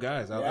Top 5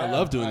 Guys. I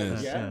love doing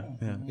this. Yeah.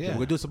 Yeah.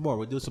 We'll do some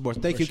more.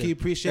 Thank you, Keith.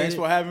 Appreciate Thanks it.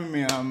 for having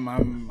me.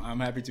 I'm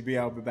happy to be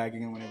out. I'll be back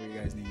again whenever you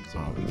guys need. So.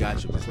 We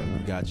got you, my friend.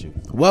 We got you.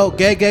 Well,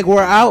 gang,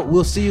 we're out.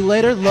 We'll see you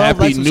later. Love, Happy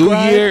like, New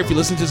subscribe. Year. If you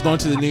listen to this going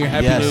to the New Year,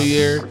 Happy Yes. New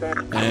Year.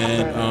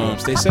 And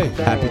stay safe.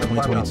 Happy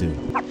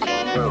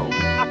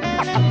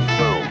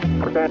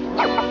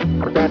 2022.